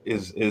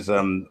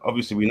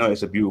obviously, we know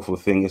it's a beautiful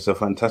thing. It's a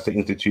fantastic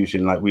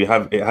institution. Like,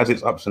 it has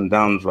its ups and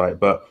downs, right?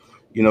 But,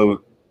 you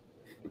know,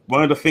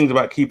 one of the things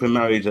about keeping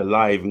marriage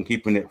alive and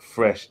keeping it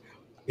fresh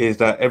is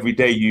that every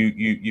day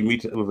you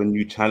meet it with a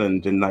new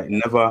challenge, and like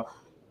never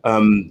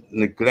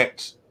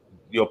neglect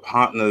your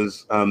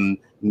partner's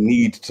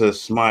need to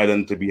smile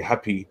and to be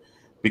happy,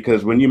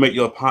 because when you make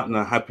your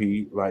partner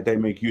happy, right, they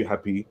make you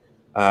happy,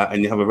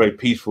 and you have a very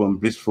peaceful and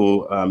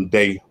blissful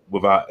day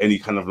without any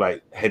kind of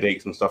like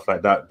headaches and stuff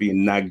like that,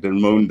 being nagged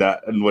and moaned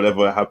at and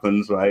whatever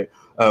happens, right?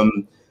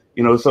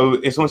 You know, so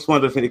it's almost one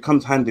of the things. It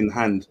comes hand in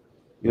hand.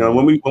 You know,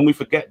 when we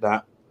forget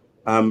that,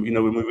 you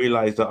know, when we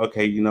realize that,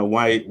 okay, you know,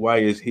 why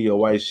is he or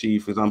why is she,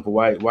 for example,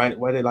 why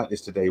they like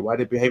this today? Why are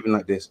they behaving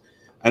like this?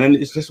 And then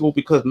it's just all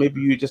because maybe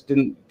you just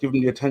didn't give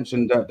them the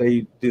attention that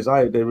they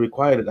desired, they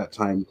required at that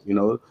time. You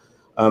know,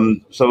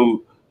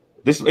 so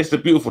it's a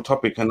beautiful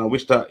topic, and I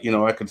wish that, you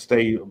know, I could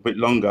stay a bit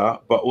longer.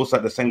 But also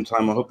at the same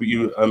time, I hope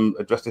you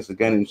address this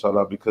again,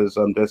 inshallah, because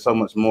there's so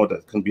much more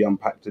that can be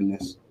unpacked in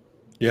this.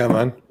 Yeah,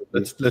 man.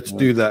 Let's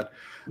do that.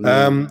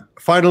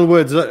 Final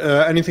words.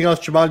 Anything else,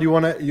 Jamal? You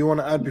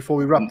wanna add before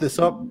we wrap this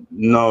up?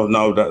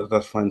 No,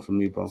 that's fine for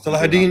me, bro.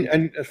 Salahuddin,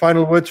 and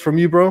final words from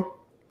you, bro,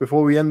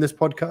 before we end this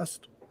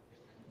podcast.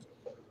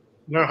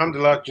 No,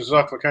 alhamdulillah,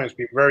 Jazakallah khair. It's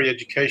been very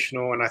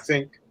educational, and I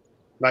think,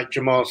 like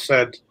Jamal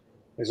said,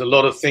 there's a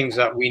lot of things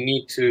that we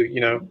need to, you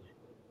know,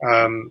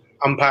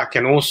 unpack,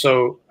 and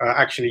also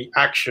actually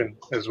action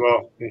as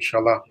well,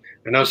 inshallah.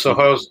 I know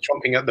Sohail's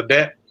chomping at the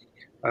bit.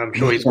 I'm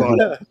sure he's got a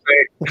lot to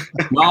say.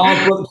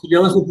 No, brother, to be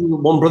honest with you,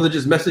 one brother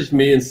just messaged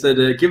me and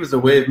said, give us a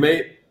wave,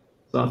 mate.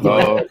 So I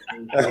thought,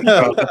 shout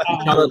out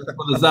to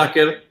Brother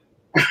Zakir,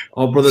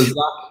 or Brother Zak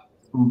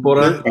from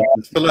Bora.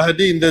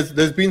 Salahuddin,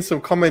 there's been some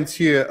comments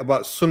here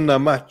about Sunnah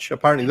match.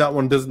 Apparently that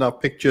one doesn't have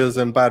pictures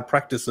and bad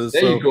practices.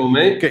 There you go,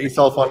 mate. Get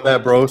yourself on there,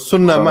 bro.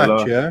 Sunnah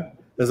match, yeah?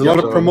 There's a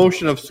lot of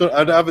promotion of Sunnah.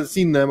 I haven't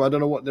seen them. I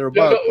don't know what they're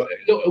about.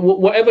 Look,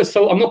 whatever.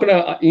 So I'm not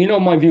gonna. You know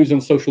my views on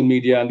social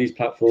media and these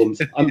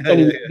platforms. I'm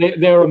telling you,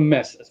 they're a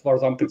mess as far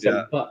as I'm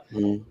concerned. But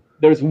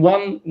there's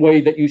one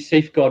way that you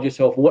safeguard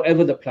yourself,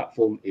 whatever the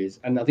platform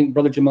is, and I think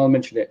Brother Jamal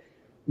mentioned it.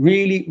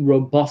 Really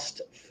robust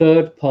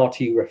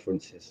third-party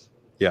references.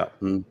 Yeah.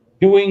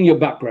 Doing your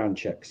background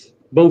checks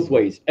both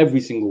ways,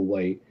 every single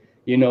way.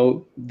 You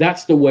know,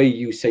 that's the way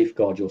you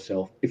safeguard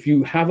yourself. If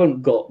you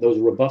haven't got those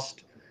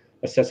robust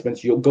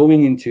assessments, you're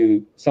going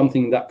into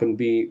something that can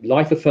be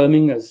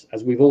life-affirming, as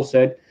we've all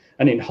said,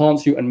 and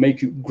enhance you and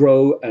make you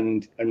grow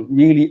and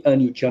really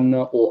earn you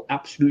Jannah, or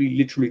absolutely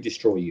literally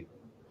destroy you.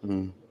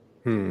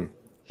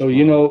 So,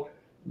 you know,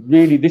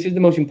 really, this is the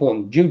most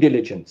important. Due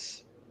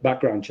diligence,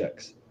 background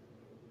checks.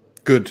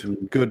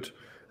 Good.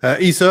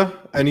 Isa,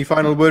 any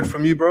final word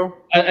from you, bro?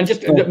 And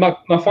just my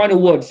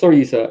final word,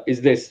 sorry, Isa,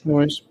 is this.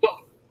 Look,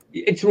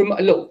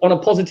 on a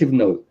positive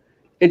note,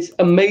 it's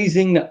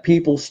amazing that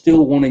people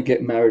still want to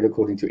get married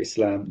according to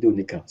Islam, do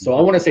nikah. So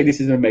I want to say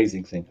this is an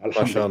amazing thing.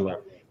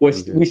 Alhamdulillah.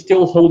 We're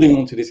still holding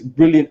on to this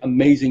brilliant,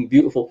 amazing,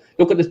 beautiful.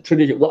 Look at this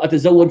tradition.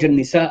 وَأَتَزَوَّجَ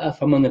النِّسَاءَ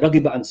فَمَنْ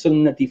رَغِبَ عَنْ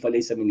سُنَّتِي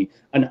فَلَيْسَ مِنِّي.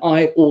 And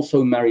I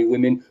also marry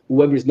women.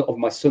 Whoever is not of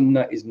my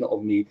sunnah is not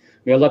of me.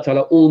 May Allah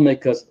Ta'ala all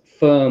make us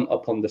firm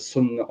upon the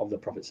sunnah of the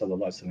Prophet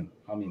Sallallahu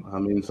Alaihi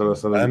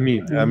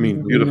Wasallam.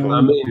 Ameen.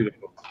 Beautiful.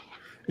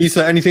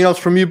 Isa, anything else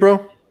from you,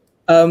 bro?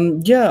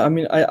 Yeah, I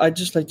mean, I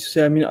just like to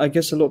say, I mean, I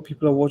guess a lot of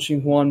people are watching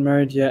who aren't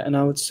married yet, and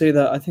I would say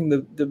that I think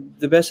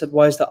the best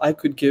advice that I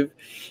could give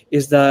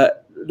is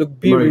that, look,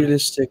 be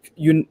realistic.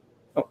 Can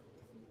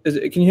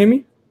you hear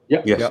me?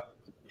 Yeah. Yes.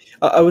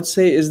 I would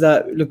say is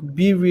that, look,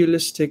 be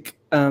realistic.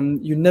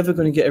 You're never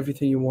going to get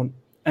everything you want,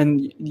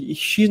 and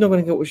she's not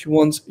going to get what she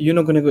wants. You're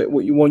not going to get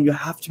what you want. You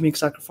have to make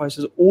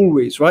sacrifices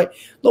always, right?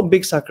 Not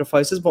big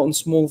sacrifices, but on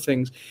small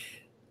things.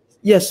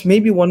 Yes,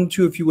 maybe one or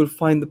two of you will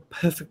find the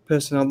perfect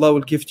person. Allah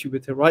will gift you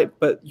with it, right?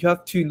 But you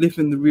have to live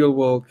in the real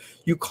world.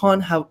 You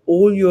can't have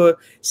all your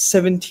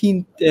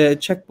 17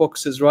 check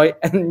boxes, right?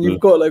 And you've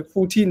got like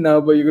 14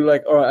 now, but you're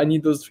like, all right, I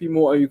need those 3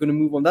 more. Are you going to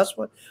move on? That's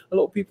why a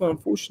lot of people,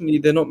 unfortunately,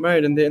 they're not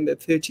married and they're in their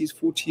 30s,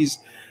 40s.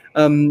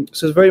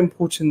 So it's very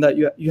important that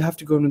you have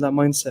to go into that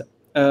mindset.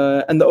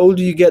 And the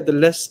older you get, the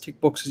less tick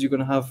boxes you're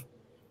going to have.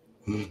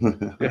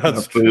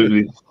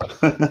 Absolutely.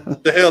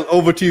 Sohail,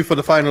 over to you for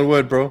the final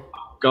word, bro.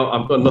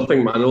 I've got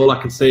nothing, man. All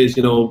I can say is,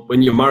 you know,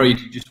 when you're married,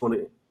 you just want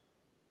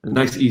a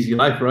nice, easy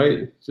life,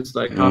 right? Just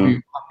like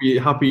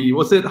happy.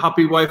 What's it?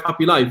 Happy wife,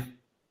 happy life.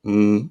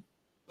 That's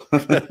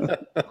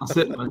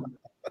it, man.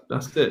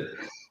 That's it.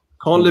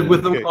 Can't live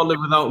with them. Can't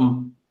live without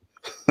them.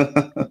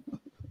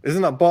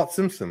 Isn't that Bart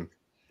Simpson?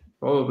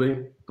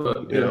 Probably,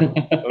 but yeah.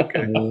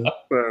 Okay,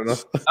 fair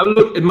enough.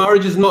 Look,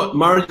 marriage is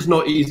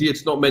not easy.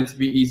 It's not meant to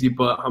be easy,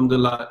 but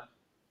alhamdulillah,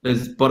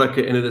 there's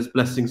barakah in it. There's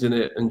blessings in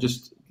it, and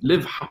just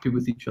live happy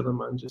with each other,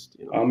 man. Just,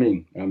 you know.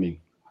 Ameen.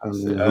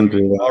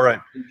 All right.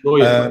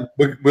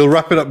 We'll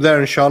wrap it up there,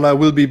 inshallah.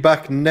 We'll be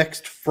back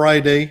next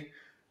Friday,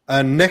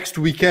 and next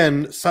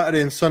weekend,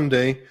 Saturday and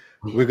Sunday,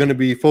 we're going to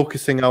be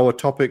focusing our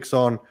topics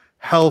on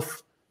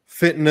health,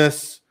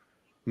 fitness,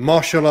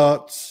 martial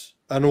arts,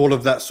 and all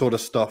of that sort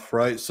of stuff,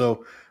 right?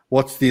 So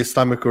what's the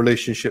Islamic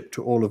relationship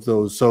to all of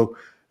those? So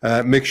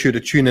make sure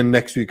to tune in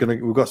next week.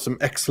 We've got some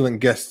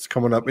excellent guests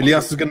coming up.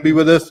 Alyas is going to be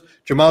with us.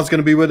 Jamal's going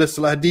to be with us.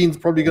 Salahuddin's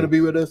probably going to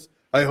be with us,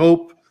 I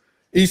hope.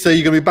 Isa,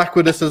 you're going to be back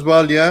with us as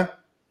well, yeah?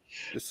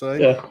 Just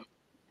saying. Yeah.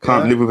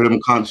 Can't live with them,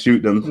 can't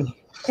shoot them.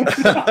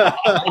 I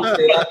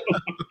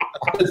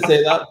didn't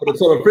say that, but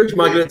it's on a fridge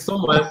magnet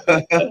somewhere.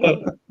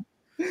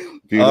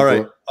 Beautiful. All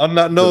right. On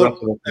that note,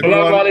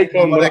 everyone,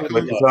 Assalamu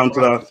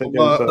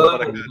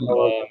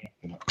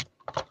alaikum.